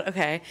God,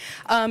 okay.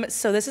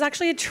 So this is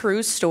actually a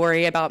true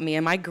story about me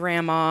and my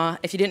grandma.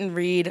 If you didn't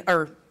read,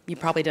 or you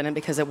probably didn't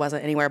because it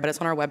wasn't anywhere, but it's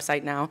on our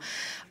website now.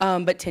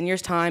 But 10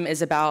 Years' Time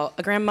is about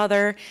a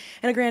grandmother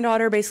and a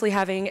granddaughter basically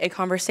having a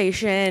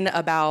conversation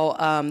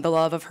about the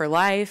love of her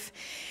life.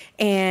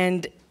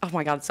 And oh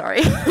my God,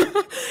 sorry.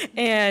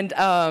 And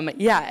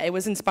yeah, it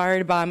was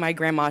inspired by my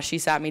grandma. She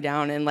sat me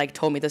down and like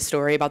told me the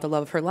story about the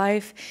love of her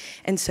life.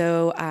 And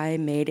so I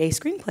made a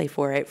screenplay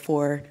for it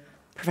for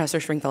Professor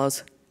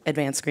Stringfellow's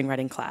advanced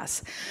screenwriting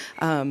class.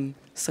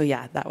 So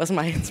yeah, that was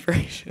my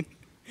inspiration.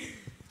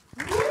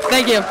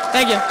 Thank you,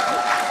 thank you.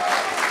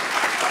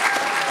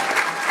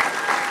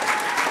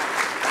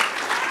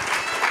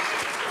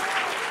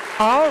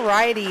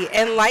 Alrighty,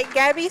 and like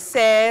Gabby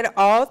said,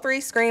 all 3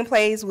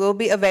 screenplays will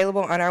be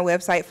available on our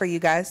website for you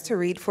guys to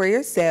read for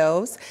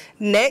yourselves.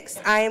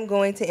 Next, I am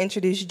going to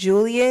introduce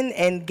Julian,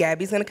 and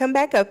Gabby's going to come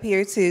back up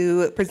here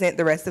to present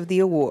the rest of the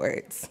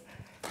awards.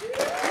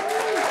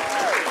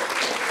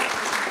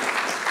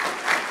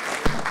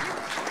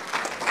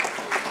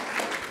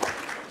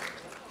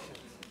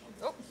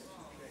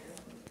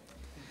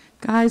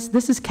 Guys,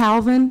 this is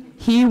Calvin.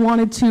 He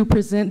wanted to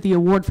present the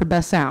award for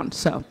Best Sound,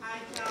 so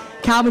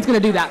Calvin's going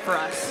to do that for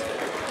us.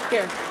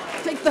 Here,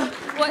 take the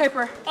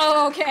paper.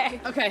 Oh, okay.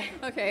 Okay.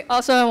 Okay.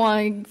 Also, I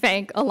want to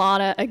thank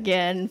Alana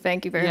again.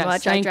 Thank you very Yes,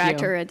 much. thank I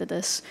dragged you. her into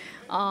this.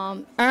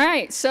 All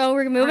right, so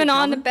we're moving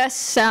on to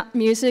best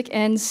music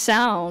and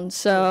sound.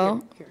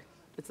 So, Here,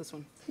 it's this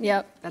one.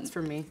 Yep. That's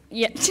for me.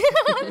 Yep.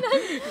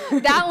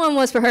 That one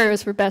was for her. It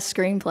was for best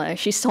screenplay.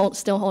 She's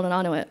still holding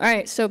on to it. All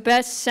right, so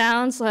best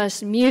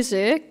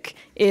sound/music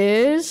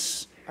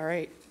is. All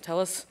right, tell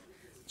us.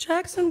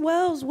 Jackson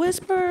Wells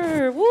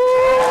Whisper. Woo! Good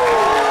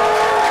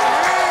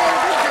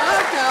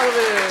job,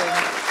 Calvin.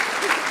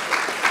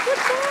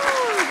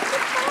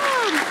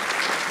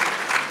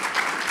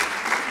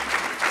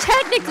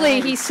 Technically,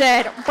 he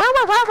said.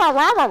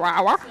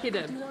 He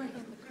did.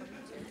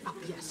 Oh,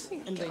 yes.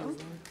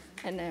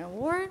 And then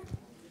award.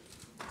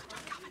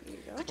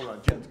 Hold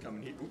on, Jen's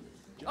coming here.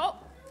 Oh.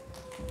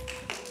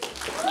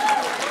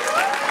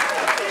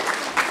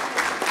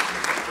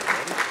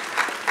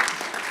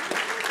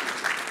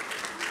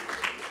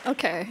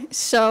 Okay,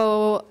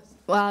 so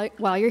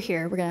while you're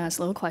here, we're gonna ask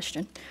a little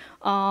question.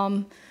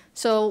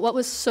 So what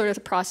was sort of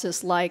the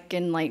process like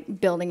in like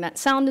building that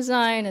sound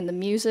design and the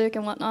music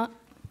and whatnot?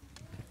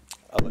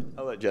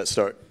 I'll let Jet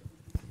start.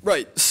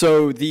 Right,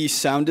 so the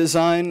sound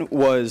design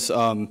was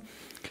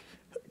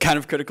kind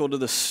of critical to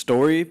the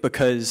story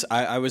because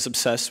I was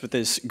obsessed with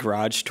this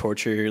garage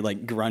torture,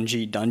 like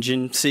grungy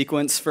dungeon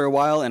sequence for a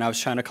while, and I was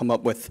trying to come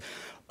up with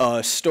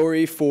a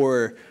story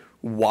for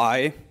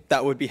why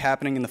that would be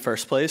happening in the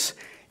first place.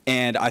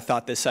 And I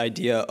thought this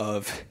idea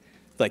of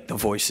like the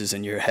voices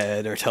in your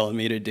head are telling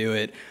me to do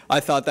it, I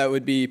thought that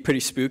would be pretty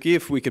spooky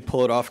if we could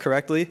pull it off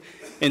correctly.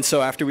 And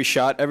so after we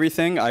shot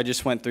everything, I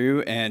just went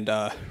through and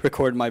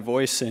recorded my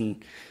voice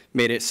and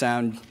made it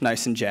sound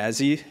nice and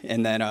jazzy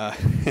and then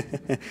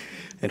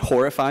and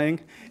horrifying,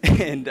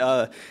 and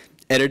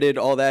edited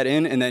all that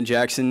in. And then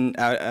Jackson,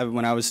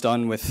 when I was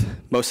done with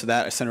most of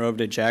that, I sent it over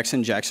to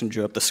Jackson. Jackson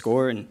drew up the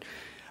score, and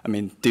I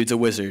mean, dude's a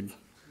wizard.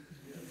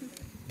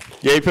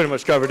 Yeah, he pretty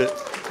much covered it.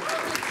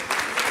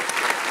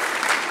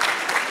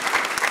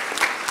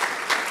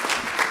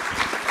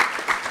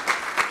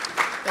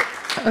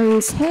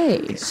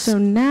 Okay, so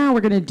now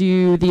we're going to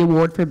do the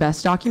award for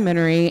Best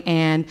Documentary,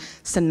 and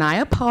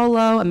Sanaya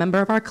Paulo, a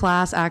member of our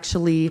class,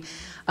 actually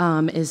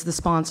is the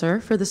sponsor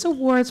for this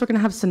award. So we're going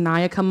to have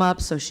Sanaya come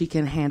up so she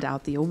can hand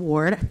out the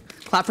award.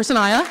 Clap for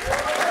Sanaya.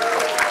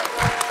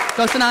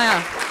 Go,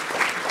 Sanaya.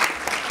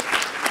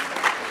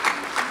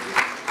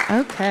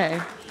 Okay.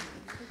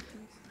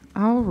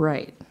 All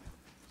right.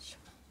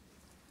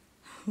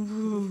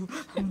 I'm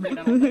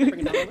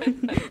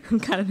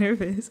kind of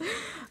nervous.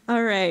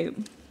 All right.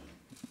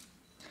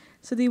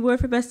 So the award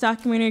for Best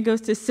Documentary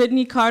goes to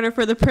Sydney Carter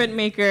for The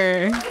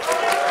Printmaker.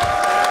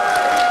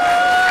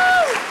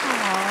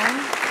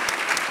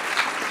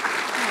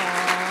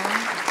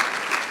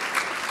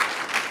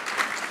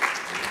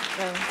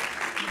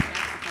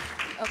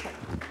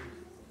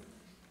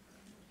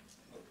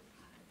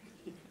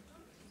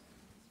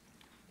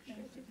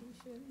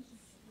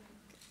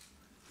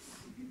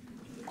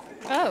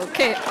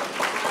 Okay.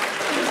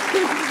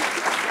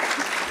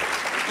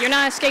 You're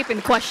not escaping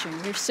the question.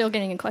 You're still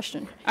getting a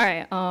question. All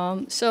right.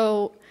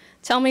 So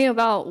tell me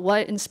about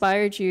what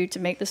inspired you to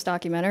make this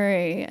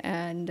documentary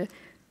and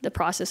the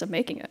process of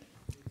making it.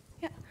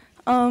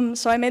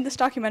 So I made this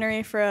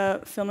documentary for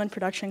a film and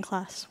production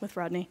class with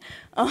Rodney.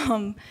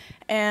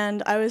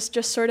 And I was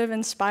just sort of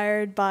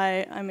inspired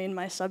by,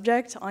 my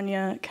subject,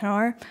 Anya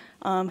Kanar,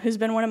 who's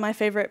been one of my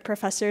favorite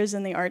professors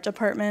in the art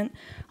department.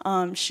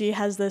 She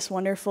has this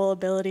wonderful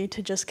ability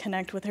to just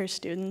connect with her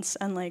students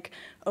and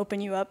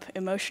open you up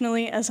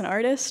emotionally as an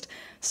artist.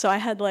 So I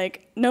had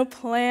no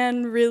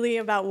plan really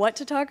about what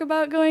to talk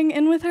about going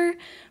in with her,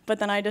 but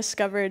then I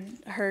discovered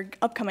her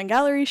upcoming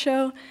gallery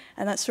show,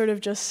 and that sort of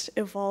just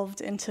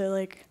evolved into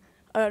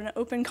an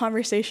open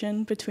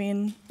conversation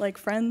between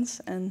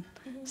friends, and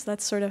so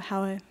that's sort of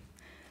how I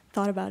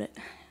thought about it.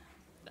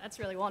 That's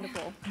really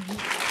wonderful.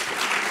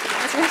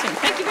 That's amazing.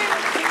 Thank you very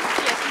much.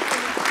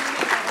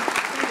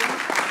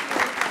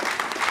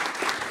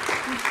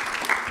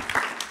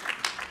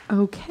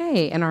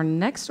 Okay, and our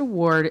next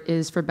award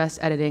is for Best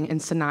Editing,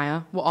 and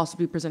Sanaya will also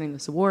be presenting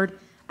this award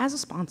as a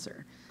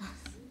sponsor.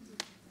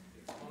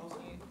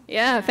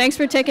 Yeah, thanks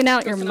for taking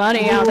out your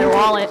money out of their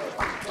wallet.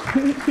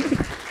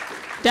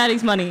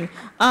 Daddy's money.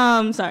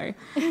 Sorry.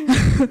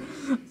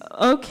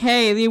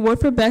 Okay, the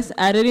award for Best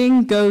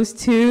Editing goes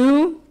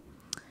to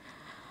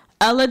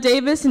Ella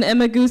Davis and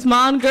Emma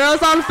Guzman,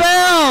 Girls on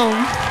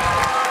Film.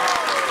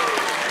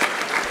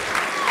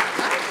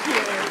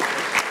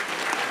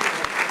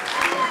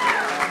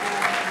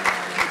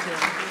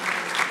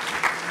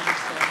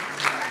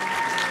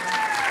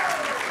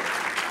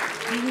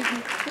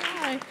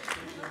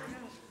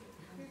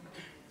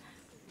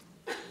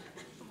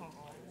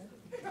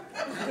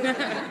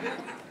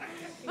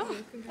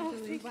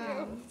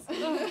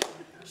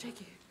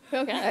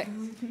 Okay.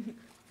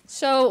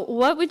 So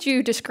what would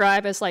you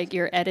describe as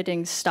your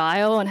editing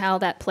style and how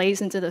that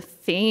plays into the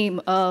theme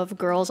of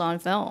Girls on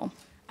Film?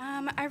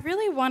 I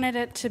really wanted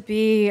it to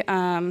be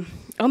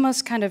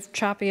almost kind of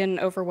choppy and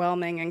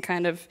overwhelming and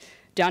kind of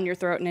down your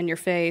throat and in your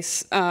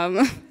face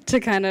to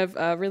kind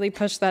of really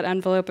push that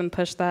envelope and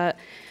push that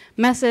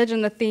message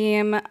and the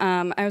theme.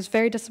 I was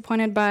very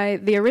disappointed by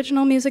the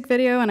original music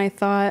video, and I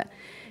thought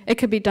it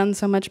could be done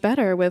so much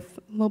better with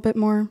a little bit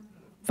more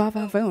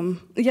va-va-voom.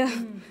 Yeah,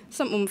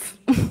 some oomph.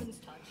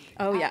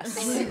 Oh, yes.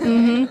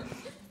 Mm-hmm.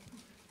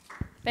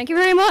 Thank you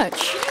very much.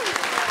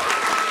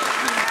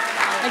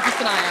 Thank you,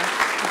 Sanaya.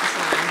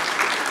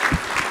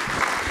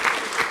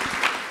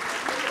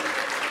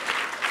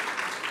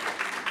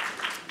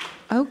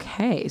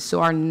 Okay, so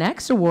our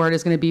next award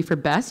is going to be for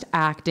Best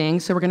Acting.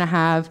 So we're going to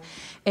have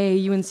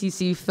a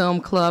UNCC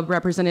Film Club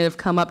representative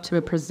come up to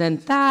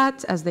present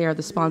that, as they are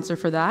the sponsor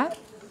for that.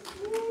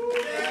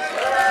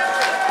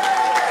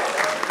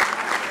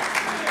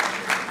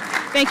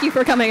 Thank you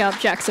for coming up,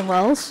 Jackson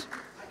Wells.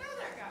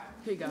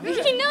 Here you go.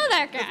 You know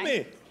that guy.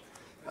 Me.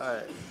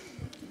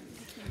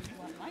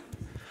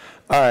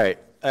 All right.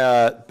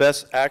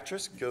 Best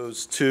Actress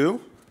goes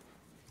to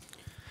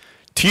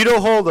Tito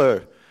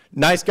Holder.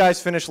 Nice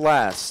Guys finished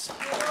last.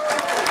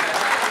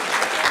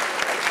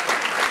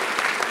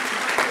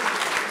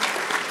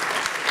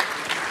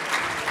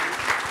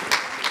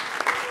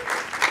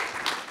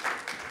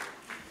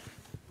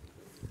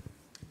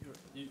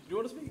 You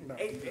want to speak? No.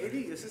 AD,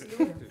 this is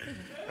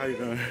How you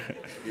doing?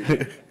 You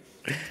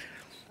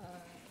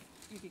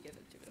could give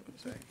it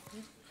to him.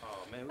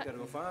 Oh man, we gotta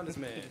go find this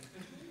man.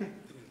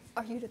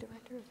 Are you the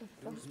director of the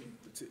film?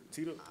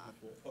 Tito.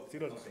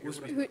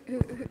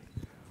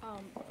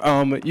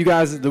 You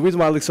guys, the reason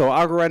why I look so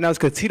awkward right now is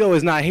because Tito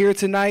is not here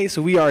tonight,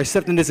 so we are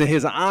accepting this in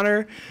his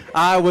honor.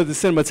 I was the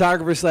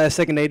cinematographer /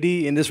 second AD,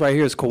 and this right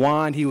here is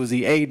Kawan. He was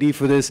the AD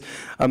for this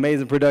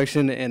amazing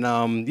production,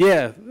 and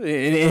yeah,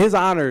 in his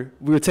honor,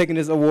 we were taking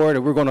this award,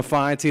 and we're going to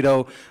find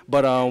Tito,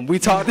 but we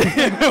talked to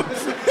him.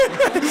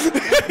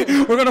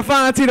 We're going to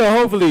find Tito,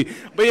 hopefully.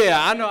 But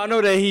yeah, I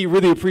know that he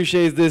really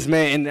appreciates this,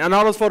 man, and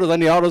all those photos, I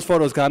need all those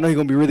photos, because I know he's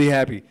going to be really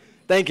happy.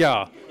 Thank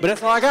y'all. But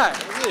that's all I got.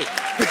 That's it.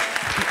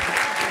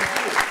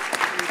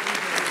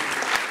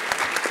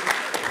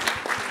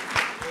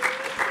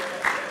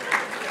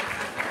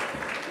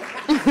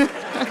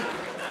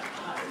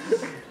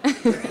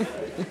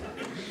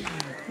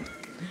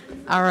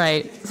 All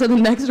right, so the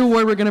next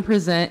award we're going to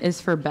present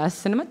is for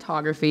Best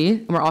Cinematography.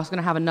 And we're also going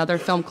to have another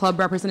film club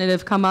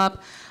representative come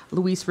up,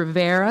 Luis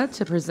Rivera,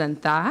 to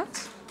present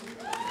that.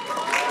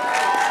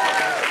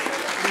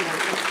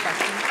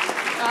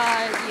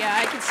 Yeah,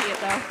 I can see it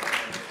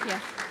though. Yeah,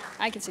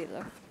 I can see it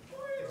though.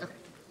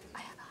 I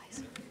have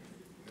eyes.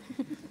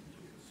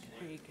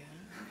 There you go.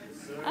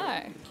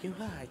 Hi. You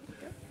hi.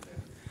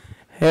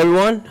 Hey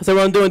everyone, how's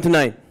everyone doing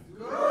tonight?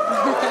 Woo!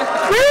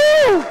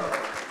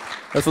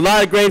 There's a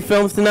lot of great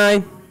films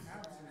tonight.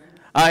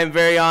 I am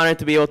very honored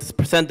to be able to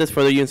present this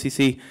for the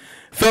UNCC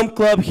Film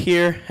Club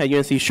here at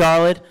UNC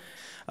Charlotte.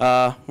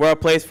 We're a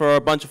place for a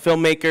bunch of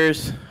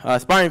filmmakers,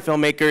 aspiring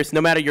filmmakers,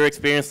 no matter your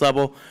experience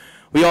level.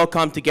 We all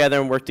come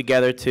together and work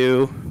together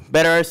to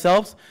better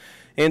ourselves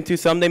and to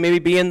someday maybe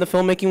be in the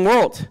filmmaking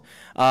world.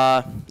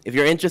 If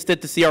you're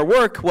interested to see our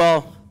work,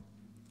 well,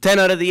 10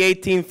 out of the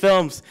 18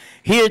 films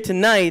here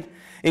tonight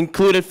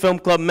included Film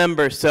Club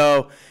members.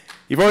 So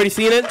You've already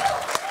seen it?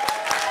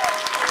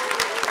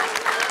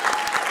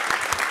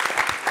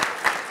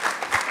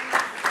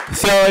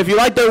 So if you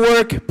like their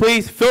work,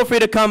 please feel free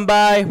to come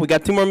by. We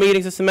got 2 more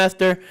meetings this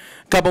semester,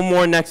 a couple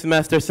more next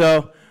semester,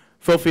 so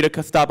feel free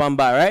to stop on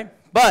by, right?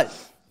 But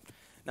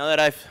now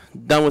that I've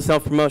done with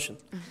self-promotion,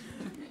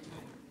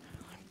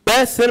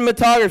 best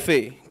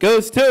cinematography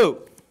goes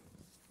to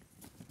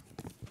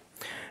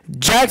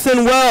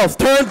Jackson Wells,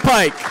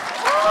 Turnpike.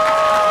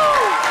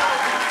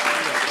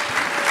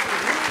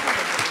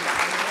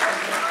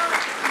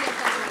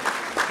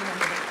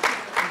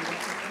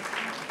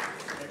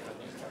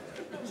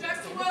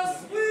 Jackson Wells,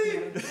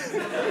 sweet!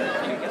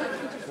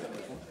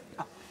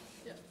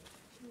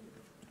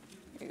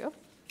 Here you go.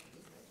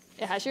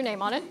 It has your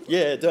name on it.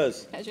 Yeah, it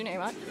does. Has your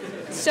name on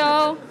it.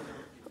 So,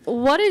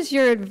 what is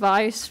your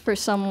advice for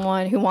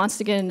someone who wants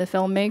to get into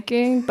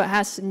filmmaking but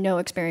has no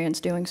experience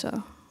doing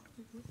so?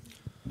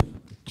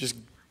 Just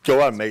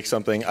go out and make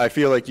something. I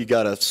feel like you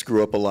gotta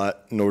screw up a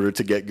lot in order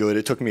to get good.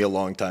 It took me a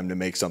long time to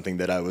make something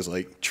that I was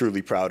like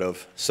truly proud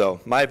of. So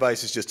my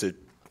advice is just to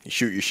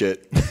shoot your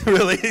shit.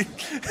 Really.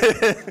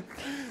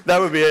 That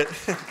would be it.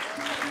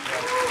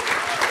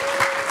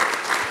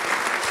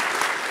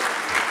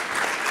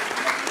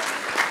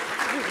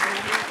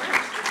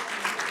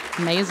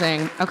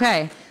 Amazing.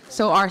 Okay,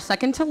 so our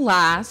second to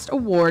last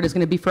award is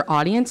going to be for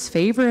audience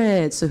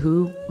favorite. So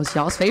who was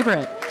y'all's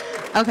favorite?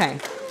 Okay.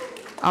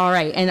 All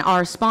right, and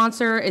our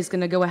sponsor is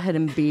going to go ahead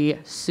and be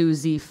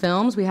Suzy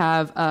Films. We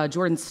have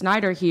Jordan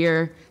Snyder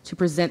here to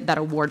present that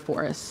award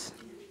for us.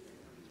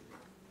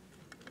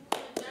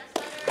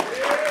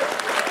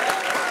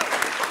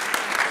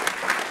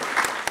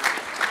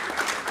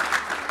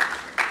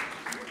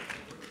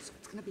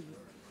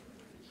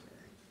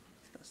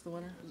 That's the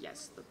winner?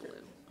 Yes, the blue.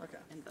 Okay.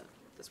 And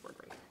this word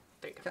right here.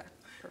 There you go.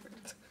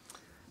 Perfect.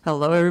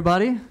 Hello,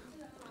 everybody.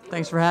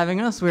 Thanks for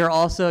having us. We are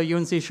also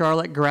UNC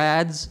Charlotte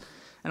grads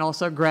and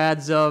also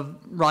grads of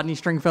Rodney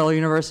Stringfellow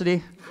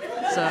University.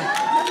 So,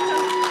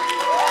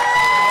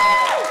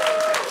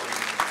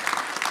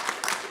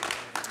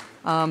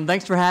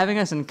 thanks for having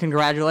us, and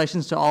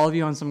congratulations to all of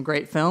you on some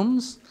great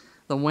films.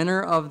 The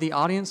winner of the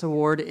Audience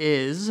Award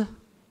is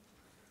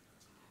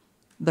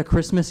The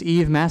Christmas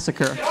Eve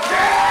Massacre.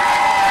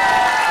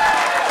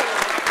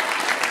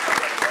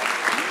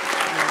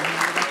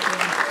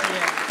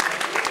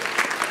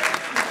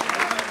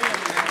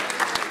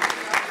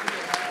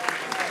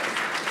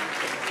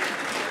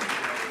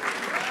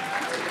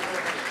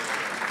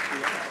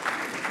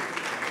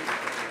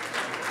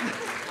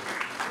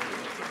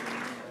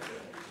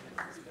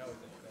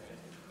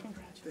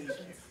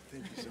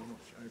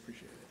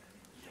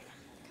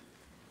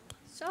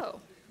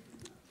 So,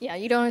 yeah,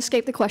 you don't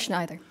escape the question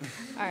either.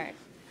 All right.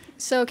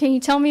 So can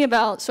you tell me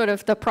about sort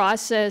of the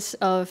process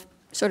of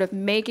sort of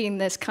making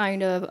this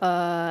kind of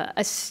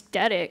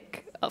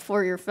aesthetic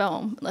for your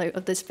film, like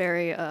of this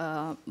very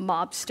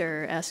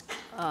mobster-esque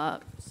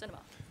cinema?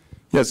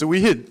 Yeah, so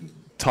we had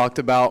talked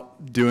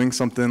about doing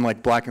something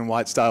like black and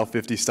white style,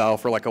 50 style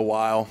for like a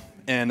while.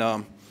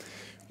 And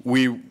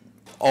we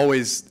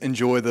always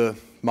enjoy the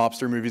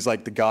mobster movies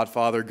like The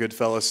Godfather,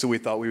 Goodfellas, so we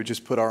thought we would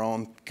just put our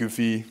own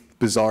goofy,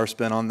 bizarre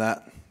spin on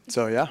that.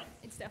 So yeah.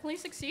 It's definitely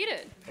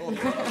succeeded.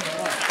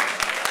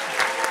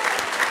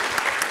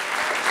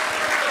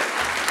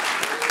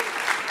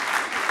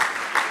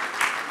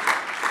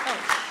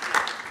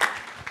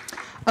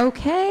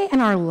 Okay,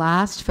 and our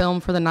last film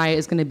for the night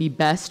is going to be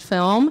Best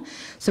Film.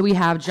 So we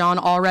have John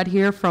Allred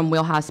here from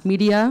Wheelhouse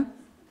Media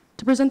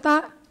to present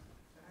that.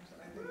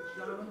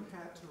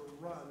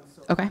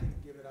 Okay.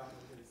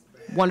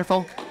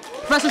 Wonderful.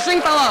 Professor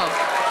Stringfellow.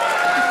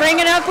 Bring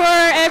it up for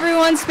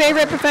everyone's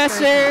favorite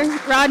professor,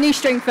 Rodney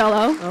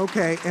Stringfellow.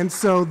 Okay, and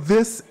so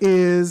this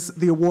is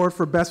the award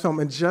for Best Film,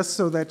 and just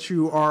so that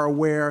you are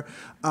aware,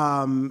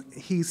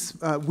 he's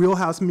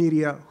Wheelhouse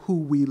Media, who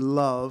we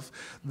love.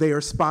 They are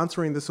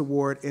sponsoring this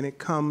award, and it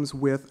comes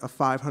with a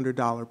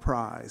 $500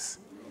 prize.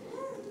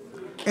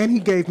 And he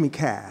gave me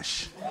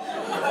cash.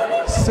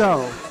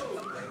 So,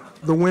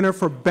 the winner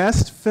for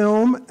Best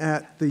Film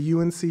at the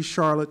UNC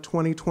Charlotte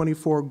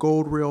 2024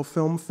 Gold Reel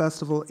Film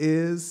Festival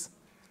is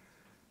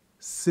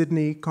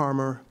Sydney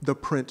Carmer, the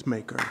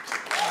printmaker.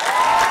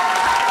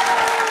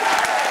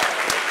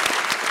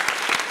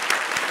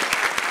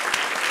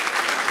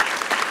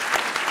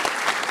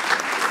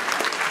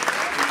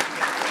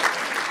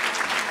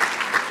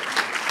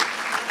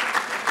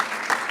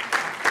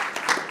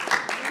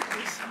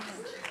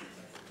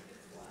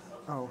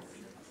 Oh,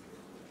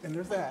 and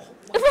there's that.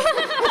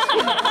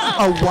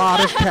 A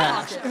wad of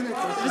cash.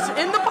 Just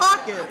in the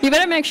pocket. You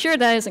better make sure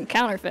that isn't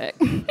counterfeit.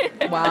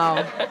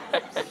 Wow.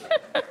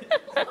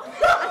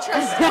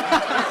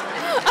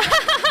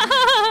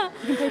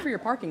 You can pay for your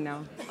parking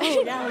now.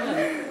 Oh,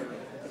 yeah.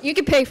 You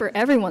can pay for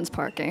everyone's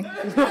parking.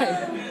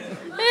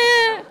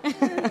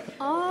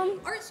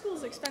 Art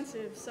school's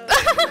expensive, so.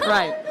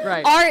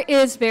 Right. Art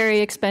is very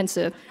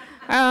expensive.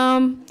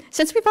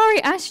 Since we've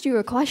already asked you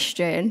a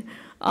question,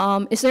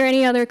 Is there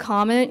any other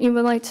comment you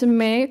would like to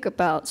make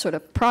about sort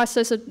of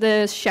process of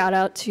this? Shout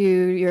out to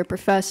your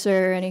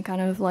professor, any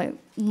kind of like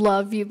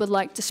love you would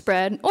like to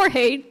spread, or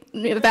hate,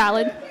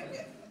 valid.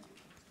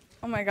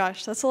 Oh my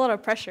gosh, that's a lot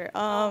of pressure.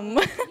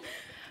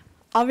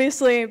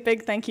 Obviously,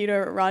 big thank you to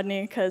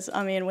Rodney, because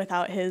I mean,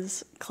 without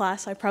his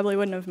class, I probably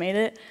wouldn't have made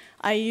it.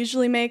 I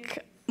usually make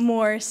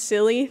more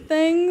silly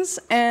things,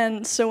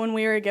 and so when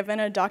we were given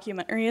a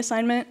documentary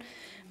assignment,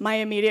 my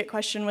immediate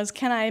question was,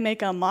 can I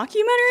make a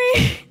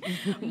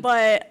mockumentary?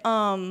 But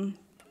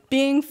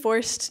being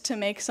forced to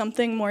make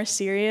something more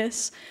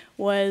serious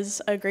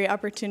was a great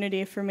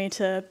opportunity for me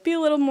to be a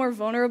little more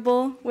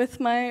vulnerable with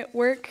my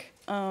work,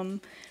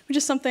 which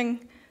is something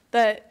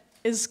that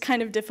is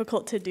kind of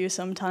difficult to do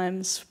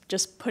sometimes,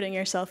 just putting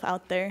yourself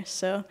out there.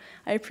 So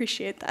I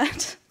appreciate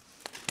that.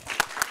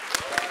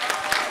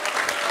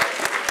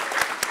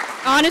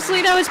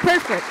 Honestly, that was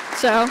perfect,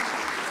 so.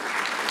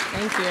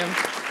 Thank you.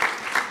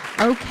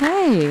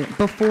 Okay,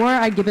 before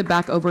I give it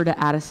back over to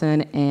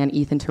Addison and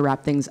Ethan to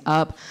wrap things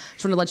up,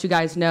 just want to let you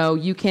guys know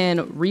you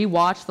can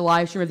re-watch the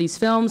live stream of these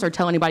films or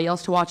tell anybody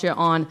else to watch it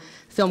on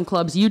Film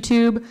Club's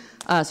YouTube.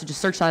 So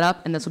just search that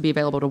up and this will be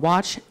available to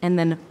watch. And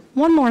then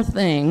one more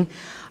thing,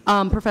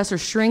 Professor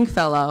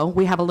Stringfellow,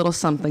 we have a little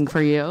something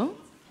for you.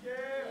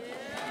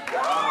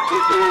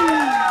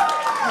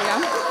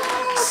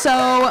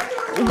 So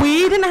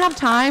we didn't have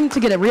time to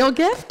get a real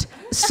gift,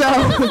 so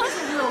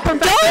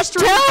Professor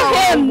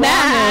Stringfellow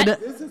wanted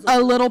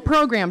a little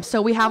program.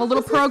 So we have a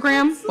little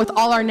program with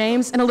all our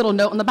names and a little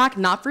note on the back,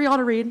 not for y'all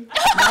to read,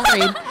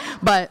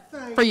 but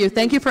for you.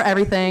 Thank you for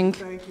everything.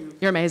 Thank you.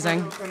 You're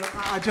amazing.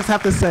 I just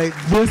have to say,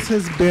 this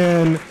has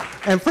been,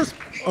 and first,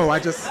 I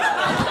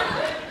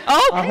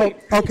hope,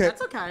 okay.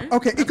 That's okay.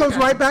 Okay, it goes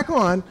right back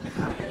on.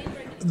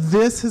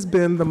 This has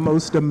been the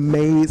most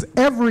amazing,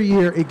 every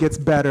year it gets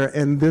better,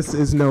 and this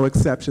is no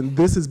exception.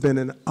 This has been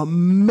an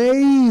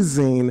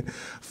amazing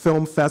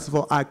film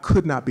festival. I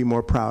could not be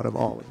more proud of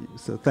all of you,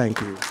 so thank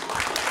you.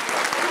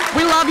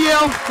 We love you.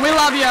 We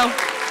love you.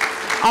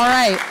 All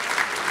right.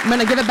 I'm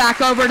going to give it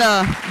back over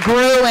to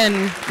Gru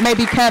and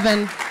maybe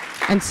Kevin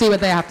and see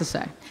what they have to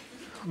say.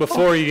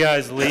 Before you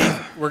guys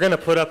leave, we're going to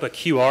put up a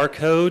QR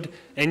code,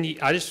 and we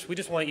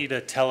just want you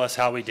to tell us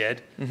how we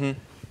did. Mm-hmm.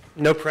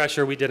 No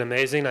pressure. We did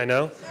amazing, I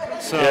know.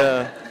 So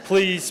Yeah.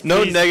 please.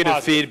 No please negative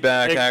positive.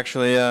 feedback,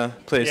 actually. Yeah,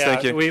 please, Yeah,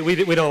 thank you.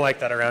 We don't like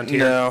that around here.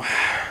 No.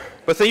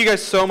 But thank you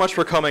guys so much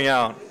for coming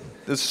out.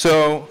 This is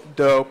so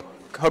dope.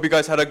 Hope you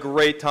guys had a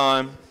great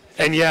time.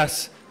 And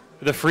yes,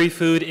 the free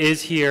food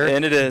is here.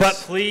 And it is. But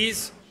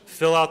please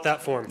fill out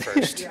that form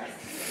first.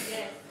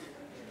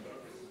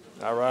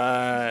 All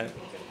right.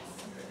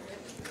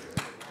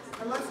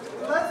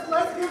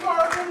 Let's give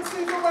our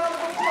MCs a round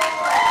of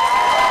applause.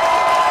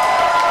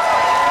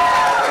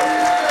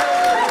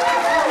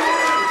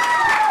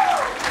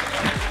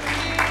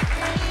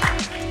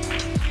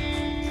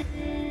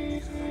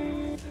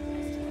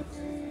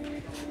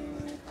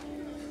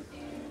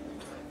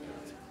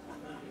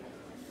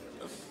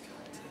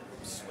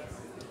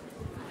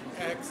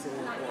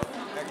 Excellent.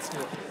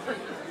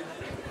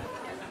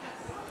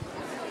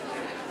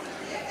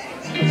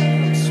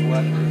 I'm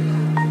sweating.